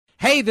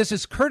Hey, this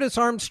is Curtis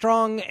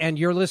Armstrong, and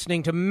you're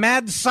listening to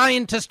Mad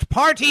Scientist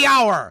Party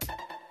Hour.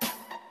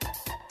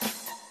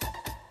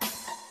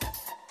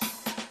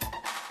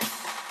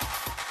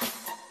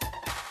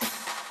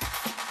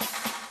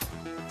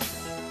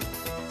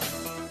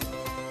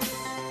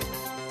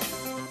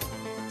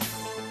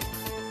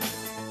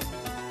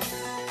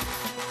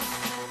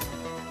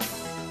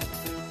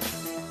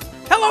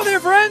 Hello there,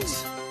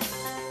 friends!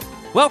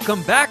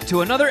 Welcome back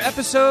to another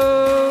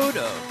episode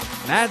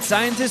of Mad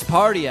Scientist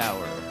Party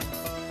Hour.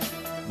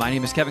 My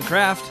name is Kevin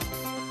Kraft,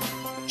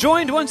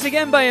 joined once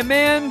again by a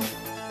man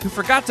who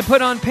forgot to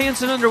put on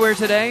pants and underwear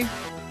today,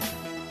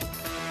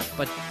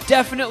 but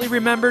definitely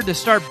remembered to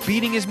start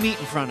beating his meat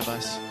in front of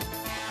us.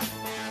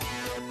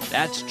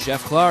 That's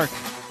Jeff Clark.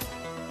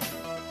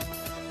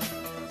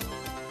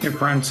 Hey,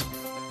 friends.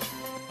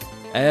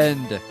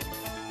 And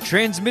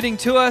transmitting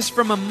to us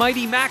from a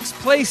Mighty Max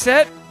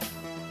playset,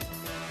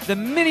 the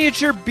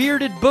miniature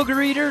bearded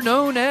booger eater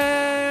known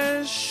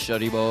as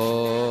Shuddy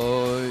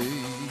Boy.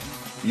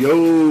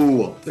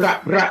 Yo! Rah,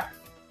 rah.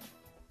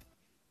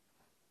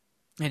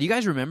 And do you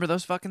guys remember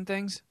those fucking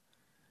things?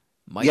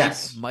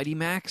 Yes. Mighty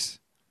Max?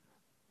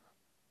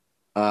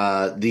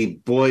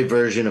 The boy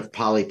version of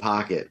Polly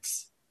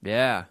Pockets.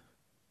 Yeah.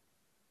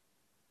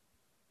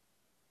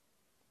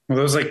 Were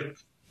those like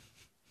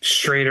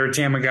straighter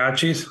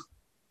Tamagotchis?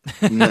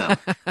 No.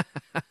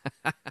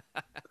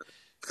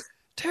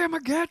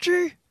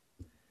 Tamagotchi?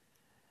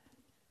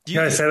 Did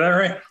I say that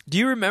right? Do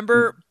you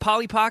remember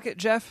Polly Pocket,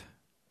 Jeff?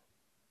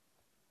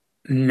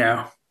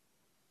 No.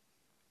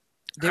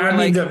 They were I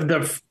mean,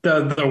 like,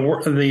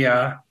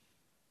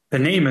 the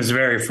name is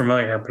very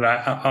familiar, but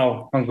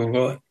I'll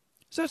Google it.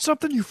 is that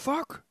something you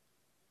fuck?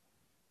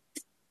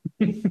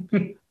 That's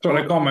what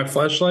I call my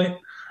fleshlight.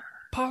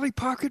 Polly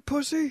Pocket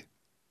pussy?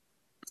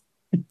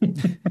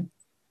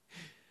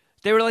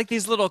 They were like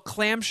these little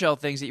clamshell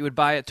things that you would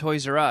buy at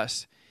Toys R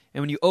Us.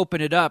 And when you open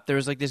it up, there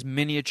was like this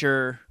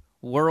miniature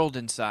world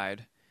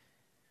inside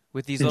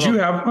with these Did you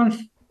have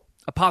one?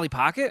 A Polly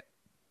Pocket?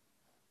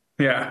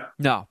 Yeah.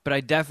 No, but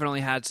I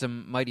definitely had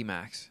some Mighty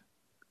Max.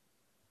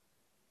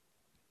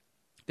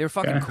 They were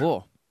fucking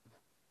cool.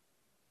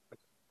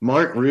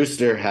 Mark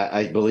Rooster,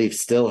 I believe,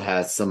 still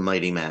has some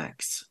Mighty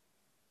Max.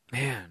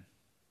 Man.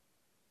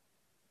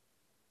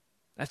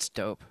 That's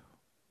dope.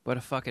 What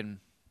a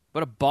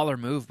baller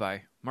move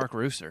by Mark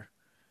Rooster.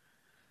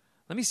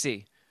 Let me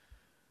see.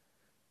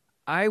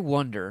 I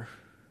wonder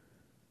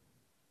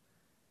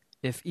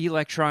if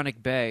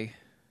Electronic Bay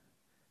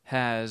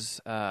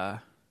has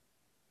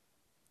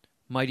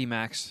Mighty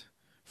Max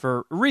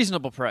for a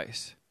reasonable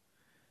price.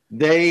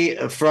 They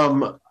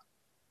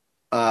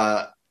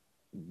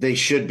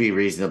should be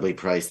reasonably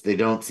priced. They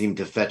don't seem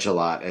to fetch a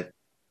lot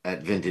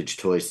at vintage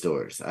toy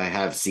stores. I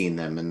have seen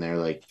them, and they're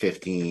like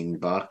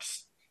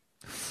 $15.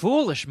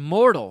 Foolish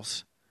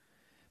mortals.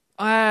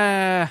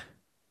 What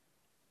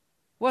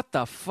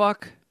the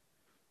fuck?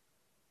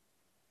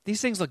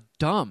 These things look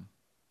dumb.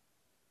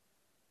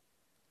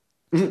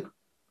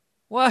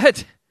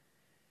 What?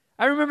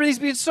 I remember these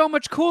being so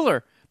much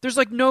cooler. There's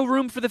like no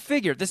room for the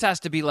figure. This has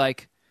to be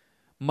like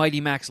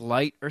Mighty Max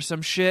Light or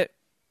some shit.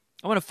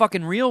 I want a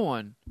fucking real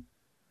one.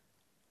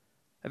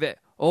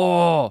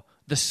 Oh,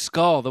 the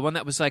skull. The one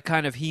that was like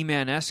kind of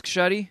He-Man-esque,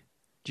 Shuddy.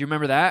 Do you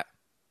remember that?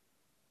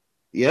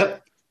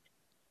 Yep.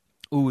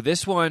 Ooh,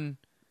 this one.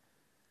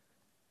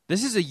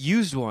 This is a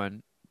used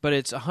one, but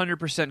it's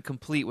 100%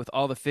 complete with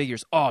all the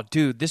figures. Oh,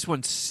 dude, this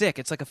one's sick.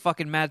 It's like a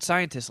fucking Mad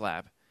Scientist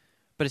lab.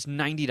 But it's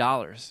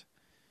 $90.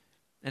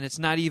 And it's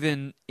not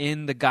even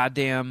in the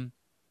goddamn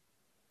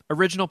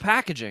original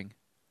packaging.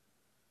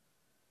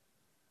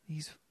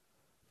 These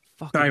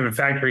fucking... Not even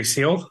factory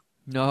sealed?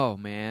 No,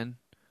 man.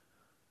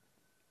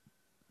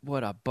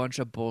 What a bunch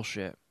of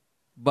bullshit.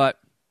 But,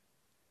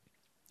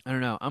 I don't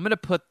know. I'm going to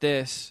put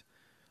this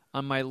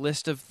on my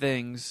list of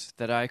things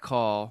that I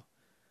call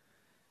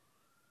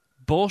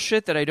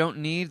bullshit that I don't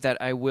need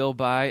that I will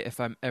buy if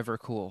I'm ever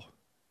cool.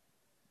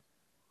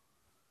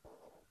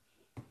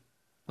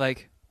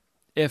 Like,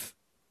 if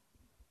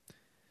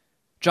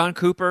John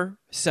Cooper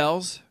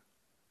sells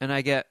and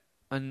I get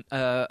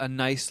a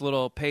nice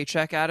little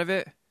paycheck out of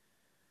it,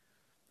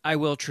 I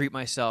will treat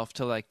myself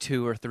to like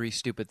 2 or 3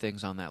 stupid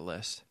things on that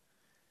list.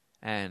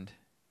 And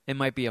it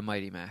might be a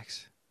Mighty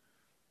Max.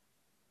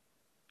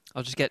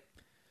 I'll just get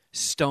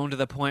stoned to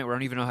the point where I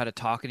don't even know how to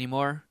talk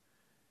anymore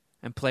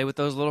and play with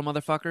those little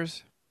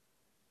motherfuckers.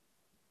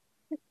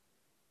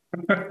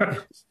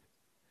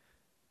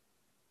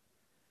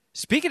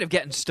 Speaking of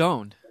getting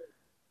stoned,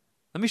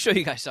 let me show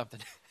you guys something.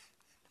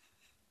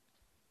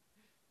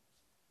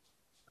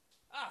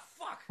 Ah,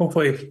 fuck.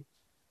 Hopefully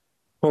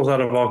pulls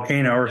out a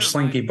volcano or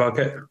slinky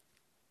bucket.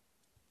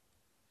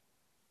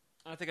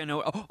 I don't think I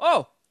know.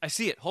 Oh, I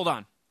see it. Hold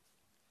on.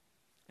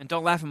 And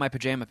don't laugh at my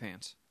pajama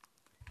pants.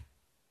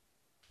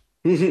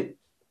 I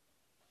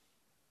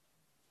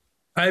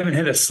haven't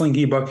hit a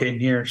slinky bucket in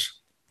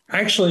years.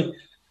 Actually,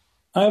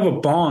 I have a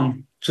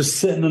bong just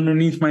sitting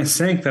underneath my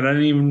sink that I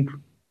didn't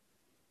even...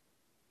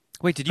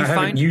 Wait, did you I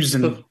haven't find... used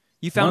in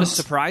You found months. a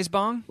surprise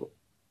bong?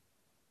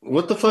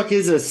 What the fuck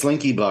is a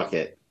slinky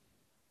bucket?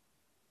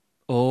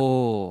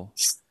 Oh,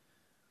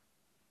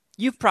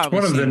 you've It's probably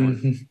one of seen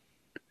one. the.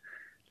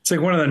 It's like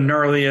one of the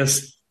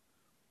gnarliest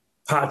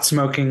pot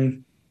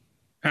smoking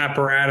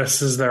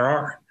apparatuses there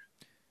are.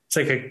 It's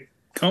like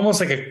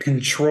almost like a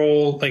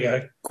control, like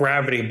a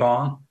gravity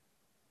bong.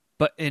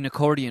 But in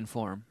accordion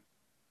form.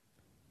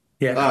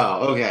 Yeah.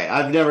 Oh, okay.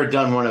 I've never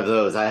done one of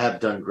those. I have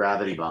done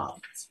gravity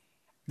bombs.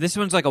 This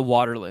one's like a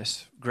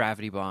waterless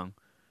gravity bong,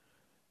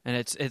 and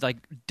it like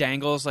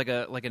dangles like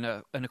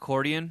an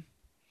accordion.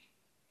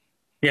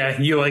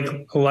 Yeah. You like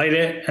light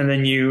it and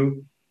then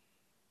you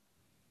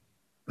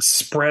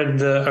spread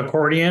the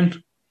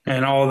accordion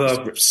and all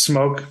the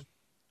smoke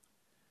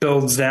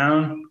builds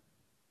down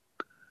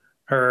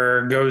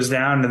or goes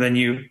down and then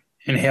you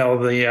inhale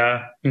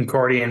the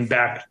accordion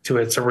back to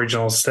its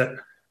original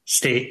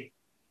state.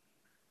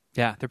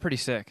 Yeah, they're pretty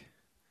sick.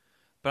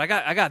 But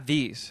I got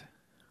these.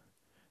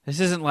 This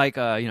isn't like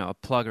a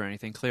plug or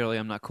anything. Clearly,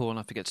 I'm not cool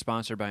enough to get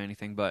sponsored by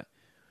anything. But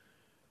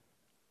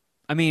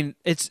I mean,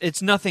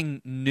 it's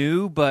nothing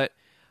new. But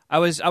I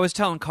was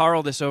telling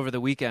Carl this over the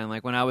weekend.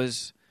 Like when I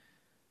was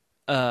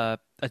a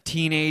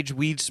teenage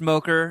weed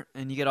smoker,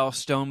 and you get all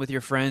stoned with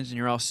your friends, and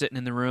you're all sitting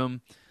in the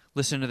room,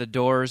 listening to the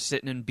Doors,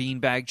 sitting in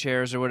beanbag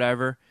chairs or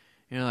whatever.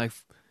 And you're like,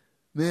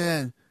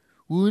 man,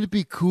 wouldn't it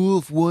be cool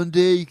if one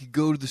day you could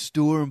go to the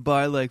store and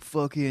buy like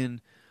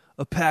fucking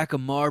a pack of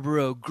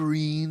Marlboro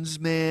Greens,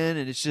 man,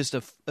 and it's just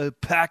a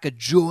pack of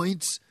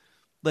joints,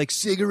 like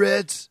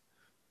cigarettes.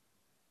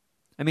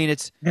 I mean,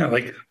 it's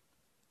Like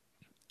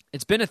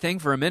been a thing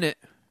for a minute,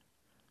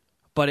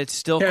 but it's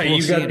still yeah, cool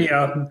you got seeing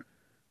it.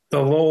 the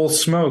Lowell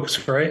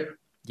smokes, right?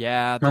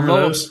 Yeah,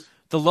 Remember those?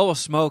 the Lowell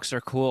smokes are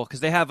cool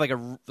because they have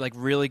like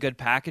really good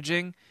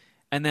packaging,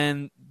 and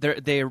then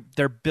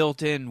they're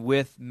built in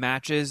with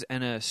matches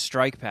and a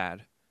strike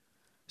pad,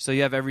 so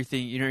you have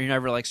everything. You're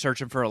never like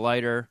searching for a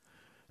lighter.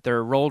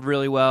 They're rolled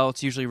really well.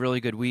 It's usually really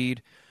good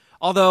weed.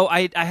 Although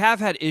I have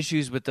had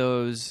issues with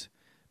those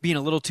being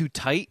a little too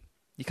tight.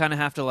 You kind of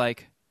have to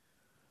like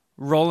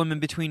roll them in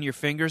between your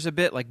fingers a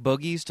bit, like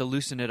boogies, to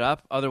loosen it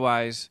up.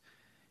 Otherwise,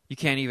 you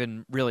can't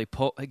even really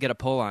get a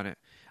pull on it.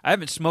 I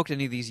haven't smoked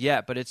any of these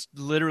yet, but it's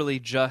literally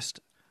just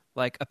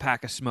like a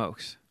pack of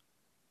smokes.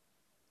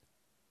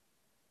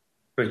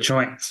 With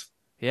joints.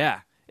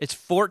 Yeah. It's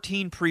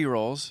 14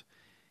 pre-rolls.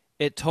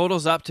 It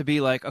totals up to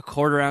be like a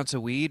quarter ounce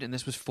of weed, and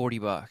this was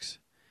 $40.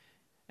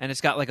 And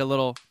it's got like a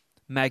little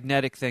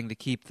magnetic thing to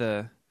keep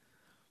the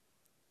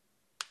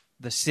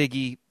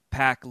Siggy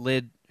pack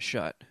lid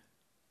shut.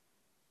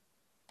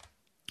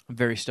 I'm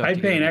very stoked.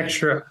 I'd pay an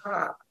extra.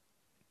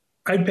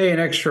 I'd pay an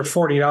extra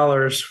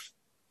 $40,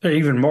 or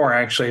even more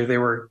actually, if they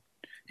were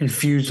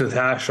infused with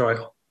hash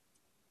oil.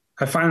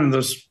 I find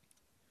those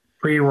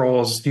pre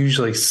rolls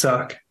usually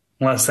suck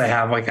unless they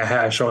have like a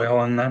hash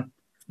oil in them.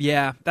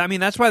 Yeah, I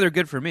mean that's why they're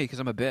good for me because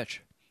I'm a bitch.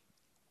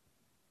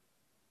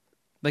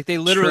 Like they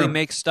literally True.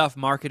 make stuff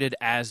marketed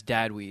as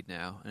dad weed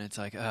now, and it's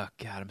like, oh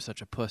god, I'm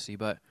such a pussy.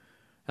 But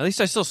at least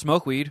I still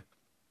smoke weed.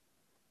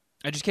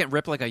 I just can't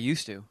rip like I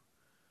used to,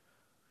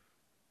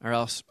 or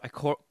else I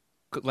curl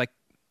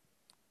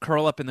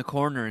up in the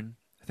corner and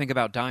think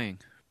about dying.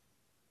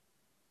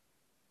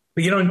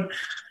 But you don't.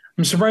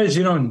 I'm surprised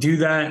you don't do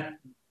that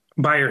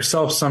by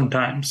yourself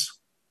sometimes.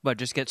 But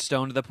just get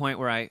stoned to the point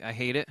where I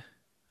hate it.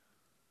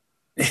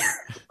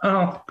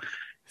 Oh,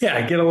 yeah,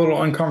 I get a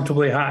little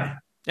uncomfortably high.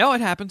 Oh,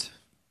 it happens.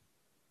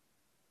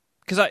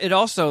 Because it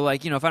also,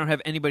 like, if I don't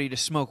have anybody to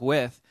smoke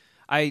with,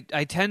 I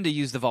tend to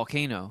use the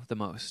Volcano the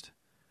most.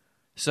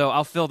 So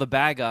I'll fill the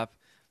bag up,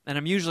 and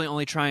I'm usually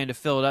only trying to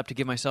fill it up to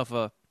give myself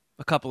a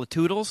couple of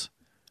toodles.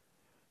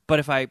 But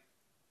if I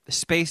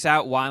space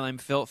out while I'm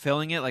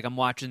filling it, like I'm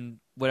watching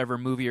whatever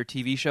movie or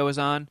TV show is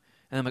on,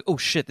 and I'm like, oh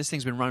shit, this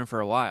thing's been running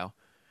for a while.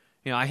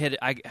 I hit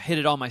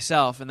it all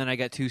myself, and then I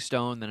get too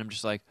stoned, then I'm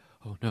just like,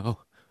 oh no,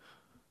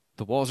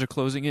 the walls are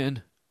closing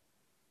in.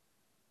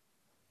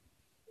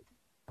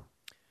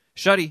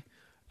 Shuddy,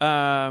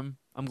 I'm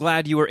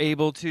glad you were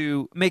able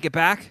to make it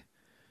back.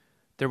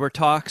 There were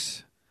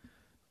talks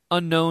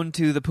unknown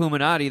to the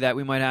Puminati that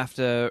we might have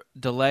to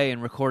delay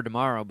and record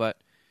tomorrow, but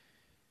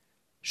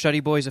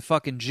Shuddy Boy's a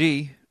fucking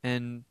G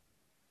and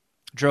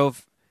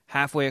drove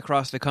halfway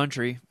across the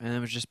country, and it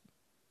was just,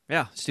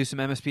 yeah, let's do some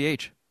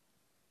MSPH.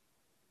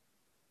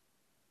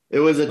 It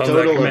was a Love that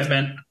total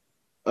commitment.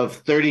 of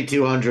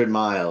 3,200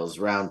 miles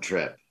round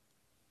trip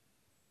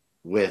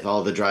with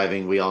all the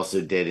driving we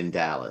also did in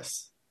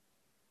Dallas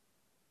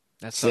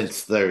That sucks.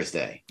 since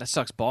Thursday. That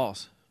sucks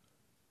balls.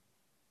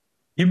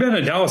 You've been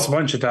to Dallas a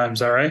bunch of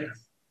times, all right?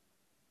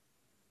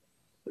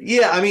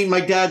 Yeah, I mean,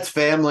 my dad's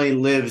family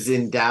lives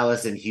in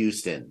Dallas and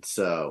Houston,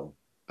 so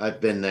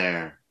I've been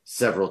there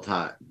several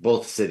times,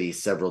 both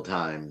cities several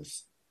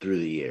times through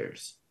the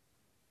years.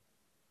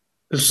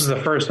 This was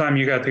the first time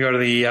you got to go to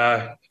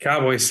the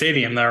Cowboys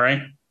Stadium, though,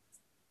 right?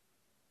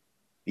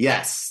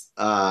 Yes,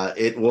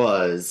 it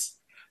was.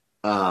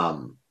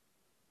 And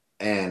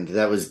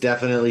that was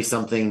definitely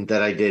something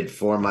that I did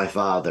for my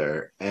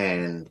father.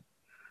 And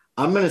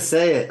I'm going to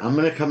say it. I'm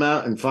going to come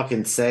out and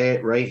fucking say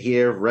it right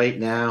here, right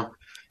now.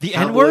 The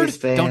N-word? Cowboys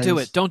fans Don't do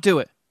it. Don't do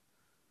it.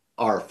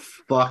 are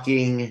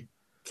fucking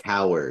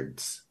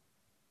cowards.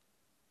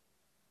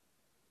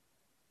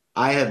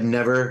 I have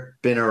never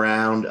been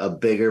around a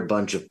bigger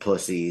bunch of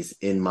pussies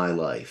in my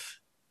life.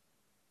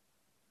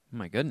 Oh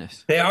my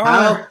goodness. They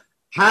are.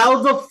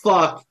 How the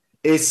fuck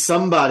is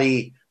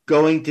somebody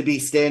going to be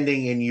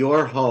standing in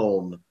your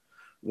home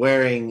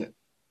wearing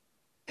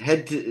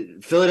head to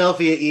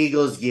Philadelphia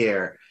Eagles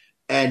gear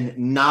and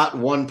not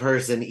one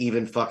person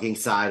even fucking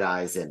side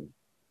eyes him?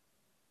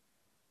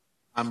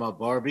 I'm a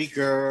Barbie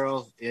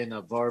girl in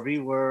a Barbie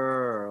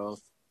world.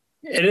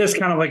 It is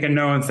kind of like a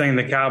known thing.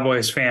 The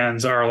Cowboys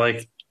fans are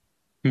like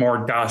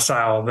more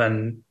docile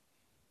than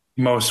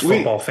most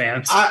football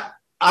fans.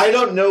 I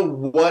don't know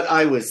what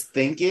I was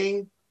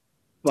thinking,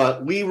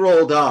 but we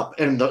rolled up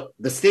and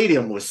the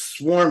stadium was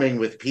swarming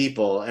with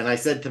people. And I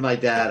said to my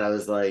dad, I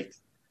was like,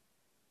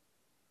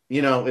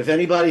 if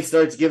anybody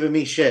starts giving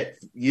me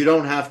shit, you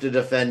don't have to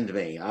defend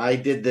me. I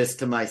did this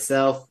to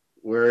myself.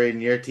 We're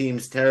in your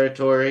team's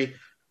territory.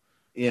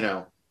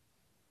 You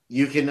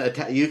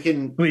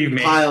can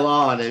pile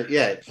on and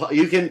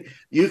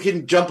you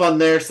can jump on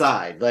their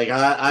side. Like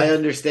I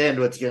understand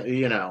what I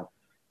did.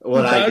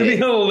 That would be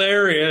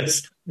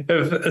hilarious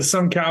if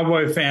some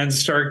Cowboy fans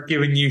start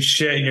giving you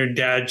shit and your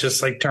dad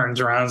just like turns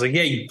around and is like,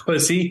 yeah, you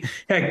pussy.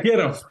 Yeah, get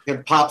him.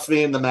 It pops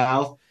me in the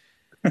mouth.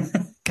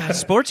 God,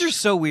 sports are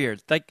so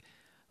weird. Like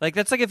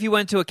that's like if you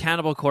went to a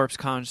Cannibal Corpse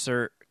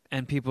concert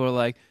and people were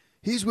like,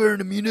 he's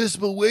wearing a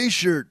Municipal Waste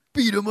shirt.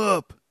 Beat him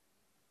up.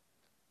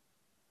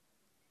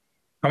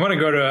 I'm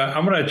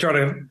gonna try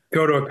to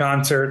go to a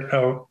concert,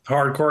 a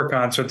hardcore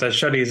concert that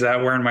Shuddy's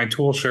at, wearing my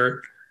Tool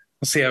shirt.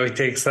 We'll see how he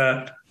takes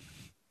that.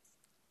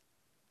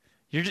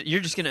 You're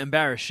just gonna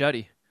embarrass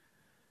Shuddy.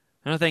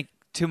 I don't think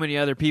too many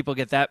other people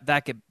get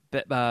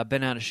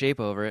bent out of shape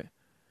over it.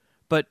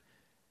 But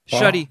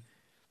Shuddy,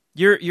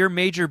 your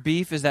major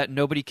beef is that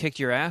nobody kicked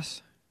your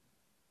ass.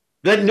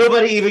 That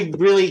nobody even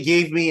really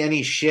gave me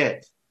any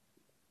shit.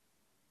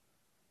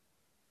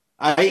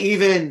 I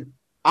even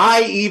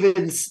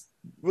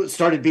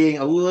started being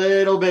a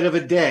little bit of a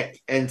dick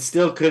and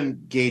still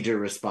couldn't gauge a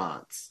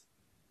response.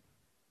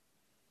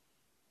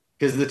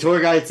 Because the tour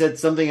guide said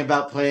something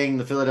about playing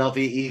the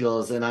Philadelphia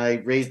Eagles, and I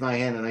raised my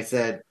hand and I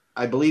said,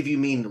 I believe you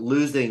mean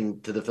losing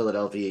to the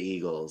Philadelphia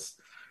Eagles.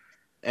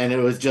 And it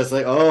was just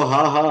like, oh,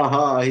 ha, ha,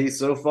 ha, he's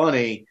so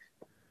funny.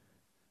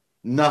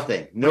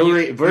 Nothing.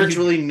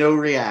 Virtually no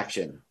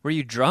reaction. Were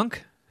you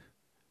drunk?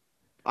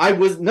 I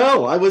was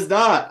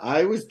not.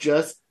 I was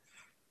just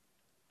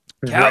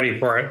ready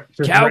for it.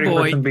 Just ready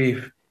for some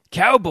beef.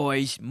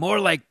 Cowboys, more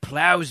like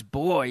Plow's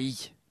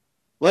boys.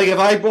 Like if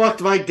I walked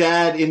my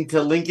dad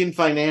into Lincoln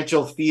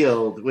Financial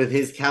Field with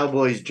his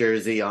Cowboys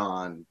jersey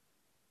on,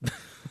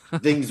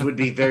 things would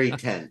be very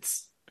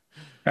tense.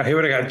 Oh, he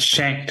would have got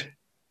shanked.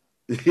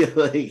 On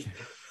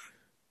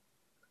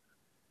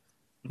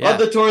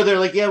the tour, they're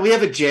like, yeah, we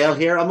have a jail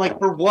here. I'm like,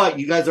 for what?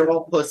 You guys are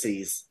all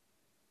pussies.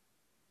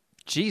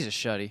 Jesus,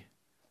 Shuddy.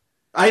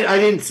 I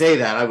didn't say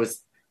that.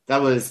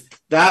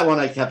 That one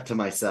I kept to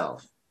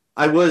myself.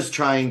 I was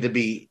trying to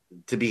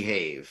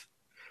behave.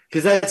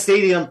 Because that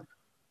stadium,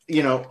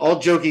 all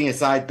joking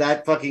aside,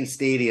 that fucking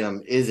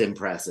stadium is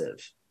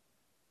impressive.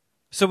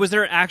 So was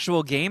there an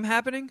actual game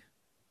happening?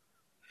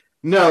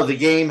 No, the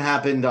game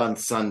happened on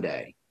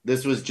Sunday.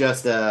 This was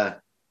just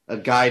a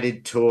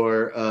guided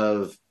tour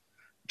of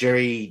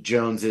Jerry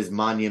Jones's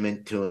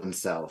monument to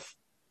himself.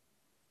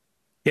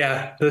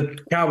 Yeah, the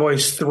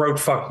Cowboys throat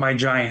fucked my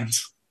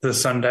Giants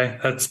this Sunday.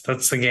 That's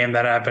the game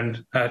that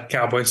happened at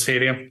Cowboy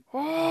Stadium.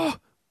 Oh,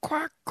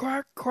 quack,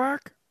 quack,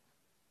 quack.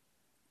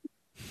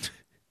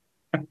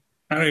 I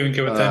don't even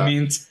get what that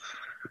means.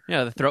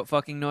 Yeah, the throat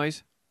fucking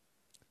noise.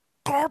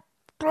 Oh.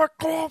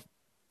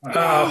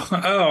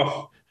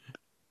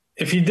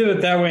 If you did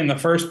it that way in the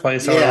first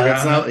place,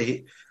 that's not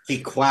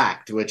he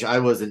quacked, which I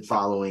wasn't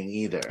following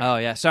either. Oh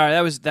yeah, sorry,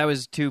 that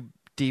was too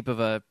deep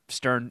of a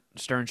Stern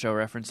Show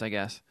reference, I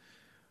guess.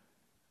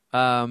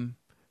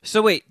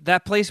 So wait,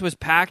 that place was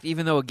packed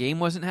even though a game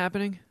wasn't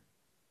happening?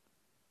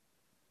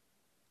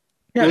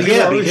 Yeah,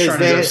 because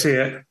they see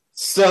it.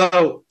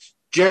 So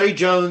Jerry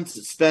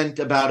Jones spent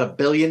about $1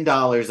 billion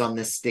on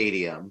this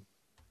stadium.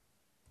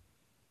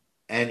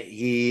 And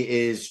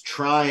he is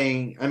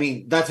trying. I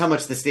mean, that's how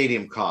much the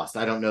stadium cost.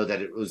 I don't know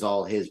that it was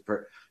all his,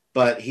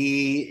 but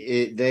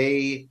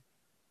they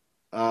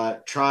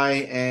try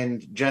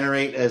and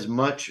generate as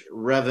much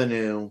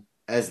revenue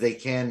as they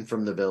can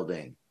from the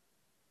building.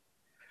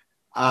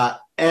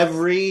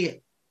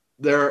 Every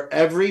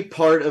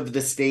part of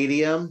the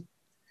stadium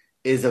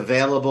is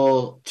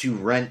available to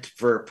rent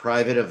for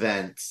private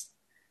events,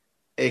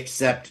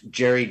 except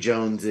Jerry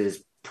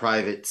Jones's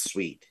private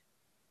suite.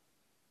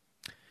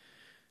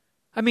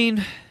 I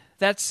mean,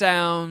 that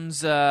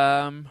sounds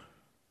par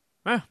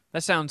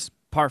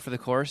for the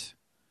course.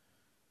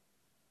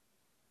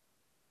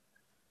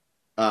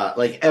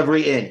 Like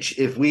every inch.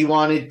 If we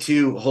wanted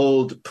to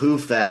hold Pooh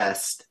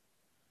Fest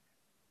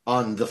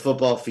on the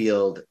football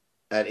field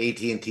at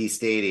AT&T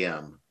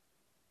Stadium,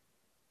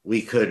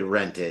 we could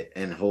rent it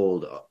and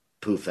hold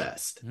Pooh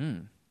Fest.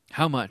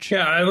 How much?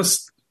 Yeah, I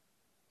was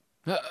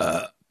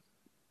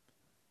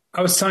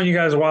telling you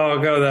guys a while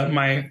ago that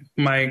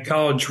my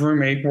college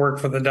roommate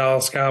worked for the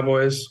Dallas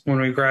Cowboys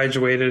when we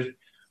graduated,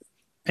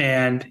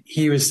 and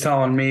he was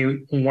telling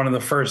me one of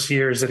the first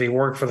years that he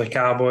worked for the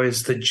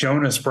Cowboys, the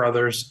Jonas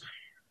Brothers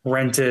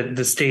rented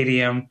the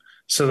stadium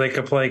so they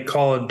could play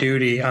Call of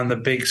Duty on the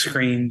big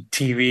screen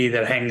TV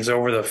that hangs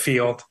over the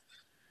field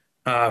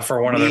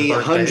for one of their The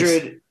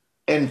birthdays.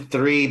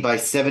 103 by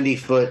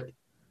 70-foot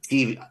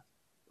TV,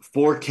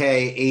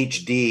 4K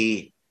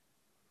HD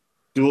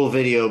dual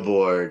video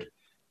board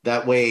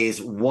that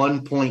weighs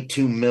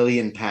 1.2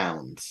 million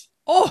pounds.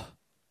 Oh,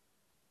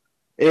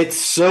 It's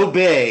so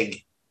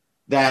big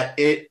that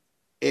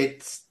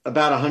it's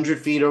about 100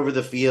 feet over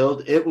the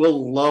field. It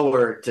will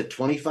lower to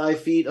 25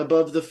 feet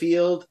above the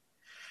field,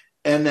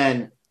 and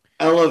then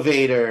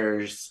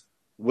elevators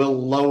will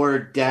lower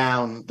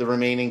down the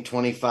remaining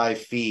 25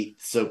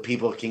 feet so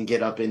people can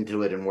get up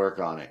into it and work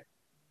on it.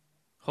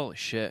 holy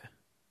shit.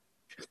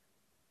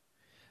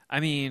 I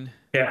mean,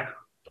 Yeah.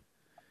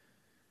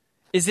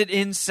 is it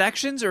in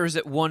sections or is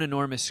it one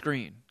enormous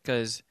screen?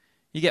 Because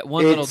you get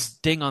one little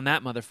ding on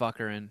that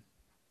motherfucker and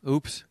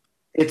oops.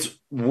 It's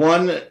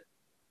one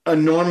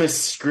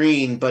enormous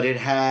screen, but it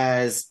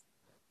has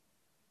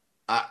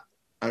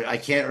I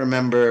can't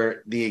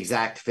remember the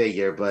exact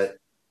figure, but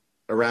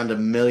around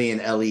 1 million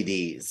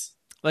LEDs.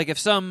 Like if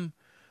some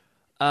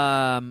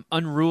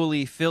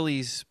unruly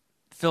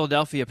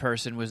Philadelphia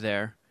person was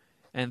there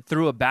and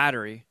threw a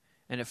battery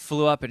and it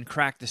flew up and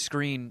cracked the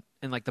screen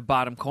in like the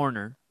bottom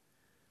corner,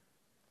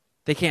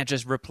 they can't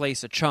just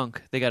replace a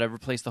chunk. They got to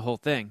replace the whole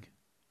thing.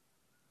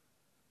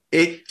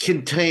 It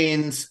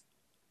contains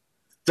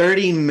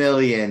 30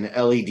 million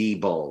LED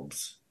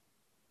bulbs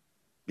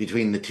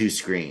between the two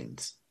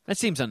screens. That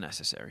seems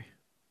unnecessary.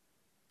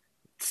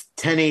 It's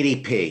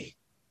 1080p.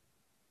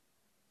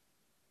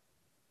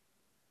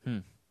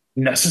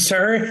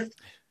 Necessary?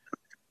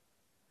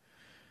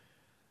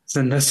 Is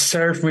it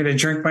necessary for me to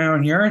drink my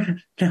own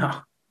urine?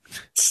 No.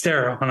 It's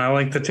sterile, and I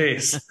like the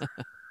taste.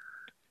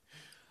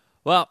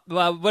 Well,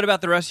 what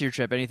about the rest of your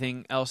trip?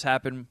 Anything else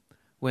happen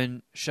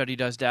when Shuddy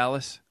does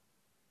Dallas?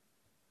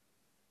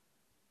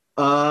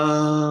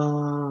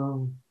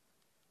 I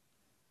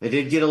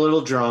did get a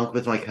little drunk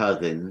with my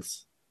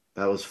cousins.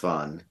 That was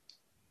fun.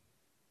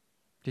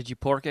 Did you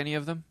pork any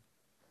of them?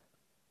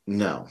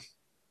 No.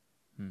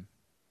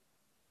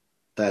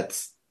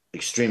 That's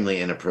extremely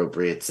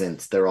inappropriate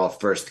since they're all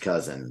first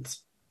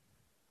cousins.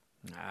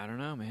 I don't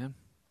know, man.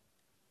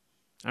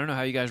 I don't know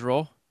how you guys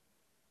roll.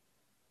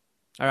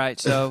 All right,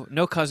 so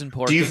no cousin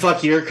pork. Do you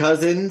fuck your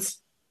cousins?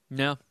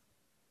 No.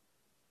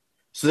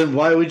 So then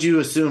why would you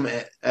assume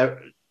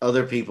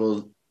other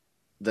people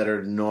that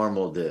are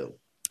normal do?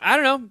 I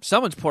don't know.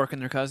 Someone's porking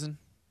their cousin.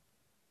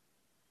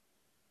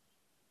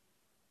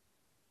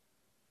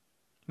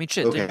 I mean,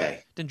 shit.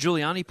 Okay. Didn't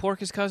Giuliani pork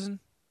his cousin?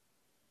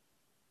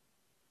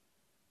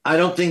 I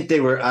don't think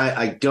they were.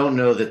 I don't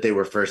know that they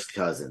were first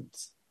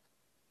cousins.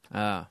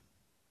 All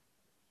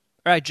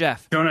right,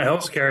 Jeff. Jonah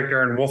Hill's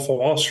character in Wolf of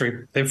Wall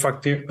Street, they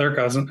fucked their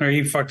cousin, or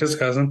he fucked his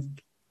cousin.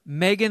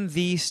 Megan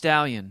Thee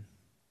Stallion.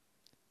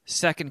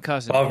 Second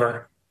cousin. Love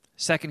her.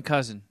 Second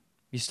cousin.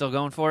 You still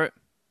going for it?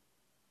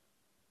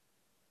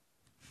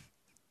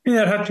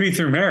 Yeah, it'd have to be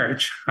through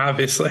marriage,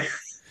 obviously.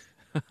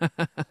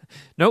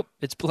 Nope,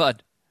 it's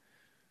blood.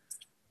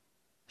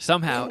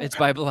 Somehow, it's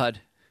by blood.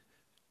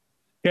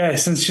 Yeah,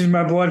 since she's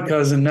my blood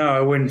cousin, no, I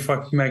wouldn't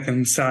fuck Megan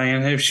Thee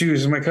Stallion. If she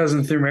was my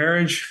cousin through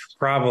marriage,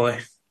 probably.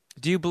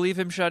 Do you believe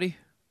him, Shuddy?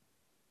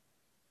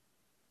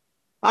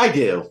 I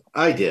do.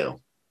 I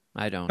don't.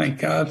 Thank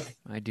God.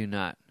 I do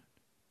not.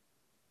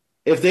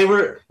 If they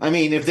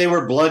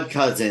were blood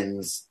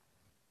cousins,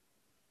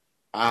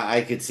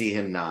 I could see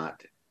him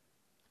not.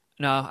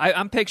 No,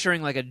 I'm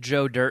picturing like a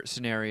Joe Dirt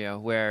scenario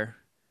where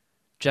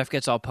Jeff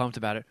gets all pumped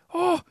about it.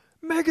 Oh,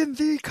 Megan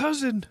Thee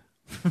cousin.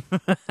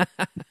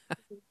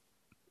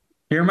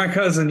 You're my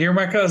cousin. You're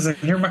my cousin.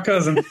 You're my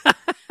cousin.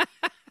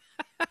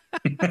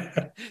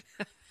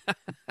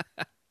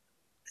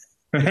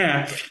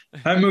 Yeah,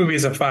 that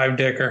movie's a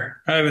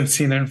five-dicker. I haven't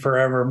seen it in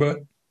forever, but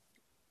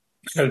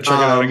gotta check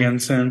it out again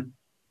soon.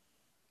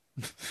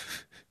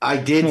 I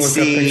did Look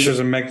see up pictures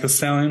of Meg Thee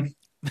Stallion.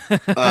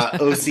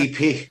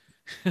 OCP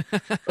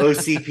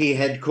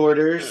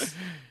headquarters.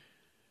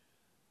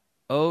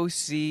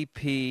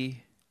 OCP.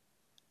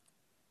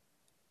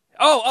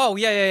 Oh,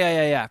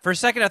 yeah. For a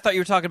second, I thought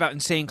you were talking about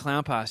Insane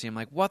Clown Posse. I'm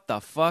like, what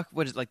the fuck?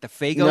 What is it, like the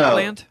Fago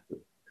plant?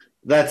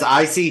 That's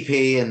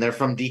ICP, and they're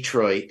from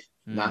Detroit,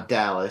 not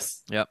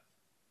Dallas. Yep.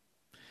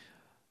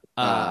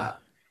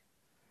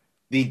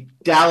 The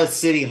Dallas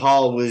City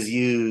Hall was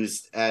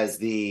used as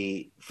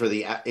for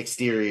the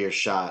exterior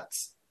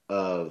shots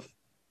of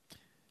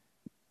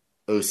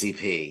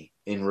OCP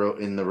in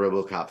the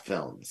RoboCop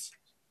films.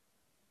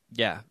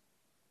 Yeah.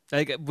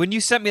 Like when you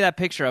sent me that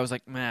picture, I was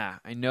like, "Nah,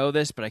 I know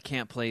this, but I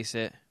can't place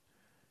it."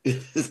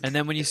 And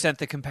then when you sent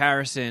the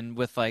comparison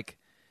with like,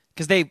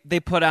 because they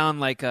put on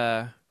like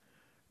I'm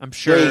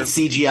sure they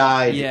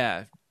CGI,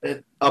 yeah,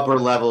 upper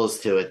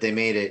levels to it. They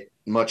made it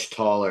much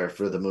taller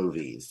for the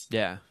movies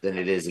Yeah. than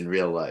it is in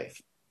real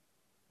life.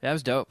 That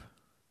was dope.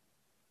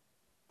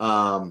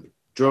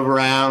 Drove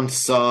around,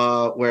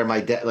 saw where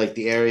my dad, like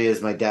the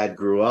areas my dad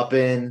grew up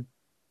in.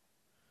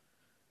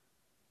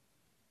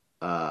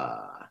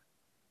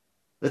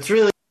 That's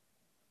really.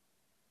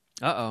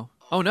 Uh-oh.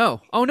 Oh,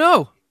 no. Oh,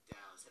 no.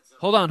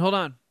 Hold on.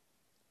 I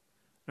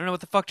don't know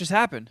what the fuck just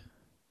happened.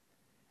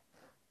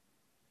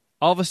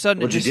 All of a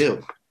sudden, What'd you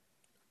do?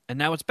 And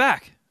now it's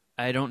back.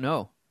 I don't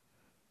know.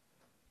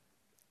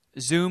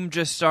 Zoom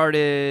just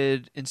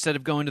started, instead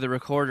of going to the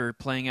recorder,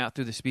 playing out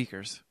through the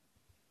speakers.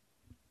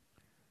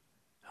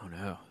 Oh,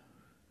 no.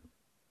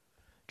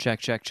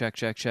 Check. All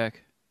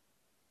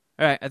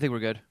right, I think we're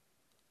good.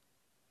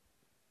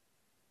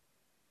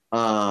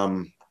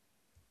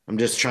 I'm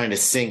just trying to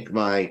sync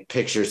my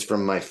pictures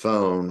from my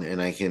phone,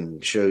 and I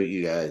can show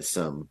you guys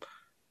some.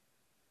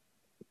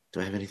 Do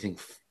I have anything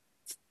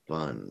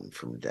fun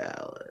from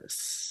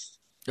Dallas?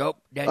 Oh,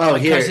 that's Oh, my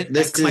here, cousin.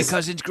 this That's my is-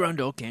 cousin's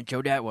grundle. Can't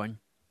show that one.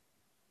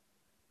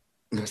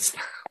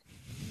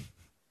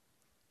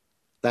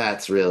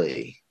 That's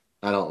really.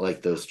 I don't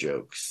like those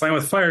jokes. Playing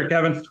with fire,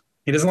 Kevin.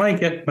 He doesn't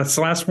like it. That's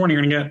the last warning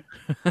you're going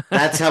to get.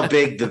 That's how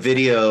big the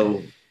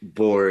video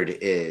board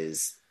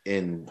is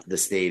in the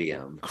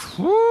stadium.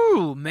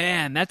 Whew,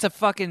 man, that's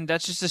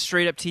just a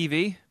straight up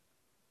TV.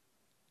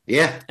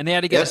 Yeah. And they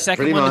had to get Yep, a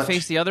second pretty one much. to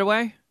face the other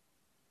way?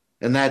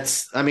 And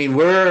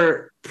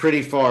we're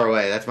pretty far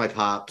away. That's my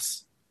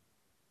pops.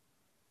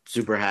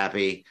 Super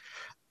happy.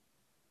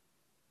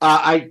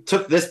 I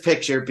took this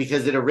picture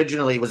because it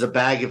originally was a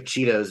bag of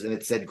Cheetos and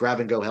it said grab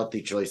and go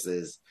healthy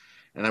choices.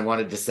 And I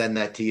wanted to send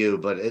that to you,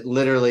 but it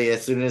literally,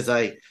 as soon as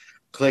I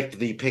clicked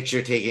the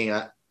picture taking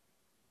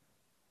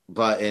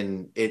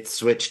button, it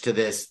switched to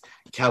this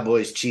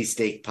Cowboys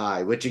cheesesteak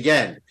pie, which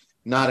again,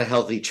 not a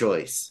healthy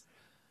choice.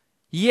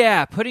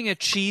 Yeah, putting a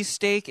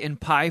cheesesteak in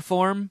pie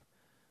form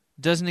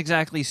doesn't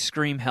exactly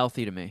scream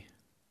healthy to me.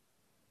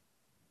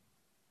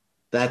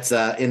 That's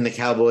in the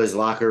Cowboys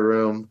locker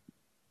room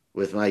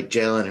with my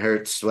Jalen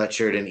Hurts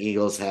sweatshirt and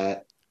Eagles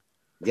hat.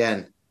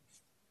 Again,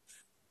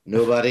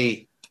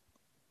 nobody.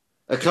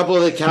 A couple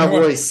of the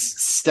Cowboys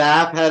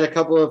staff had a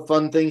couple of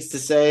fun things to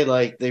say,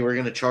 like they were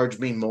going to charge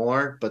me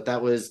more, but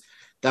that was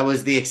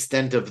the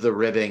extent of the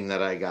ribbing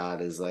that I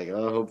got. Is like,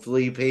 oh,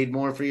 hopefully you paid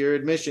more for your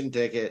admission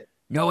ticket.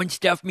 No one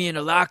stuffed me in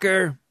a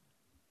locker.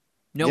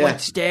 No Yeah, one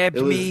stabbed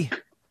it was- me.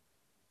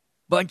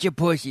 Bunch of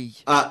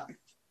pussies.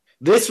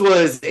 This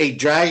was a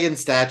dragon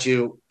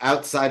statue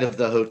outside of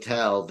the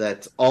hotel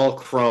that's all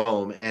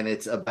chrome, and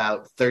it's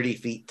about 30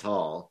 feet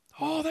tall.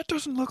 Oh, that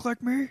doesn't look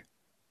like me.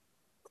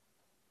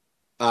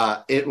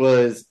 It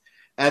was,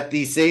 at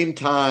the same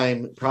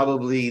time,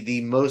 probably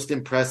the most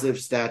impressive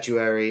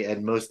statuary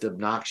and most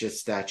obnoxious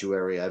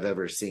statuary I've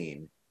ever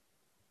seen.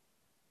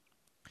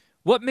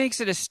 What makes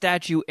it a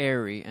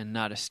statuary and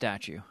not a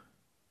statue?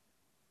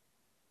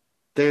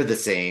 They're the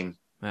same.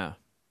 Yeah.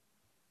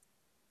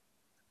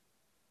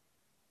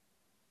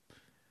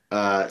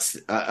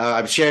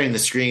 I'm sharing the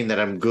screen that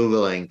I'm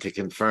Googling to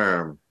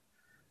confirm.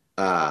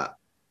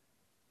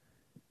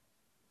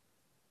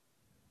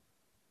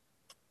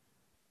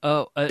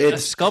 Oh, a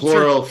It's sculpture.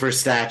 plural for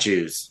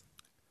statues.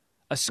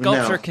 A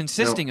sculpture No,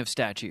 consisting no. of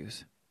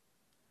statues.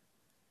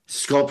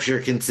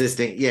 Sculpture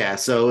consisting, yeah.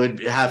 So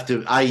it'd have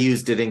to. I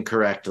used it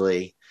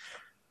incorrectly.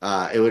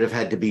 It would have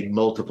had to be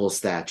multiple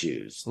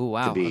statues. Oh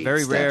wow, to be a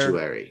very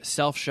statuary. rare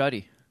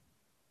self-shuddy.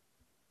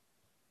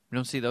 We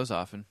don't see those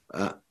often.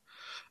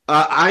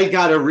 I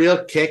got a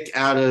real kick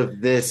out of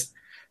this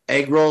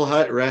Egg Roll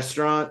Hut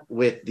restaurant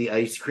with the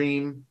ice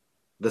cream,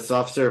 the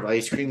soft serve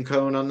ice cream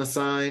cone on the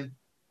sign.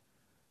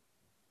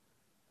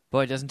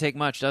 Boy, it doesn't take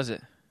much, does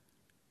it?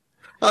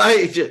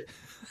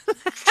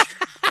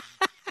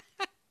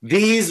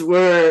 These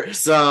were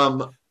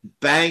some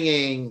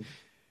banging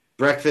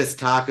breakfast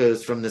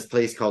tacos from this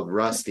place called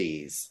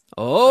Rusty's.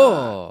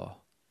 Oh.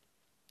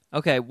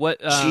 Okay,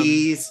 what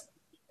Cheese.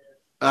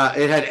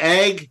 It had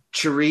egg,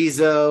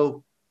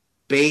 chorizo,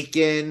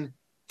 bacon,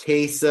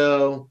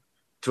 queso,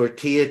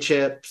 tortilla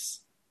chips.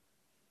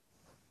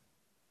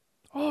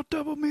 Oh,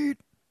 double meat.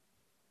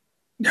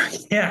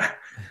 Yeah.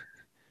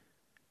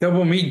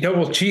 Double meat,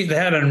 double cheese. They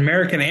had an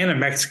American and a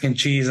Mexican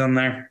cheese on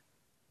there.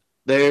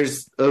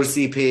 There's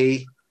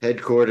OCP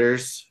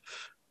headquarters.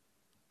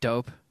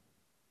 Dope.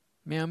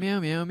 Meow meow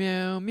meow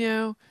meow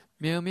meow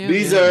meow meow.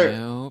 These meow, are-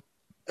 meow.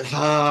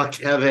 Oh,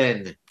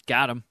 Kevin.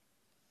 Got him.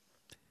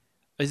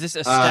 Is this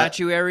a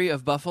statuary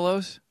of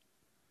buffaloes?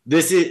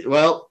 This is,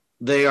 well,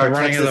 they are The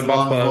running of Texas the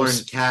Longhorn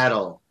buffaloes.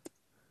 cattle.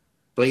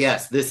 But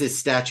yes, this is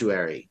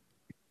statuary.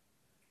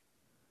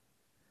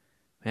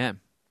 Man.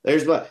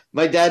 There's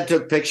my dad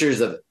took pictures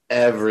of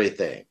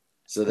everything.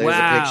 So there's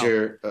Wow. a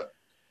picture.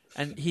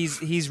 And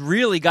he's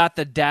really got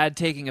the dad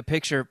taking a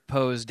picture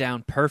pose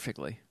down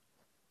perfectly.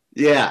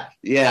 Yeah,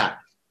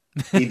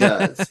 he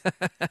does.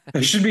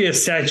 There should be a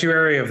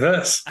statuary of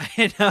this.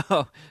 I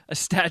know. A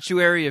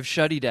statuary of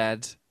Shuddy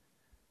dads.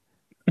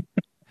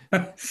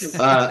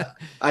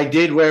 I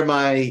did wear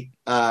my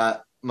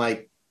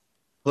my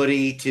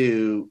hoodie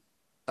to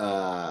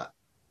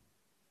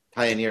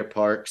Pioneer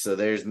Park. So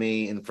there's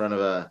me in front of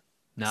a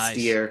Nice.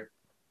 steer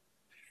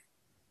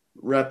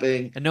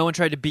repping. And no one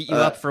tried to beat you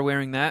up for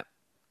wearing that?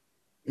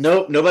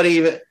 Nope,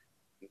 nobody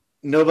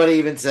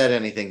even said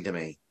anything to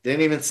me.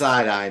 Didn't even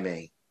side eye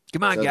me.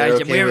 Come on, So guys.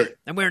 they're okay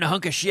I'm wearing a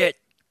hunk of shit.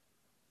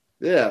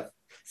 Yeah,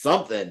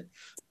 something.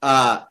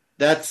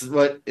 That's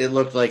what it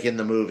looked like in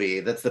the movie.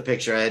 That's the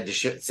picture I had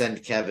to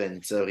send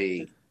Kevin so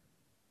he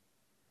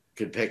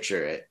could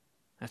picture it.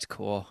 That's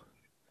cool.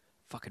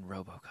 Fucking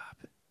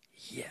RoboCop.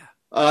 Yeah.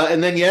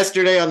 And then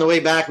yesterday on the way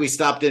back, we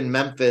stopped in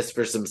Memphis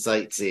for some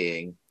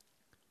sightseeing.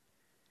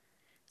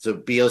 So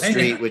Beale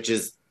Street, which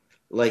is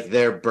like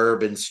their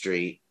Bourbon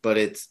Street, but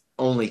it's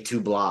only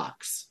 2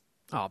 blocks.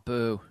 Oh,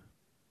 boo.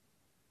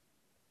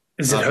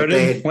 Is it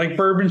hooded like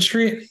Bourbon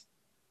Street?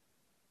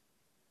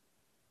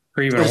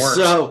 Or even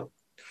worse?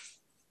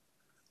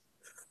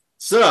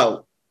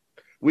 So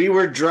we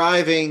were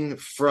driving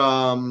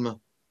from,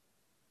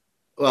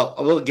 well,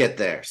 we'll get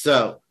there.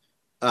 So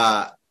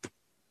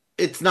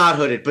it's not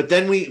hooded, but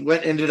then we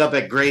ended up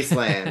at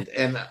Graceland,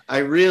 and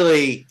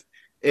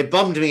it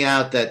bummed me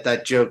out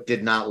that joke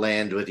did not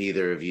land with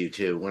either of you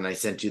two when I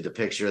sent you the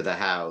picture of the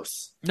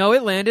house. No,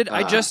 it landed.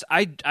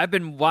 I've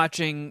been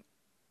watching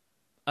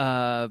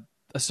a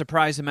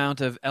surprise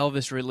amount of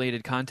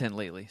Elvis-related content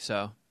lately,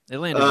 so it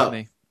landed with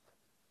me.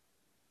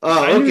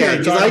 Oh, okay. I knew you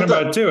were talking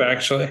about it too,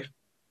 actually.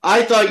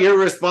 I thought your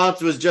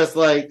response was just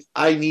like,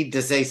 I need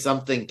to say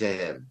something to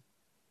him.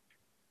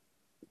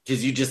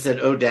 Because you just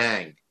said, oh,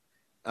 dang.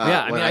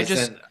 Yeah, I mean,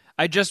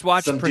 I just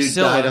watched some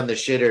Priscilla. Dude died on the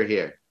shitter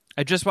here.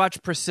 I just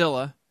watched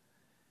Priscilla,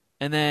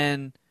 and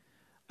then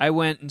I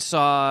went and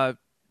saw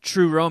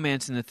True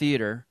Romance in the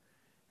theater.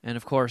 And,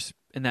 of course,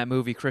 in that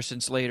movie,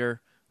 Christian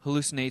Slater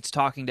hallucinates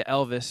talking to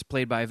Elvis,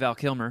 played by Val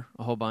Kilmer,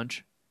 a whole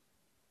bunch.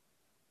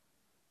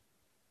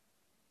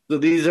 So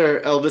these are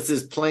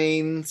Elvis's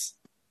planes.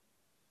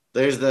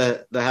 There's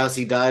the house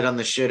he died on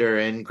the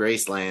shitter in,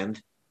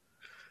 Graceland.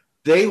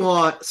 They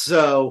want,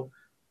 so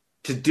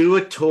to do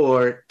a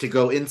tour to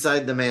go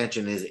inside the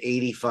mansion is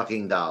 $80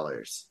 fucking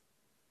dollars.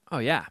 Oh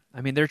yeah,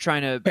 I mean they're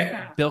trying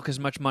to bilk as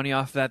much money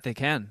off that they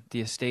can.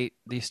 The estate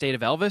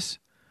of Elvis.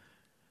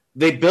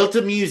 They built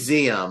a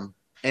museum,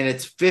 and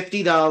it's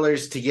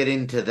 $50 to get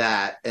into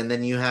that, and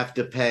then you have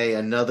to pay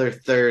another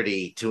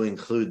 $30 to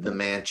include the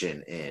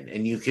mansion in,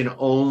 and you can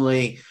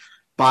only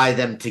buy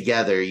them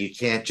together. You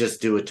can't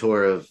just do a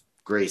tour of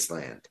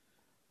Graceland.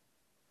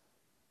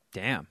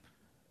 Damn.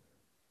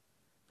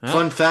 Huh?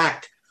 Fun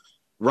fact: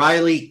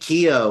 Riley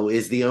Keough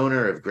is the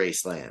owner of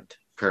Graceland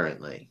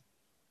currently.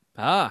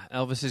 Ah,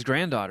 Elvis's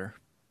granddaughter.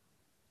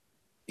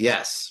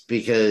 Yes,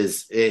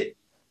 because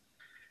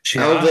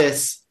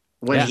Elvis,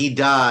 when he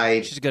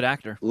died, she's a good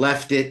actor,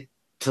 left it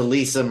to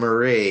Lisa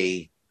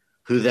Marie,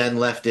 who then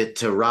left it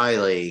to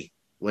Riley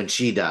when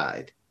she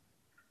died.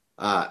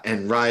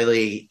 And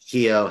Riley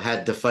Keough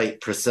had to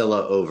fight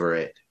Priscilla over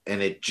it,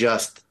 and it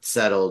just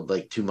settled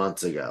like 2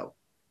 months ago.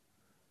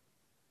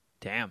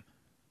 Damn.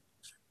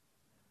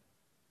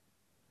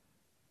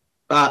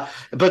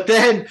 But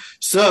then,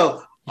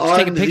 so you're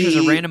taking pictures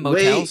of random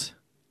motels?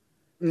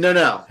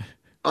 No.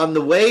 On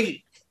the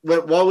way,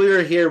 while we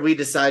were here, we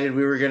decided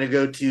we were going to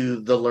go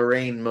to the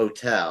Lorraine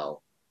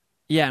Motel.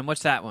 Yeah, and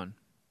what's that one?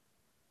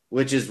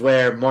 Which is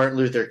where Martin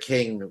Luther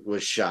King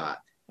was shot.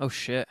 Oh,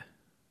 shit.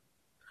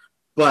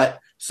 But,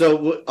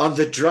 so on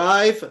the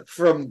drive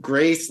from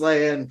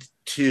Graceland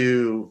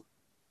to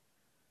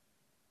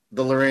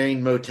the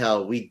Lorraine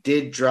Motel, we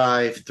did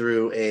drive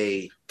through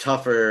a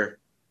tougher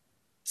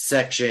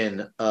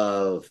section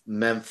of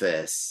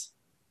Memphis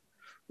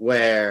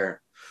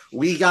where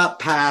we got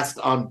passed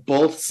on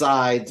both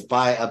sides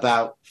by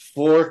about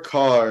 4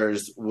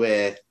 cars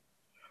with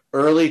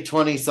early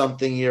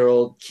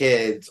 20-something-year-old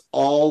kids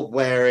all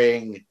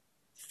wearing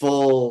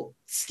full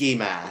ski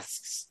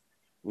masks,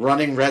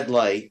 running red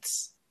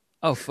lights.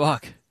 Oh,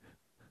 fuck.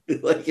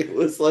 Like, it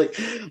was like,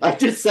 I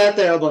just sat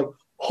there, I'm like,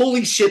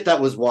 holy shit,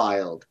 that was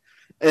wild.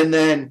 And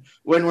then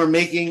when we're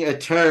making a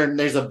turn,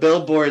 there's a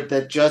billboard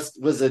that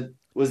just was a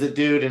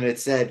dude, and it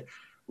said,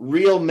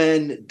 "Real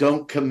men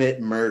don't commit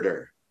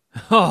murder."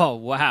 Oh,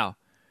 wow.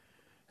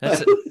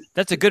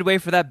 That's a good way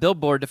for that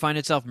billboard to find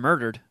itself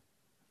murdered,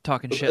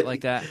 talking shit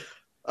like that.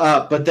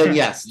 But then,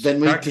 yes,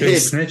 then we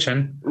did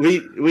snitching.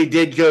 We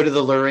did go to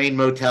the Lorraine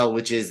Motel,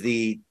 which is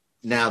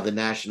now the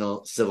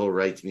National Civil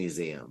Rights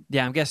Museum.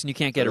 Yeah, I'm guessing you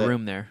can't get a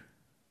room there.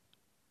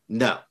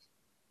 No.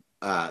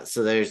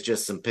 So there's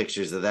just some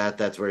pictures of that.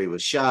 That's where he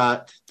was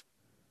shot.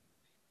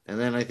 And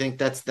then I think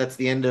that's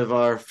the end of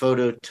our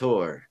photo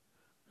tour.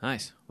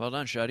 Nice. Well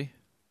done, Shuddy.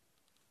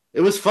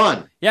 It was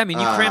fun. Yeah, I mean,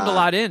 you crammed a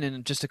lot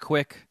in just a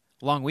quick,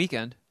 long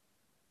weekend.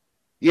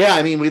 Yeah,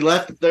 I mean, we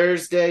left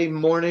Thursday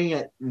morning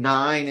at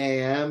 9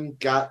 a.m.,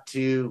 got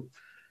to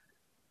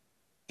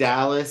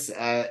Dallas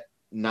at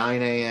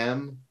 9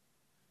 a.m.,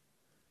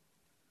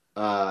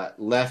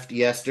 left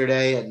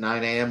yesterday at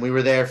 9 a.m. We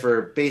were there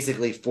for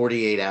basically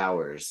 48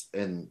 hours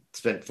and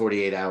spent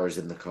 48 hours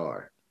in the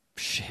car.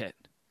 Shit.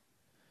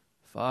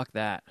 Fuck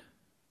that.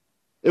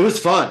 It was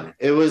fun.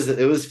 It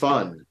was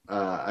fun.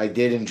 I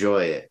did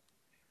enjoy it.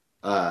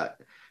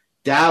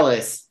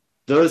 Dallas,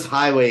 those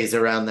highways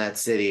around that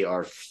city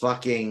are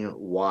fucking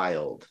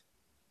wild.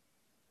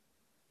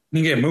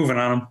 You get moving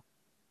on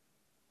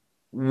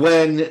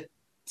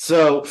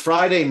So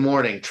Friday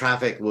morning,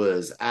 traffic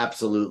was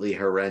absolutely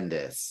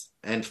horrendous,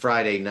 and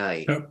Friday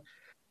night. them.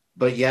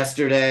 But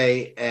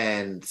yesterday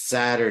and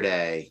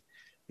Saturday,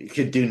 you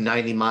could do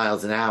 90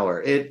 miles an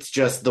hour. It's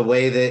just the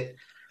way that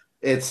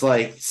it's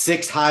like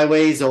 6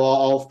 highways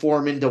all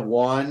form into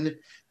one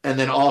and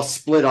then all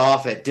split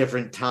off at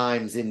different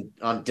times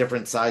on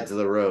different sides of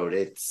the road.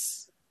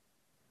 It's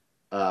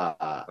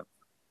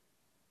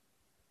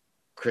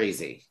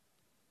crazy.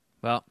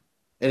 Well,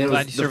 And it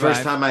glad was you the first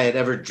survived. time I had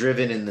ever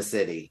driven in the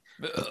city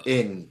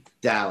in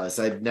Dallas.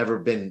 I've never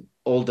been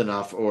old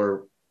enough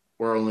or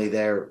only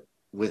there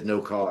with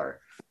no car.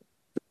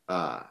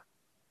 But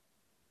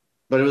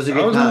it was a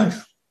good time.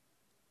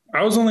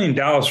 I was only in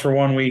Dallas for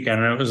one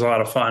weekend, and it was a lot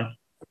of fun.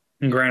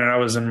 And granted, I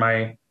was in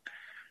my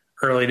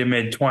early to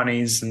mid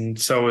 20s, and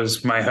so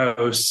was my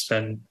host,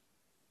 and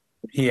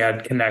he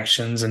had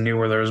connections and knew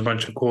where there was a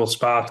bunch of cool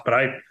spots. But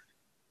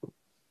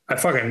I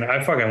fucking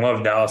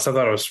love Dallas. I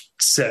thought it was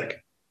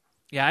sick.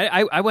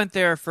 Yeah, I went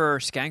there for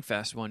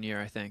Skankfest one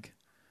year, I think.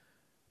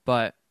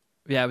 But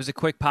yeah, it was a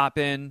quick pop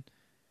in.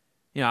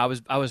 You know,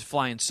 I was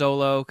flying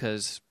solo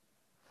because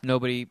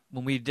when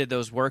we did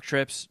those work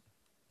trips,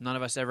 none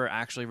of us ever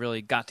actually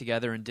really got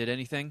together and did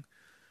anything.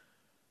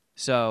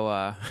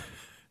 So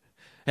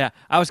yeah,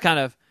 I was kind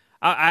of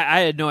I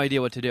had no idea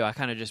what to do. I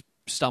kind of just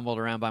stumbled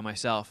around by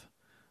myself.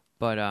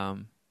 But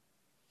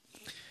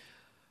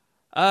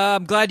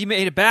I'm glad you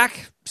made it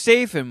back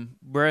safe and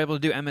we're able to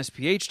do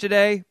MSPH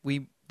today.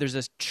 There's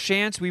a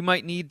chance we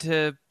might need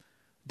to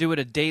do it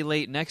a day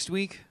late next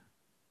week,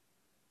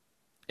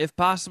 if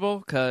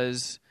possible,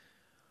 because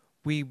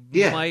we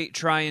might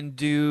try and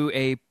do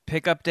a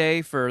pickup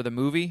day for the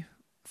movie,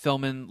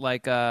 filming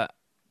like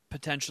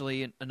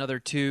potentially another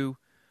 2,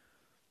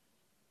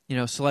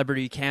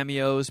 celebrity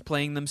cameos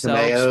playing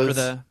themselves for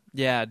the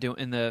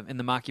in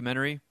the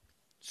mockumentary.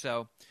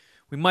 So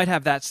we might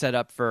have that set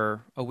up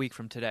for a week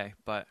from today,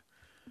 but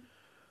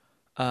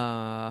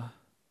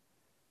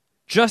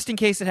just in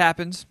case it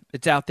happens,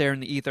 it's out there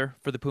in the ether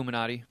for the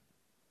Puminati.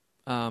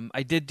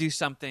 I did do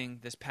something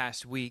this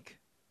past week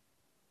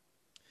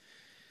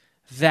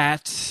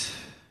that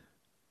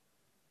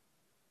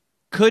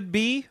could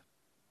be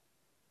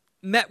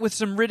met with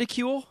some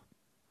ridicule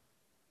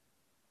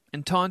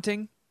and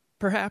taunting,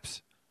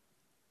 perhaps.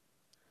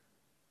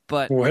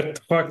 But What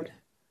the fuck?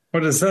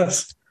 What is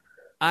this?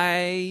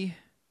 I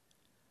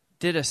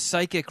did a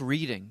psychic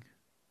reading.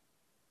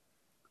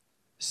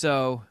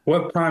 So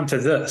What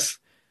prompted this?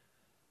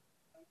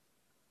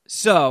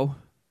 So,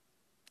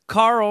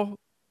 Carl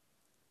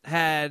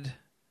had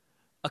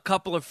a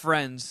couple of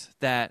friends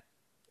that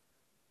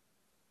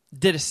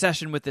did a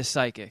session with this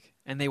psychic,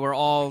 and they were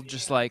all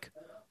just like,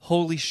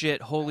 holy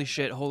shit, holy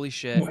shit, holy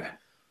shit. What?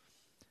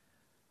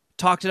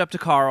 Talked it up to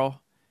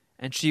Carl,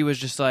 and she was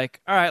just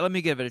like, all right, let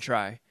me give it a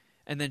try.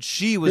 And then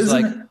she was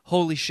Isn't like, it-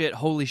 holy shit,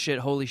 holy shit,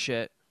 holy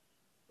shit.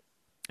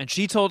 And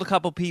she told a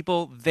couple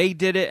people, they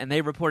did it, and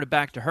they reported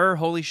back to her,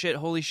 holy shit,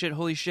 holy shit,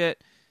 holy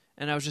shit.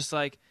 And I was just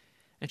like,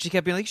 and she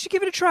kept being like, you should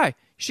give it a try. You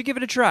should give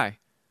it a try.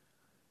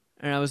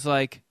 And I was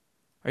like,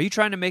 are you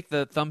trying to make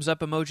the thumbs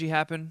up emoji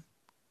happen,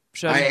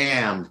 Shuddy?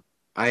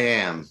 I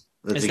am.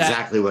 That's Is that-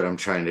 exactly what I'm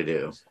trying to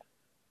do.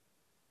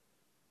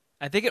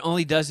 I think it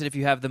only does it if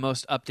you have the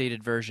most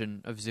updated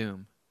version of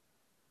Zoom.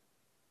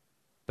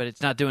 But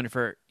it's not doing it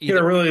for You either.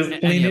 gotta really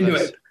any lean of into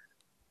us. it.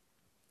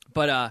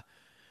 But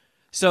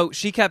so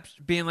she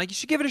kept being like, you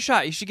should give it a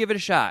shot. You should give it a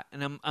shot.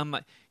 And I'm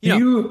like,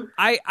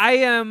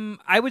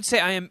 I would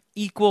say I am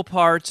equal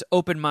parts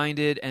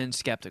open-minded and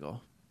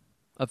skeptical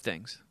of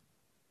things.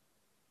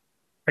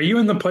 Are you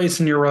in the place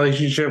in your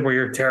relationship where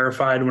you're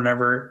terrified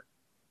whenever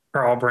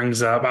Carl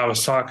brings up, I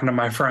was talking to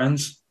my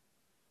friends?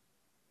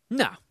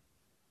 No.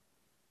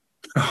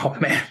 Oh,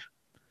 man.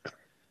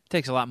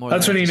 Takes a lot more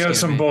That's than when that you to know scare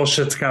some me.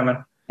 bullshit's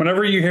coming.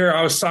 Whenever you hear,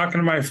 I was talking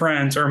to my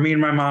friends, or me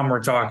and my mom were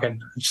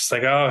talking, it's just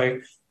like,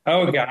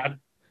 oh God.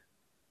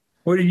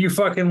 What did you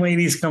fucking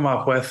ladies come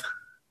up with?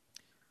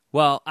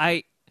 Well,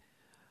 I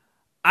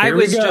Here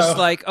we was go. just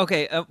like,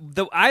 okay,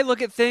 I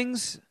look at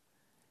things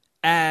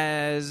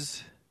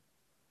as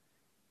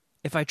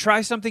if I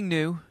try something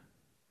new,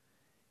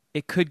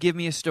 it could give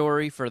me a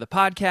story for the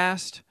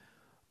podcast,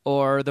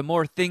 or the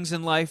more things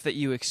in life that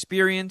you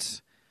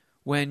experience.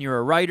 When you're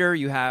a writer,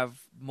 you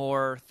have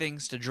more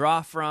things to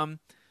draw from.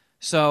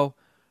 So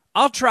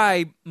I'll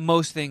try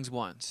most things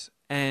once.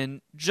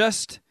 And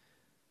just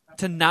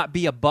to not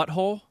be a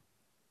butthole,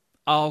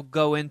 I'll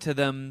go into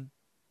them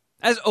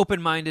as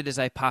open-minded as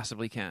I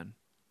possibly can.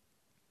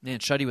 Man,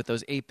 Shuddy with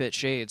those 8-bit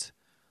shades.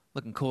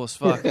 Looking cool as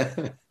fuck.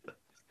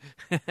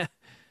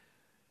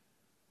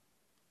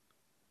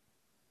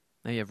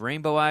 Now you have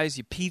rainbow eyes,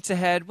 you pizza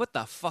head. What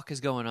the fuck is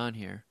going on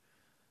here?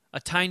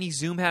 A tiny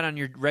zoom hat on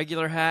your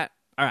regular hat?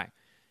 All right.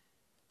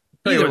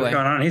 Tell you Either what's way.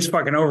 going on. He's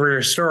fucking over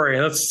your story.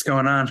 That's what's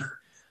going on.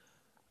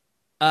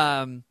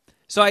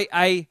 So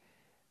I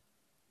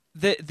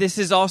this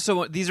is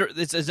also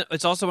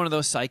it's also one of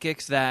those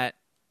psychics that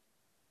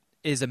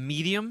is a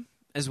medium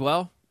as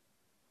well.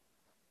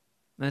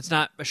 And it's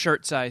not a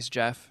shirt size,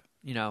 Jeff.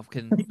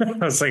 Can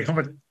I was like,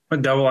 I'm a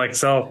double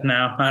XL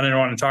now. I didn't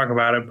want to talk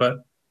about it,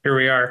 but here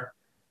we are.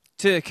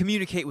 To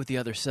communicate with the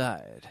other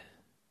side.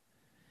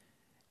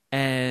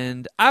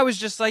 And I was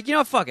just like,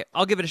 fuck it.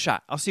 I'll give it a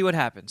shot. I'll see what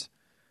happens.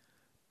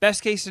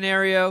 Best case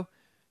scenario,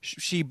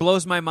 she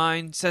blows my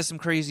mind, says some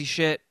crazy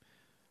shit,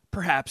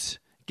 perhaps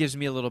gives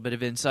me a little bit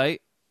of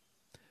insight.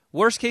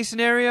 Worst case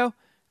scenario,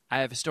 I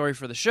have a story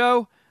for the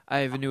show. I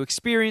have a new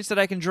experience that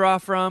I can draw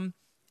from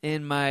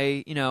in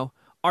my,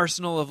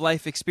 arsenal of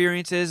life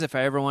experiences if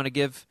I ever want to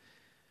give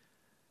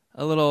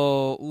a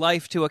little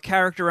life to a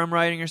character I'm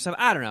writing or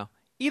something. I don't know.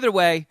 Either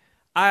way,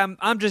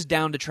 I'm just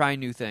down to try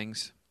new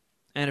things.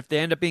 And if they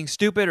end up being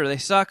stupid or they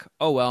suck,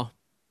 oh well.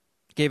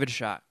 Gave it a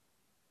shot.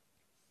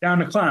 Down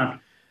to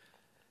clown.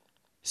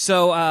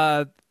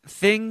 So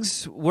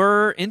things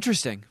were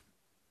interesting.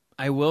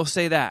 I will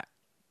say that.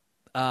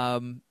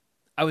 I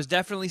was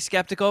definitely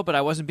skeptical, but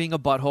I wasn't being a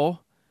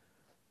butthole.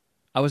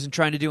 I wasn't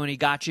trying to do any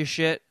gotcha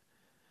shit.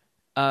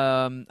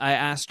 I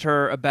asked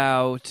her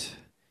about,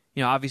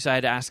 obviously I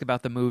had to ask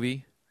about the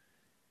movie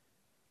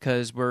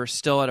because we're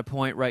still at a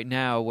point right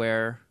now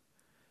where,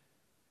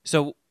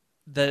 so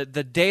the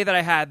day that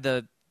I had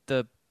the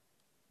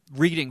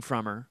reading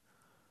from her,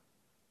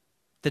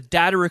 the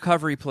data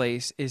recovery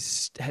place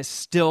has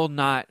still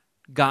not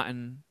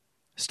gotten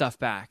stuff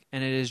back,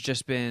 and it has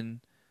just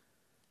been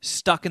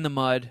stuck in the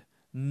mud,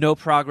 no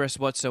progress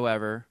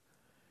whatsoever.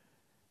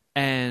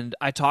 And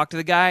I talked to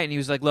the guy, and he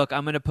was like, look,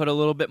 I'm going to put a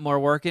little bit more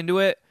work into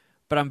it,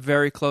 but I'm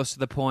very close to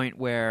the point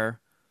where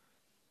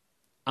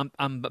I'm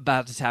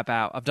about to tap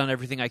out. I've done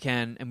everything I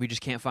can, and we just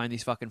can't find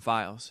these fucking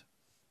files.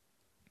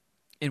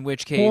 In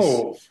which case,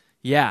 Whoa.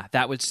 yeah,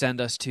 that would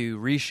send us to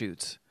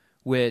reshoots,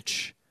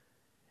 which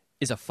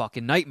is a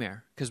fucking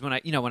nightmare. Because when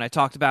I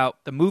talked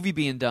about the movie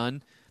being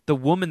done, the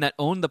woman that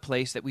owned the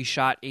place that we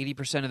shot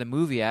 80% of the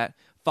movie at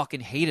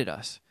fucking hated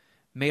us.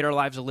 Made our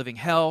lives a living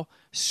hell,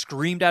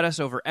 screamed at us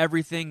over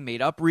everything, made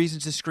up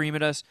reasons to scream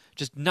at us,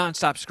 just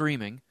nonstop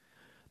screaming.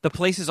 The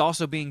place is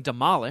also being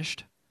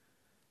demolished,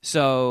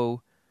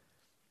 so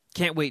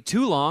can't wait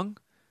too long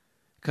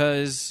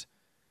because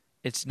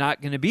it's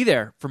not going to be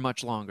there for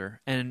much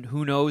longer. And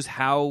who knows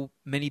how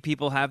many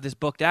people have this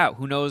booked out.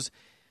 Who knows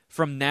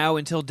from now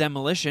until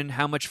demolition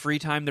how much free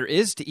time there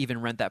is to even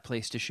rent that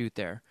place to shoot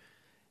there.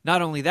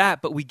 Not only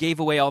that, but we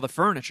gave away all the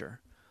furniture.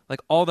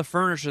 Like all the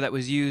furniture that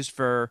was used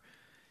for,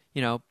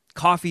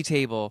 coffee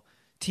table,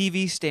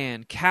 TV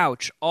stand,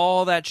 couch,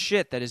 all that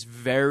shit that is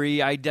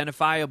very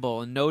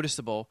identifiable and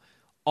noticeable,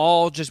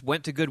 all just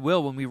went to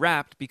Goodwill when we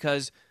wrapped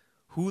because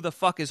who the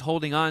fuck is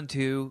holding on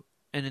to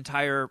an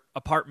entire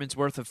apartment's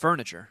worth of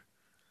furniture?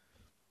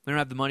 We don't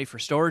have the money for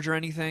storage or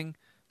anything.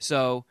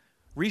 So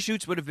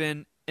reshoots would have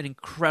been an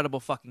incredible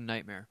fucking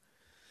nightmare.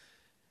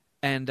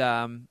 And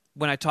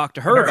when I talked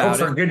to her about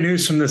it... good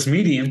news from this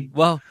medium.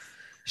 Well...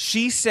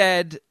 She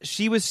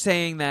was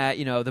saying that,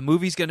 the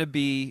movie's going to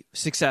be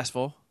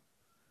successful,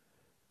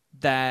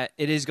 that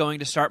it is going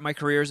to start my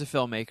career as a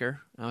filmmaker.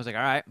 And I was like,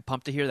 all right, I'm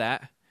pumped to hear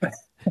that.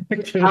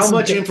 How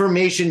much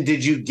information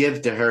did you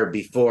give to her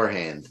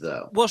beforehand,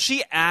 though? Well,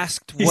 she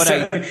asked He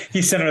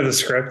sent her the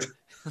script.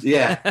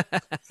 Yeah.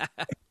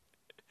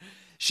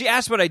 She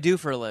asked what I do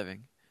for a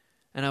living.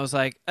 And I was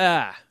like,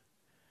 I'm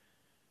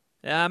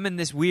in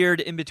this weird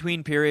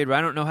in-between period where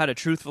I don't know how to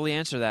truthfully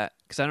answer that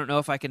because I don't know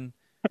if I can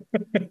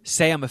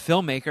say I'm a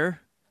filmmaker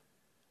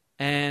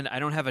and I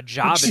don't have a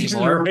job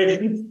anymore.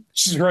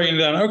 She's writing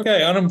down,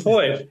 okay,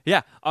 unemployed.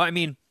 Yeah. I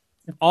mean,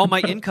 all my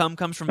income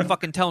comes from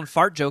fucking telling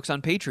fart jokes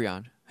on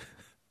Patreon.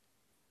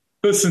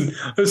 Listen,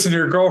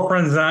 your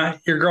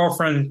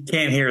girlfriend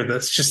can't hear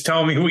this. Just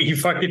tell me what you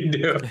fucking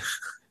do.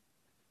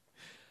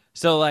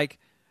 So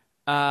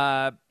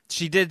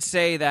she did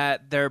say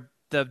that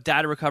the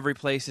data recovery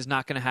place is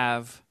not going to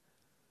have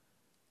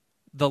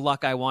the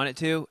luck I want it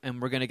to, and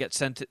we're going to get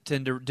sent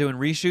into doing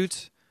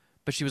reshoots.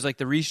 But she was like,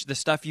 the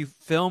stuff you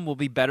film will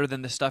be better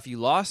than the stuff you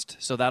lost,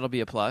 so that'll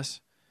be a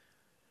plus.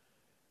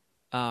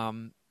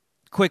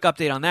 Quick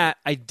update on that.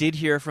 I did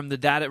hear from the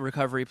data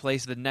recovery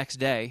place the next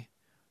day,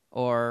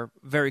 or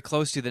very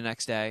close to the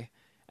next day,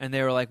 and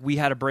they were like, we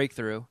had a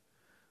breakthrough.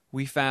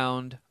 We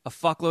found a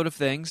fuckload of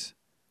things.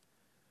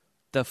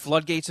 The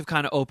floodgates have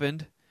kind of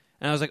opened.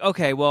 And I was like,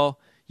 okay, well,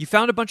 you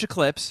found a bunch of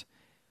clips.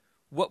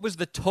 What was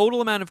the total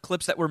amount of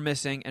clips that were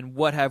missing, and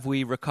what have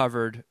we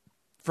recovered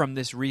from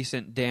this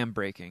recent dam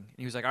breaking? And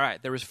he was like, all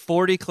right, there was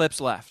 40 clips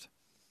left.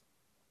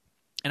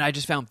 And I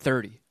just found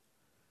 30.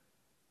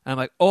 And I'm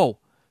like, oh,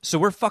 so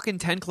we're fucking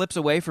 10 clips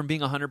away from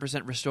being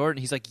 100% restored? And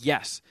he's like,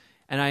 yes.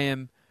 And I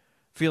am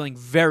feeling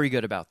very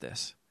good about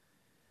this.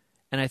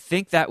 And I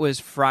think that was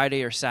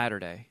Friday or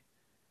Saturday.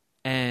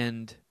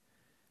 And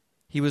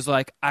he was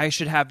like, I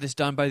should have this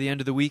done by the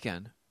end of the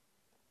weekend.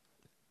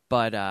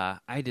 But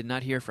I did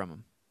not hear from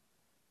him.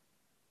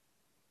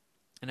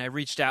 And I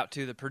reached out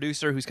to the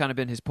producer who's kind of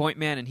been his point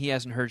man, and he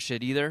hasn't heard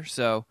shit either.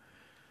 So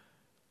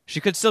she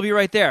could still be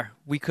right there.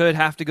 We could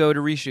have to go to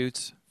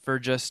reshoots for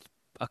just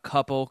a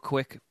couple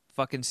quick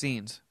fucking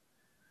scenes,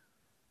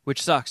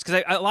 which sucks.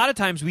 Because a lot of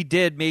times we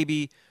did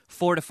maybe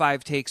 4 to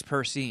 5 takes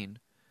per scene.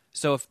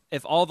 So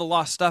if all the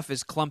lost stuff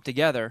is clumped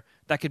together,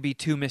 that could be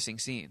 2 missing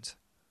scenes,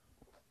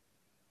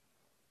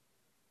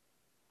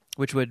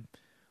 which would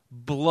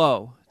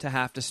blow to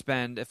have to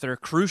spend if there are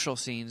crucial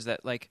scenes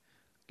that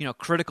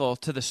critical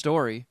to the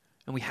story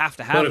and we have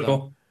to have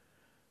them.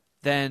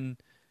 Then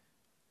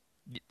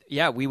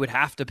yeah, we would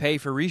have to pay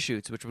for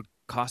reshoots, which would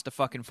cost a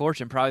fucking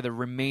fortune, probably the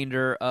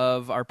remainder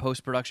of our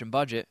post-production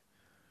budget,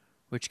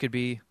 which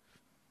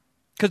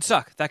could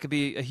suck. That could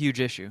be a huge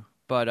issue.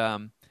 But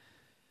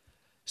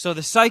so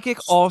the psychic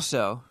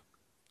also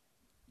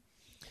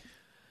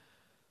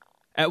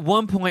at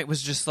one point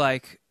was just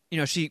like,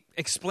 she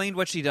explained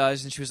what she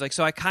does, and she was like,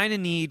 so I kind of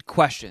need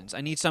questions.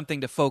 I need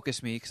something to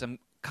focus me because I'm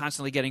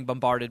constantly getting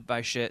bombarded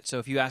by shit. So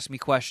if you ask me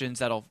questions,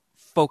 that'll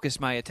focus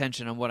my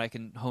attention on what I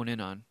can hone in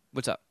on.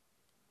 What's up?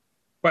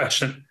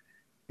 Question.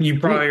 You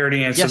probably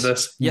already answered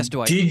this. Yes,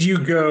 Dwight. Did you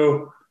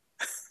go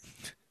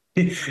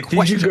to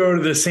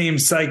the same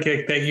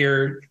psychic that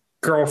your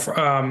girl,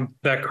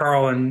 that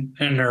Carl and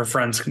her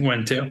friends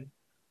went to?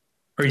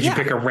 Or did you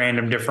pick a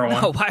random different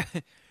one? No, why?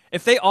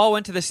 If they all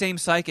went to the same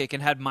psychic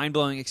and had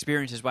mind-blowing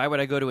experiences, why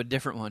would I go to a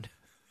different one?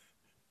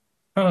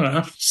 I don't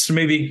know. Just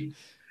maybe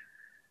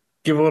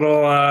give a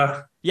little...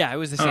 yeah, it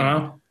was the same. I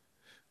don't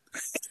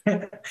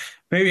know.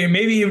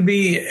 maybe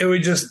it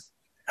would just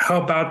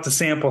help out the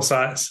sample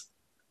size.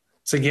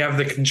 So you have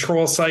the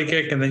control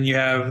psychic, and then you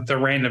have the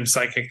random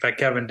psychic that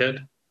Kevin did.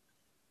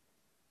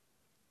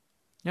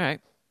 All right.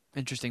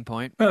 Interesting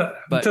point. But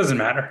it doesn't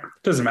matter.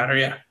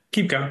 Yeah.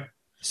 Keep going.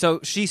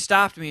 So she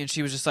stopped me, and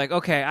she was just like,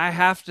 okay, I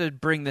have to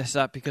bring this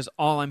up because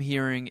all I'm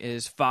hearing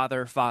is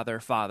father, father,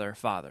 father,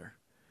 father.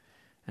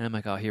 And I'm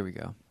like, oh, here we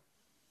go.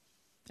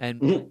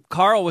 And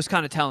Carl was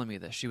kind of telling me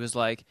this. She was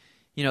like,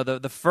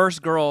 the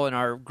first girl in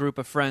our group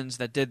of friends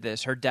that did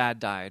this, her dad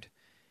died.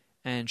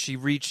 And she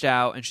reached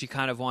out, and she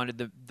kind of wanted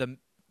the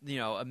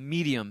a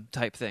medium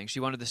type thing. She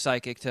wanted the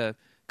psychic to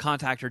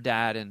contact her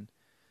dad and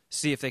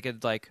see if they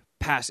could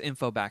pass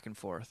info back and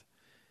forth.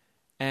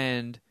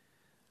 And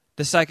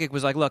the psychic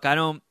was like, "Look, I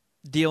don't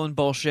deal in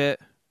bullshit.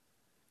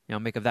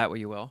 Make of that what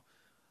you will.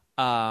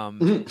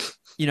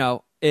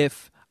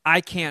 If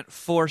I can't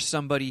force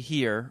somebody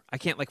here, I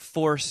can't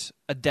force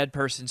a dead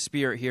person's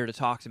spirit here to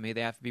talk to me. They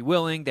have to be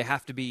willing. They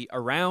have to be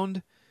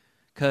around,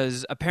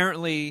 because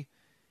apparently."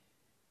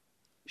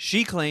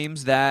 She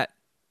claims that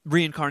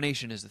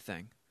reincarnation is the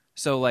thing.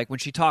 So, when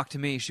she talked to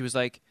me, she's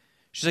like,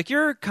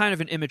 you're kind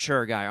of an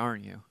immature guy,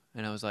 aren't you?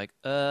 And I was like,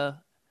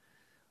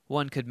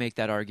 one could make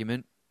that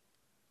argument.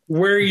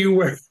 Where are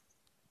you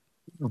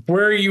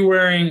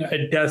wearing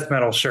a death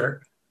metal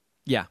shirt?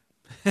 Yeah.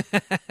 Okay.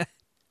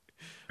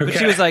 But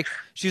she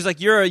was like,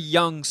 you're a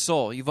young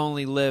soul. You've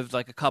only lived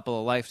a couple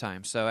of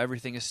lifetimes, so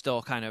everything is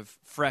still kind of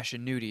fresh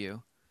and new to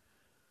you.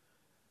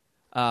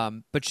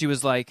 But she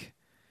was like,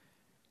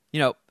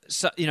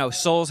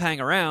 souls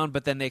hang around,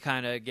 but then they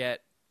kind of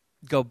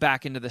go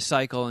back into the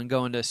cycle and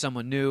go into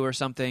someone new or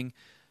something.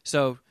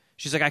 So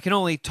she's like, I can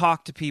only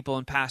talk to people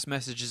and pass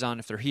messages on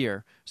if they're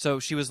here. So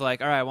she was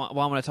like, all right, well, I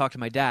want to talk to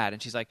my dad.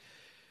 And she's like,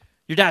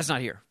 your dad's not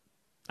here.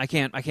 I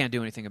can't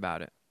do anything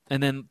about it.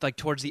 And then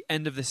towards the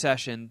end of the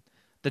session,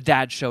 the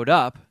dad showed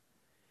up,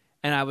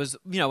 and I was,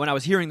 when I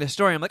was hearing this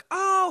story, I'm like,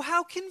 oh,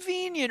 how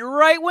convenient.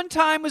 Right when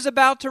time was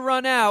about to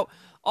run out,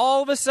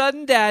 all of a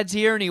sudden, Dad's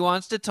here and he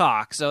wants to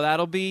talk. So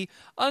that'll be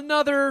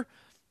another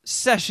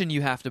session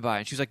you have to buy.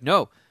 And she was like,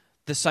 no,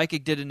 the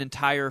psychic did an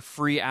entire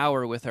free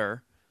hour with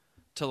her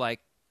to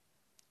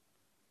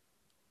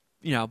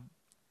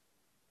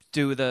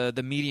do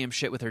the medium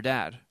shit with her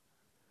dad.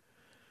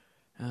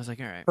 And I was like,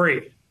 all right.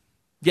 Free.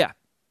 Yeah.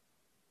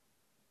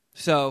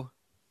 So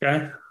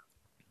okay.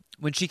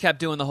 When she kept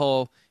doing the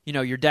whole,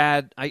 your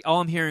dad,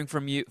 all I'm hearing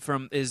from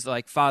is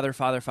father,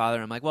 father,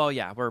 father. I'm like, well,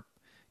 yeah, we're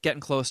getting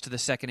close to the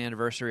 2nd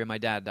anniversary of my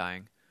dad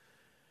dying.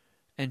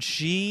 And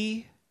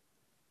she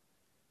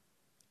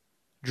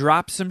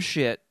dropped some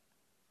shit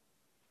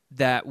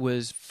that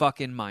was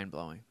fucking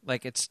mind-blowing.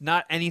 It's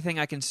not anything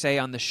I can say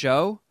on the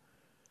show,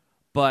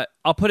 but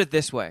I'll put it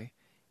this way.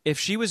 If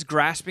she was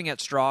grasping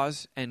at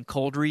straws and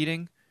cold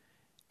reading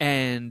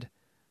and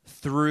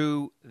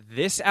threw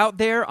this out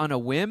there on a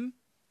whim,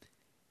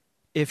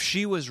 if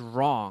she was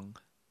wrong,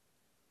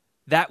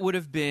 that would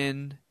have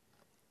been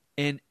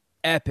an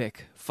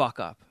epic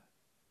fuck up.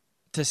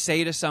 To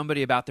say to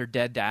somebody about their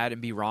dead dad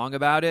and be wrong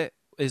about it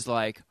is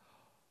like,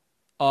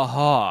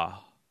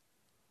 aha.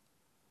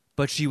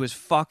 But she was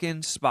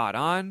fucking spot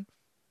on.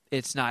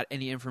 It's not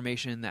any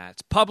information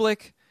that's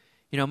public.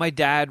 My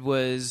dad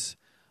was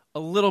a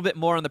little bit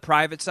more on the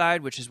private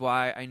side, which is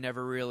why I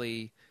never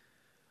really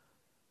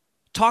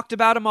talked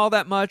about him all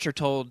that much or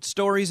told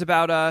stories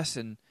about us,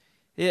 and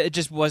it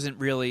just wasn't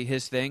really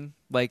his thing.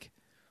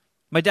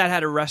 My dad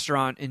had a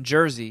restaurant in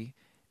Jersey,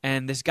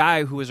 and this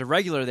guy who was a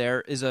regular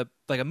there is a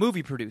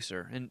movie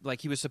producer, and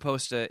he was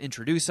supposed to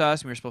introduce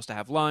us, and we were supposed to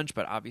have lunch,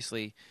 but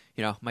obviously,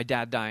 my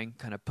dad dying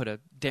kind of put a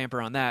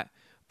damper on that.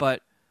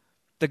 But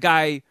the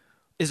guy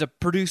is a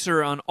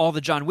producer on all the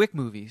John Wick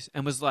movies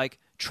and was like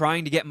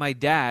trying to get my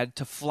dad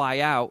to fly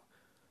out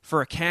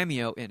for a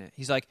cameo in it.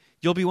 He's like,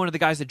 you'll be one of the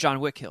guys that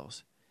John Wick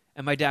kills.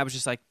 And my dad was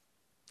just like,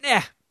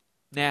 nah,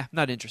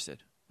 not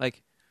interested.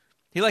 Like,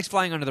 he likes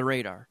flying under the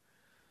radar.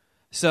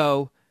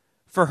 So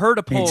for her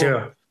to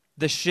pull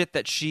the shit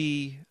that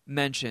she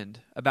mentioned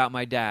about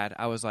my dad,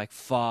 I was like,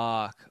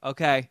 fuck,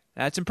 okay,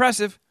 that's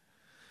impressive.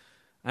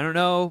 I don't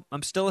know,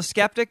 I'm still a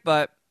skeptic,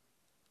 but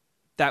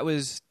that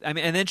was, I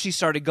mean, and then she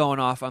started going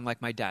off on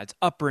like my dad's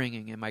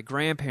upbringing and my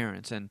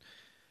grandparents, and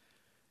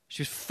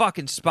she was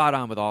fucking spot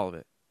on with all of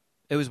it.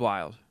 It was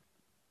wild.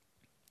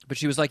 But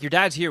she was like, your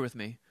dad's here with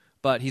me,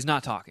 but he's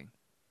not talking.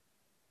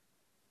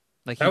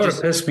 Like, that would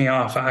have pissed me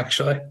off,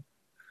 actually.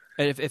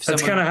 If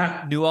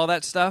someone knew all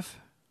that stuff.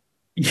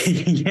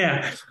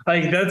 Yeah,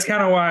 like that's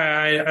kind of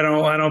why I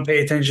don't pay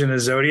attention to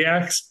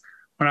zodiacs.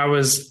 When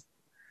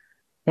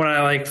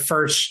I like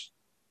first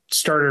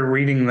started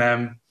reading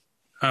them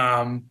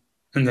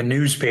in the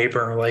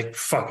newspaper, like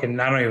fucking,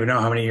 I don't even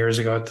know how many years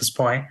ago at this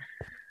point,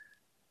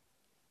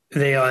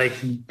 they like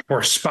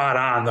were spot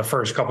on the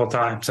first couple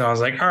times. And I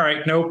was like, all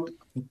right, nope,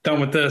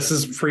 done with this.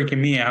 This is freaking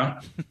me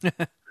out.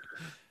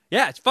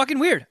 Yeah, it's fucking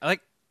weird.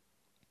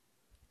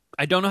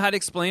 I don't know how to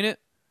explain it,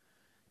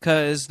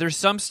 because there's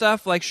some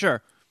stuff like,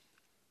 sure,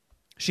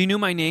 she knew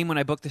my name when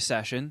I booked the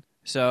session,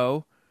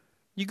 so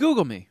you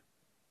Google me.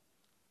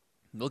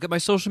 Look at my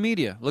social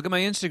media. Look at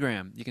my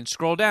Instagram. You can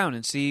scroll down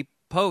and see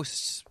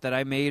posts that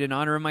I made in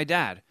honor of my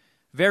dad.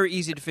 Very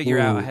easy to figure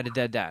out I had a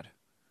dead dad.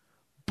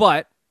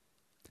 But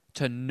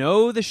to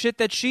know the shit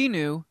that she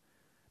knew,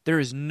 there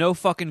is no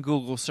fucking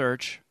Google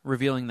search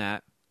revealing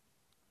that.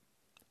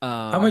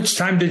 How much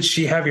time did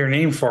she have your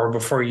name for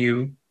before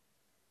you?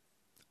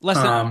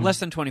 Less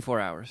than 24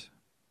 hours.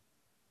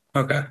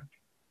 Okay.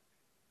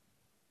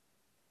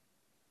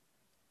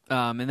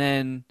 And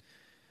then,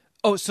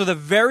 so the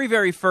very,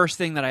 very first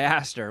thing that I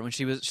asked her when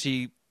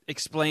she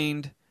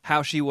explained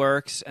how she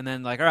works, and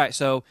then like, all right,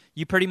 so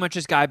you pretty much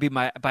just guide me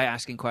by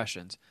asking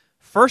questions.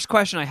 First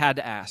question I had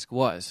to ask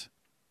was,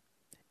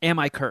 am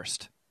I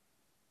cursed?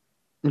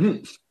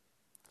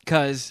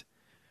 Because,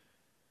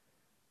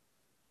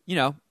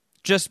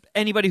 just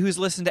anybody who's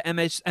listened to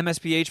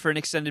MSPH for an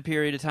extended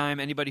period of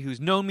time, anybody who's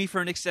known me for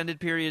an extended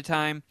period of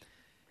time,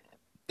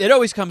 it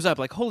always comes up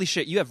like, holy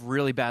shit, you have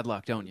really bad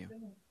luck, don't you?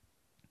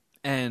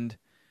 And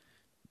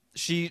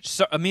she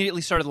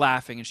immediately started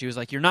laughing, and she was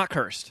like, you're not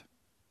cursed.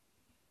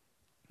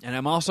 And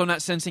I'm also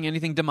not sensing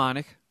anything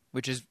demonic,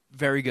 which is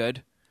very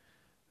good.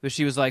 But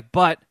she was like,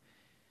 but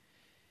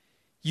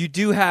you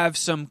do have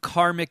some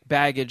karmic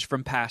baggage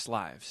from past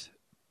lives.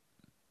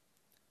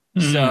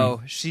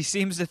 So she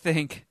seems to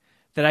think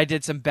that I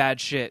did some bad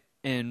shit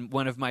in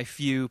one of my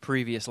few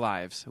previous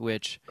lives,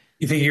 which...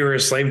 You think you were a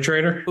slave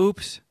trader?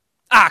 Oops.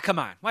 Come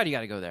on. Why do you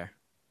got to go there?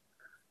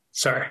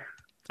 Sorry.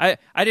 I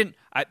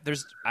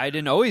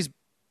didn't always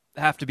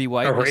have to be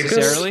white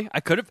necessarily. I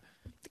could have...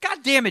 God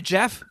damn it,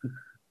 Jeff.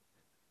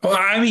 Well,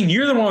 I mean,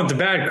 you're the one with the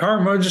bad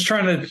karma. I'm just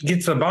trying to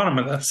get to the bottom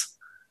of this.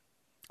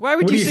 Why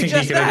would you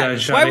suggest that?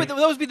 Done, why would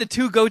those be the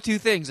two go-to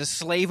things? A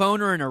slave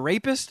owner and a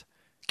rapist?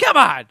 Come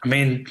on. I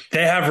mean,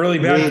 they have really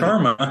bad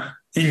karma.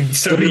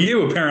 So do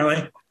you,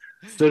 apparently.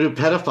 So do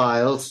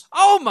pedophiles.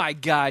 Oh my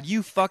God,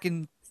 you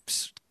fucking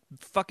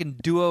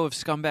duo of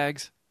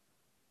scumbags.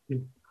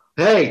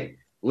 Hey,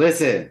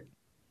 listen.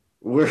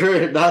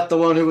 We're not the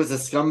one who was a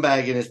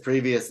scumbag in his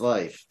previous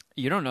life.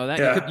 You don't know that.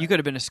 Yeah. You could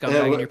have been a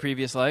scumbag in your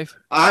previous life.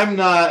 I'm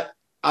not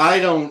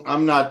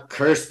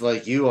cursed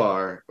like you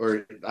are,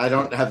 or I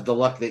don't have the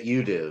luck that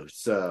you do.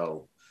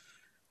 So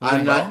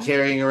I'm not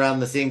carrying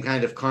around the same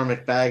kind of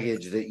karmic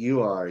baggage that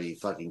you are, you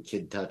fucking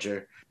kid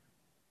toucher.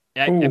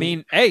 I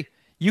mean, hey,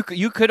 you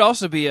could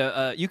also be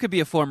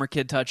a former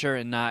kid toucher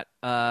and not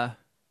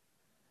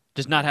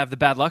just not have the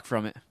bad luck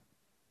from it.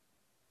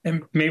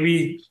 And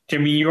maybe,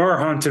 Jimmy, you are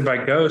haunted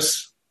by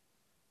ghosts.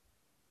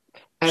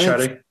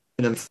 Shuddy.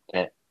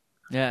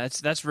 Yeah,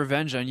 that's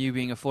revenge on you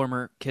being a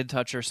former kid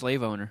toucher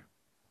slave owner.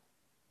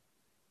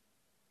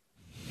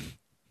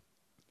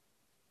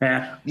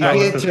 Yeah. You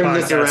can't turn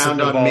this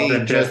around on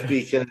me just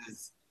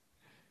because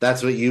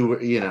that's what you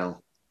were,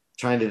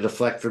 trying to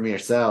deflect from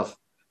yourself.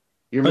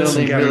 Your middle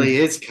name really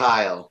is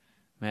Kyle.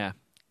 Yeah.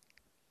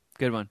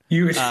 Good one.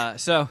 She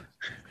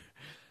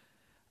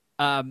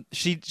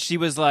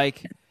was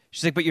like,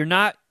 but you're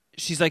not,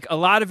 she's like, a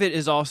lot of it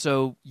is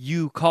also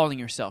you calling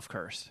yourself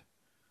cursed.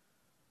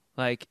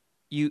 Like,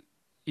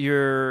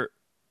 you're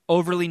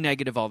overly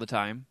negative all the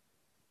time.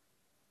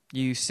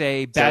 You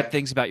say bad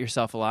things about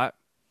yourself a lot.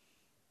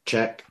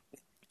 Check.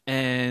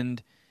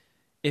 And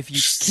if you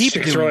keep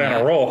doing really that,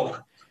 on a roll.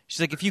 She's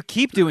like, if you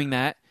keep doing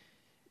that,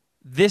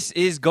 this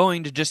is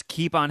going to just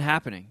keep on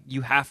happening.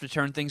 You have to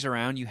turn things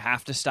around. You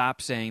have to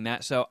stop saying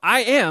that. So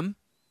I am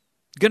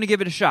going to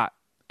give it a shot,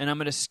 and I'm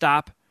going to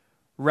stop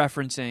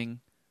referencing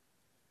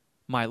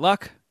my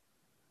luck.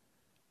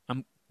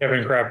 I'm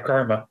having crap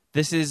karma.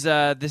 This is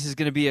going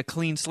to be a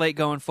clean slate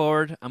going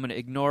forward. I'm going to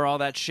ignore all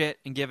that shit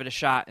and give it a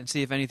shot and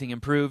see if anything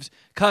improves.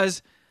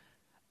 Because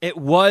it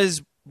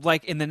was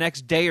like in the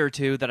next day or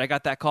two that I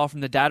got that call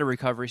from the data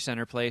recovery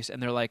center place,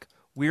 and they're like,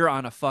 "We're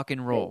on a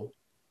fucking roll."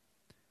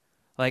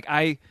 Like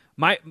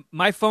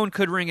my phone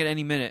could ring at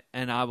any minute,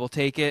 and I will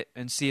take it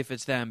and see if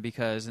it's them,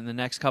 because in the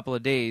next couple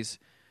of days,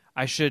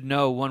 I should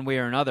know one way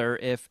or another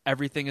if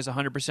everything is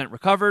 100%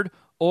 recovered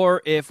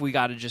or if we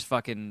got to just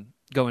fucking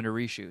go into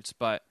reshoots.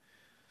 But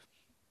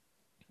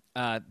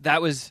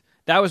that was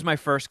my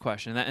first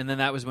question, and then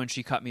that was when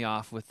she cut me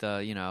off with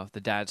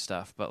the dad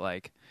stuff. But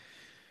like,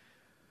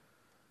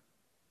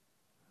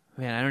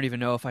 man, I don't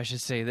even know if I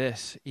should say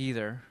this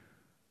either.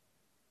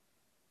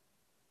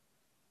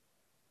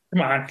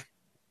 Come on.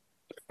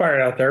 Fire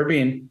it out there,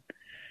 Bean.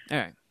 All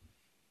right.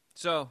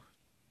 So,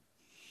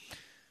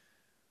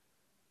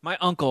 my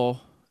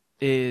uncle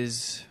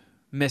is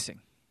missing.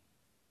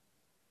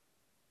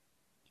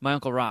 My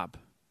Uncle Rob.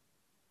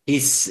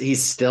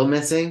 He's still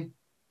missing?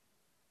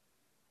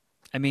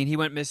 I mean, he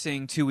went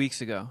missing 2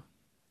 weeks ago.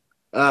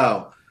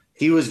 Oh,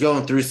 he was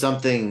going through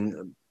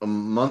something a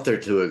month or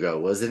two ago,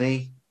 wasn't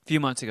he? A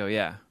few months ago,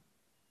 yeah.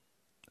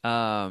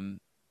 And,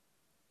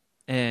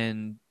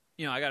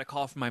 I got a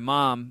call from my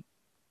mom,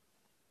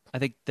 I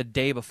think the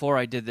day before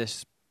I did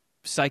this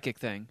psychic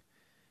thing.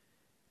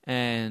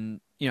 And,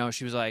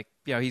 she was like,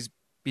 he's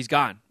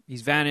gone.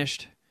 He's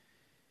vanished.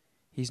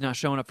 He's not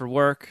showing up for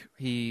work.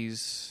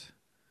 He's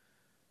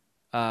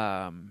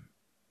not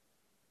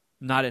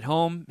at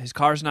home. His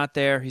car's not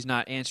there. He's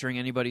not answering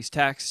anybody's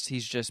texts.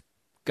 He's just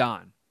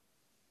gone.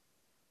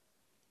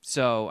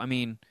 So, I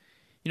mean,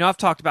 I've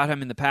talked about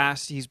him in the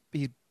past. He's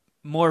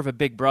more of a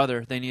big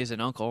brother than he is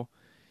an uncle.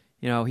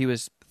 He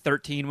was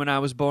 13 when I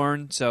was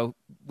born, so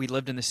we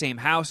lived in the same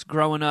house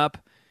growing up.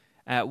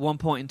 At one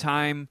point in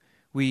time,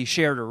 we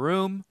shared a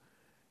room,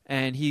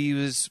 and he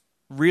was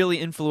really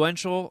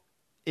influential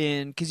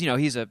because,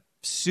 he's a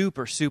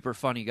super, super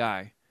funny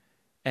guy,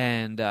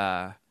 and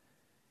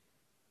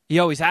he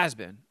always has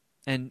been.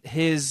 And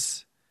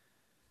his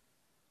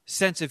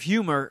sense of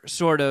humor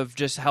sort of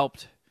just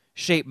helped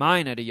shape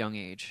mine at a young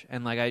age.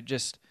 And like, I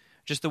just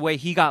the way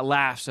he got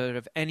laughs out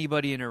of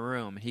anybody in a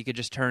room, he could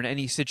just turn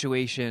any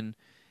situation.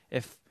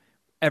 If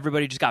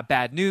everybody just got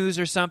bad news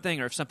or something,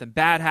 or if something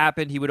bad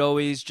happened, he would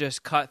always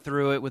just cut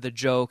through it with a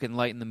joke and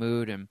lighten the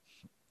mood. And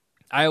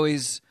I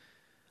always,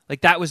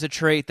 like, that was a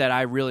trait that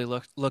I really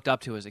looked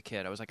up to as a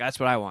kid. I was like, that's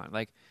what I want.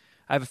 Like,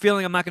 I have a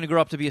feeling I'm not going to grow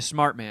up to be a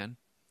smart man,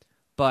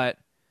 but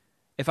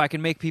if I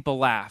can make people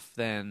laugh,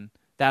 then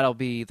that'll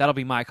be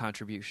my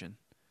contribution.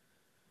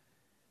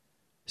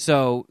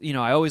 So,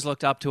 I always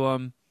looked up to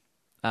him.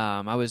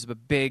 I was a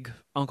big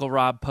Uncle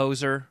Rob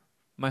poser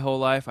my whole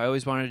life. I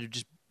always wanted to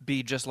just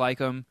be just like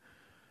him.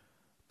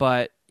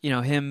 But,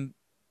 him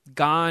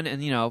gone,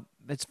 and,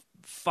 it's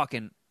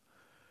fucking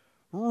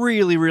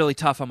really, really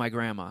tough on my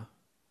grandma.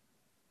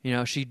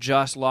 She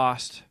just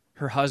lost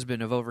her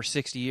husband of over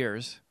 60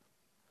 years.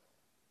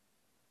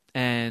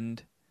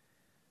 And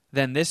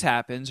then this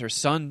happens. Her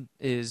son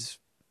just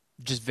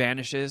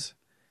vanishes.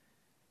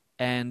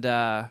 And,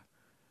 I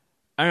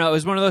don't know, it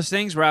was one of those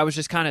things where I was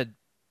just kind of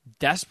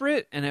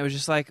desperate, and it was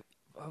just like,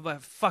 oh,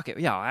 fuck it.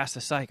 Yeah, I'll ask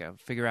the psycho,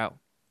 figure out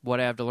what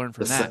I have to learn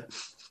from that.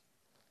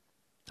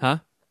 Huh?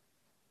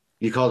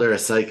 You called her a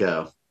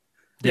psycho.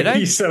 Did I?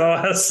 You said,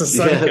 I'll ask the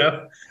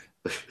psycho.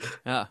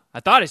 Yeah. I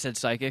thought I said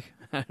psychic.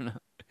 I don't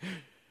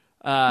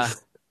know.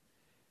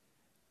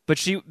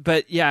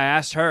 But yeah, I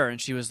asked her, and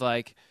she's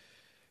like,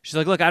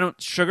 look, I don't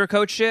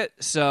sugarcoat shit,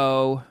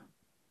 so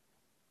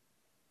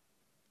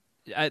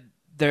I'll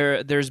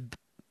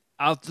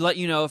let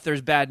you know if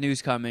there's bad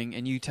news coming,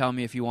 and you tell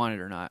me if you want it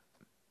or not.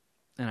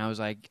 And I was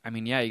like, I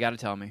mean, yeah, you got to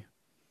tell me.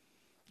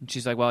 And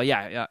she's like, well,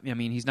 yeah, I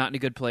mean, he's not in a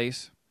good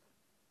place.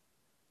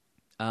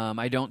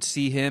 I don't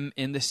see him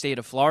in the state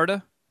of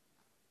Florida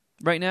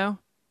right now.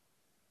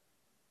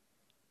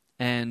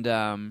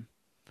 And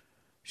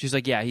she's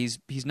like, yeah,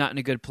 he's not in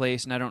a good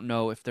place, and I don't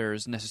know if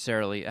there's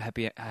necessarily a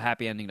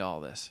happy ending to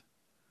all this.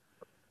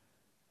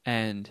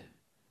 And,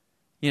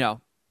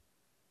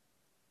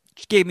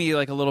 she gave me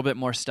like a little bit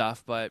more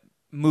stuff, but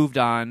moved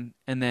on.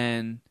 And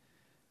then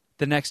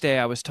the next day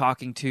I was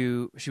talking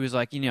to, she was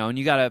like, and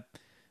you got to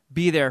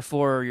be there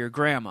for your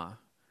grandma.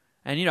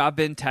 And, I've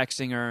been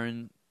texting her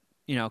and,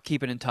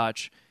 keeping in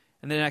touch.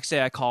 And the next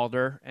day I called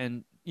her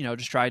and,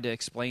 just tried to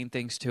explain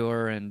things to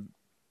her and,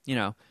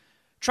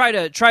 try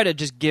to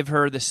just give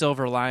her the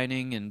silver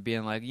lining and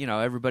being like,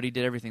 everybody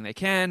did everything they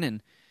can.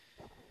 And,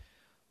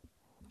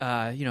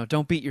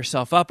 don't beat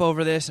yourself up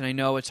over this. And I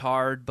know it's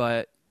hard,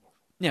 but,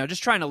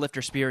 just trying to lift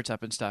her spirits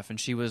up and stuff. And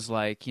she was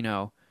like,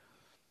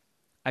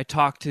 I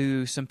talked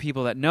to some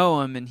people that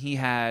know him, and he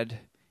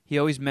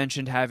always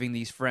mentioned having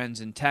these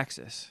friends in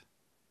Texas.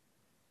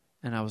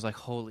 And I was like,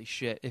 holy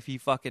shit, if he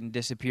fucking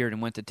disappeared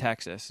and went to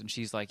Texas. And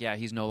she's like, yeah,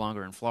 he's no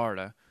longer in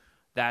Florida.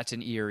 That's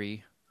an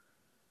eerie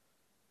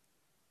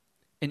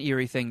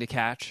thing to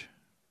catch.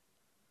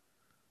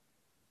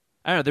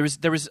 I don't know,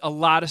 there was a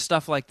lot of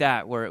stuff like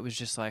that where it was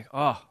just like,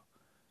 oh,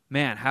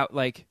 man, how,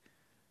 like,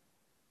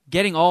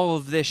 getting all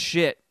of this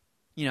shit,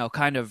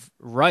 kind of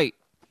right.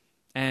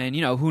 And,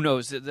 who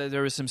knows,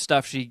 there was some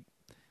stuff she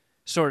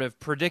sort of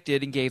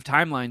predicted and gave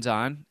timelines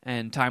on,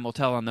 and time will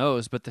tell on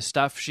those. But the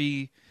stuff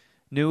she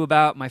knew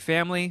about my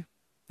family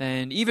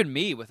and even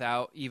me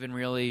without even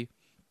really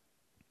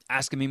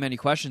asking me many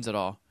questions at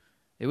all,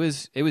 it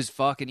was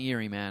fucking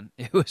eerie, man.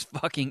 It was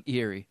fucking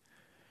eerie.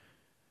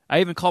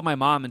 I even called my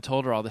mom and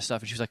told her all this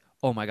stuff, and she was like,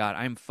 "Oh my God,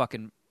 I'm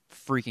fucking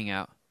freaking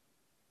out."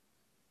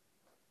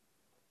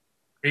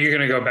 Are you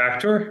going to go back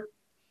to her?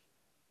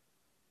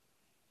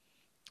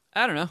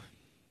 I don't know.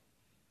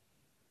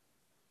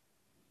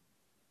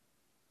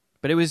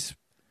 But it was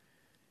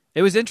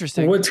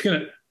interesting. What's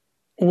going to,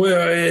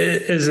 well,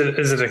 is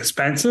it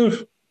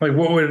expensive? Like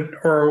what would,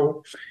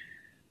 or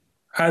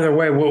either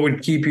way, what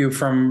would keep you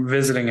from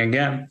visiting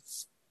again?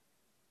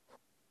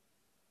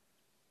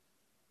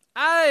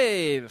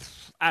 I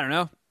don't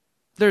know.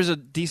 There's a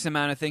decent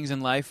amount of things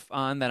in life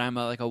on that I'm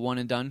like a one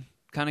and done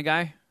kind of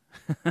guy.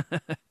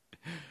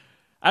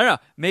 I don't know.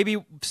 Maybe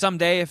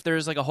someday if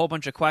there's like a whole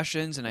bunch of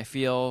questions and I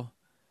feel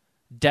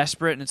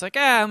desperate and it's like,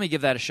 let me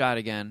give that a shot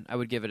again, I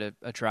would give it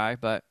a try.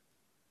 But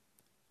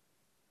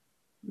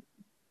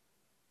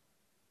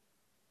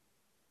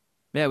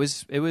yeah, it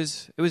was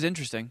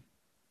interesting,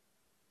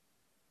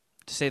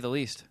 to say the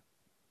least.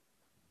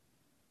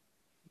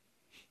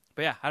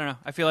 But yeah, I don't know.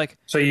 I feel like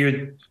So you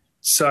would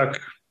suck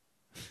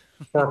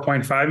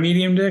 4.5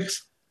 medium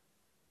dicks?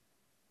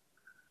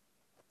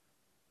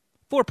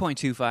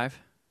 4.25.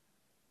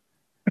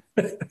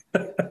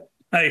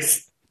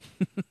 Nice.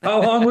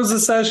 How long was the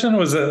session?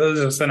 Was it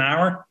just an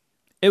hour?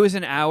 It was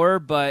an hour,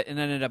 but it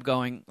ended up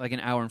going like an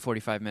hour and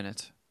 45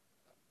 minutes.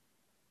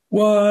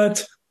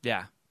 What?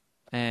 Yeah.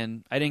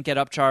 And I didn't get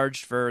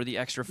upcharged for the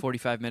extra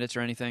 45 minutes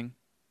or anything.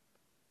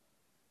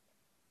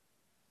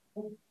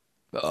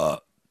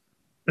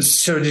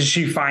 So did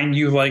she find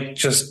you like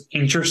just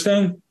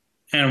interesting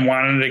and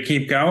wanted to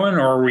keep going,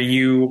 or were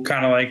you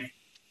kind of like,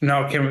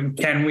 no,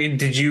 can we?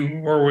 Did you,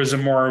 or was it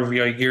more of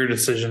like your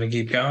decision to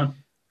keep going?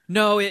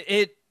 No,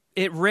 it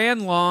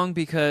ran long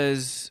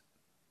because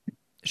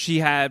she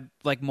had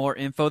like more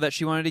info that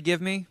she wanted to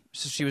give me.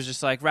 So she was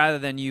just like, rather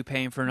than you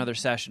paying for another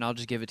session, I'll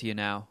just give it to you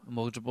now, and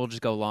we'll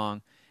just go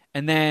long.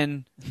 And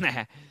then,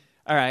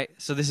 all right,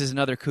 so this is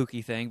another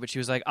kooky thing, but she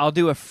was like, I'll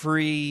do a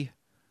free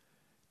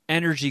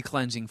energy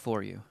cleansing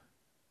for you.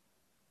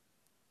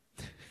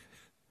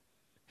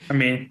 I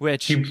mean,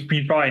 Which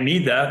you probably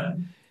need that.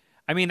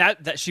 I mean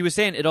that she was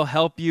saying it'll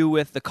help you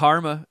with the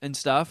karma and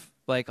stuff,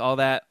 like all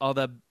the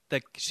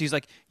she's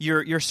like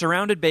you're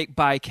surrounded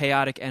by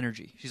chaotic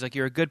energy. She's like,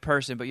 you're a good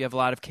person, but you have a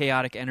lot of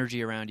chaotic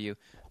energy around you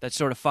that's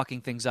sort of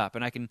fucking things up,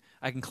 and I can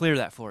clear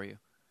that for you.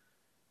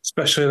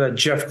 Especially that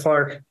Jeff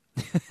Clark.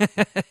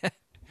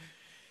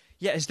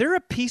 Yeah, is there a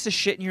piece of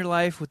shit in your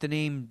life with the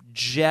name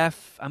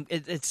Jeff?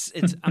 It's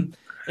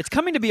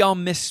coming to be all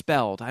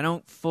misspelled. I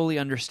don't fully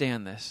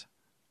understand this.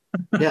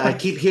 Yeah, I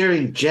keep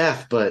hearing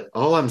Jeff, but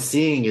all I'm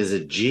seeing is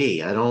a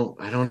G. I don't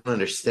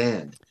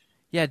understand.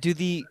 Yeah, do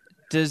the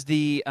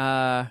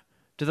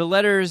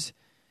letters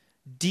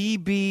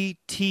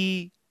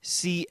DBTCS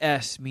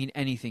mean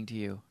anything to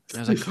you? And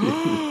I was like,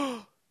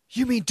 oh,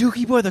 you mean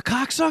Dookie Boy the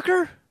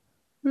cocksucker?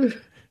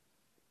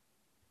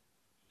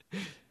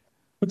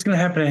 What's going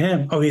to happen to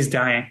him? Oh, he's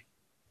dying.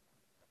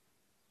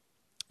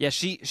 Yeah,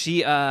 she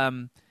did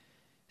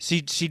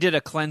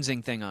a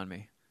cleansing thing on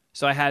me.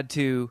 So I had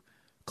to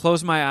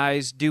close my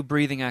eyes, do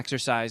breathing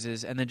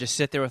exercises, and then just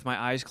sit there with my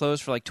eyes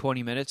closed for like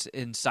 20 minutes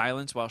in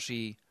silence while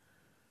she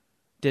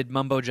did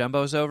mumbo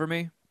jumbos over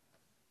me.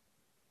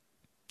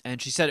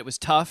 And she said it was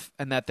tough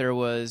and that there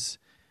was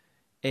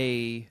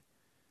a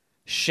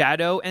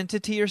shadow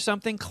entity or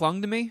something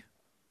clung to me.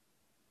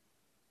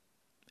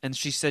 And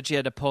she said she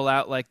had to pull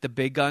out like the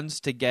big guns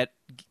to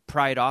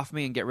pry it off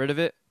me and get rid of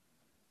it.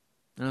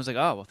 And I was like,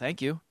 oh, well,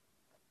 thank you.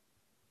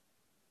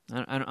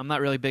 I'm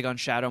not really big on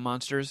shadow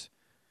monsters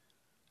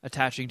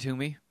attaching to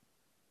me.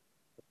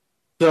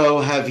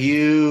 So have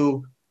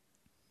you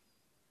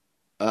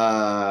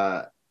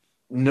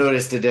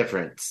noticed a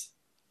difference?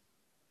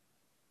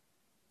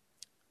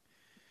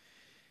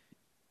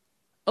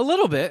 A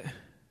little bit.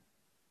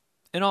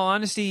 In all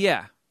honesty,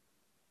 yeah.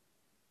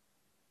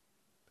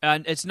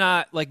 And it's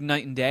not like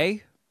night and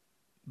day,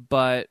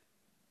 but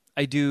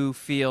I do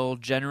feel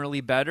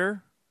generally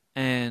better.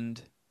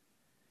 And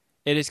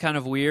it is kind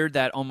of weird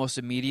that almost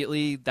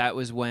immediately that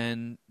was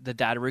when the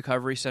data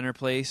recovery center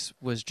place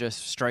was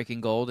just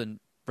striking gold and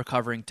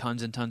recovering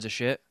tons and tons of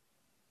shit.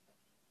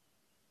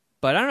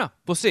 But I don't know.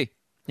 We'll see.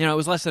 You know, it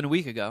was less than a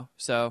week ago.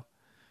 So,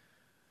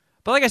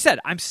 but like I said,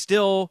 I'm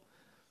still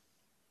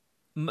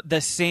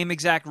the same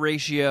exact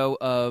ratio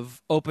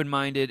of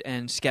open-minded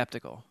and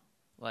skeptical.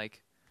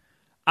 Like,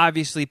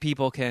 obviously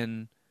people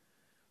can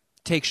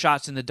take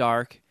shots in the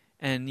dark.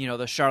 And, you know,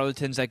 the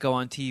charlatans that go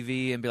on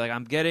TV and be like,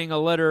 I'm getting a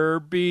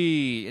letter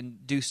B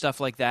and do stuff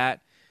like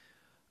that.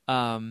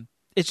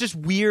 It's just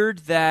weird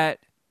that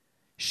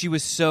she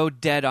was so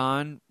dead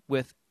on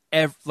with,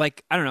 I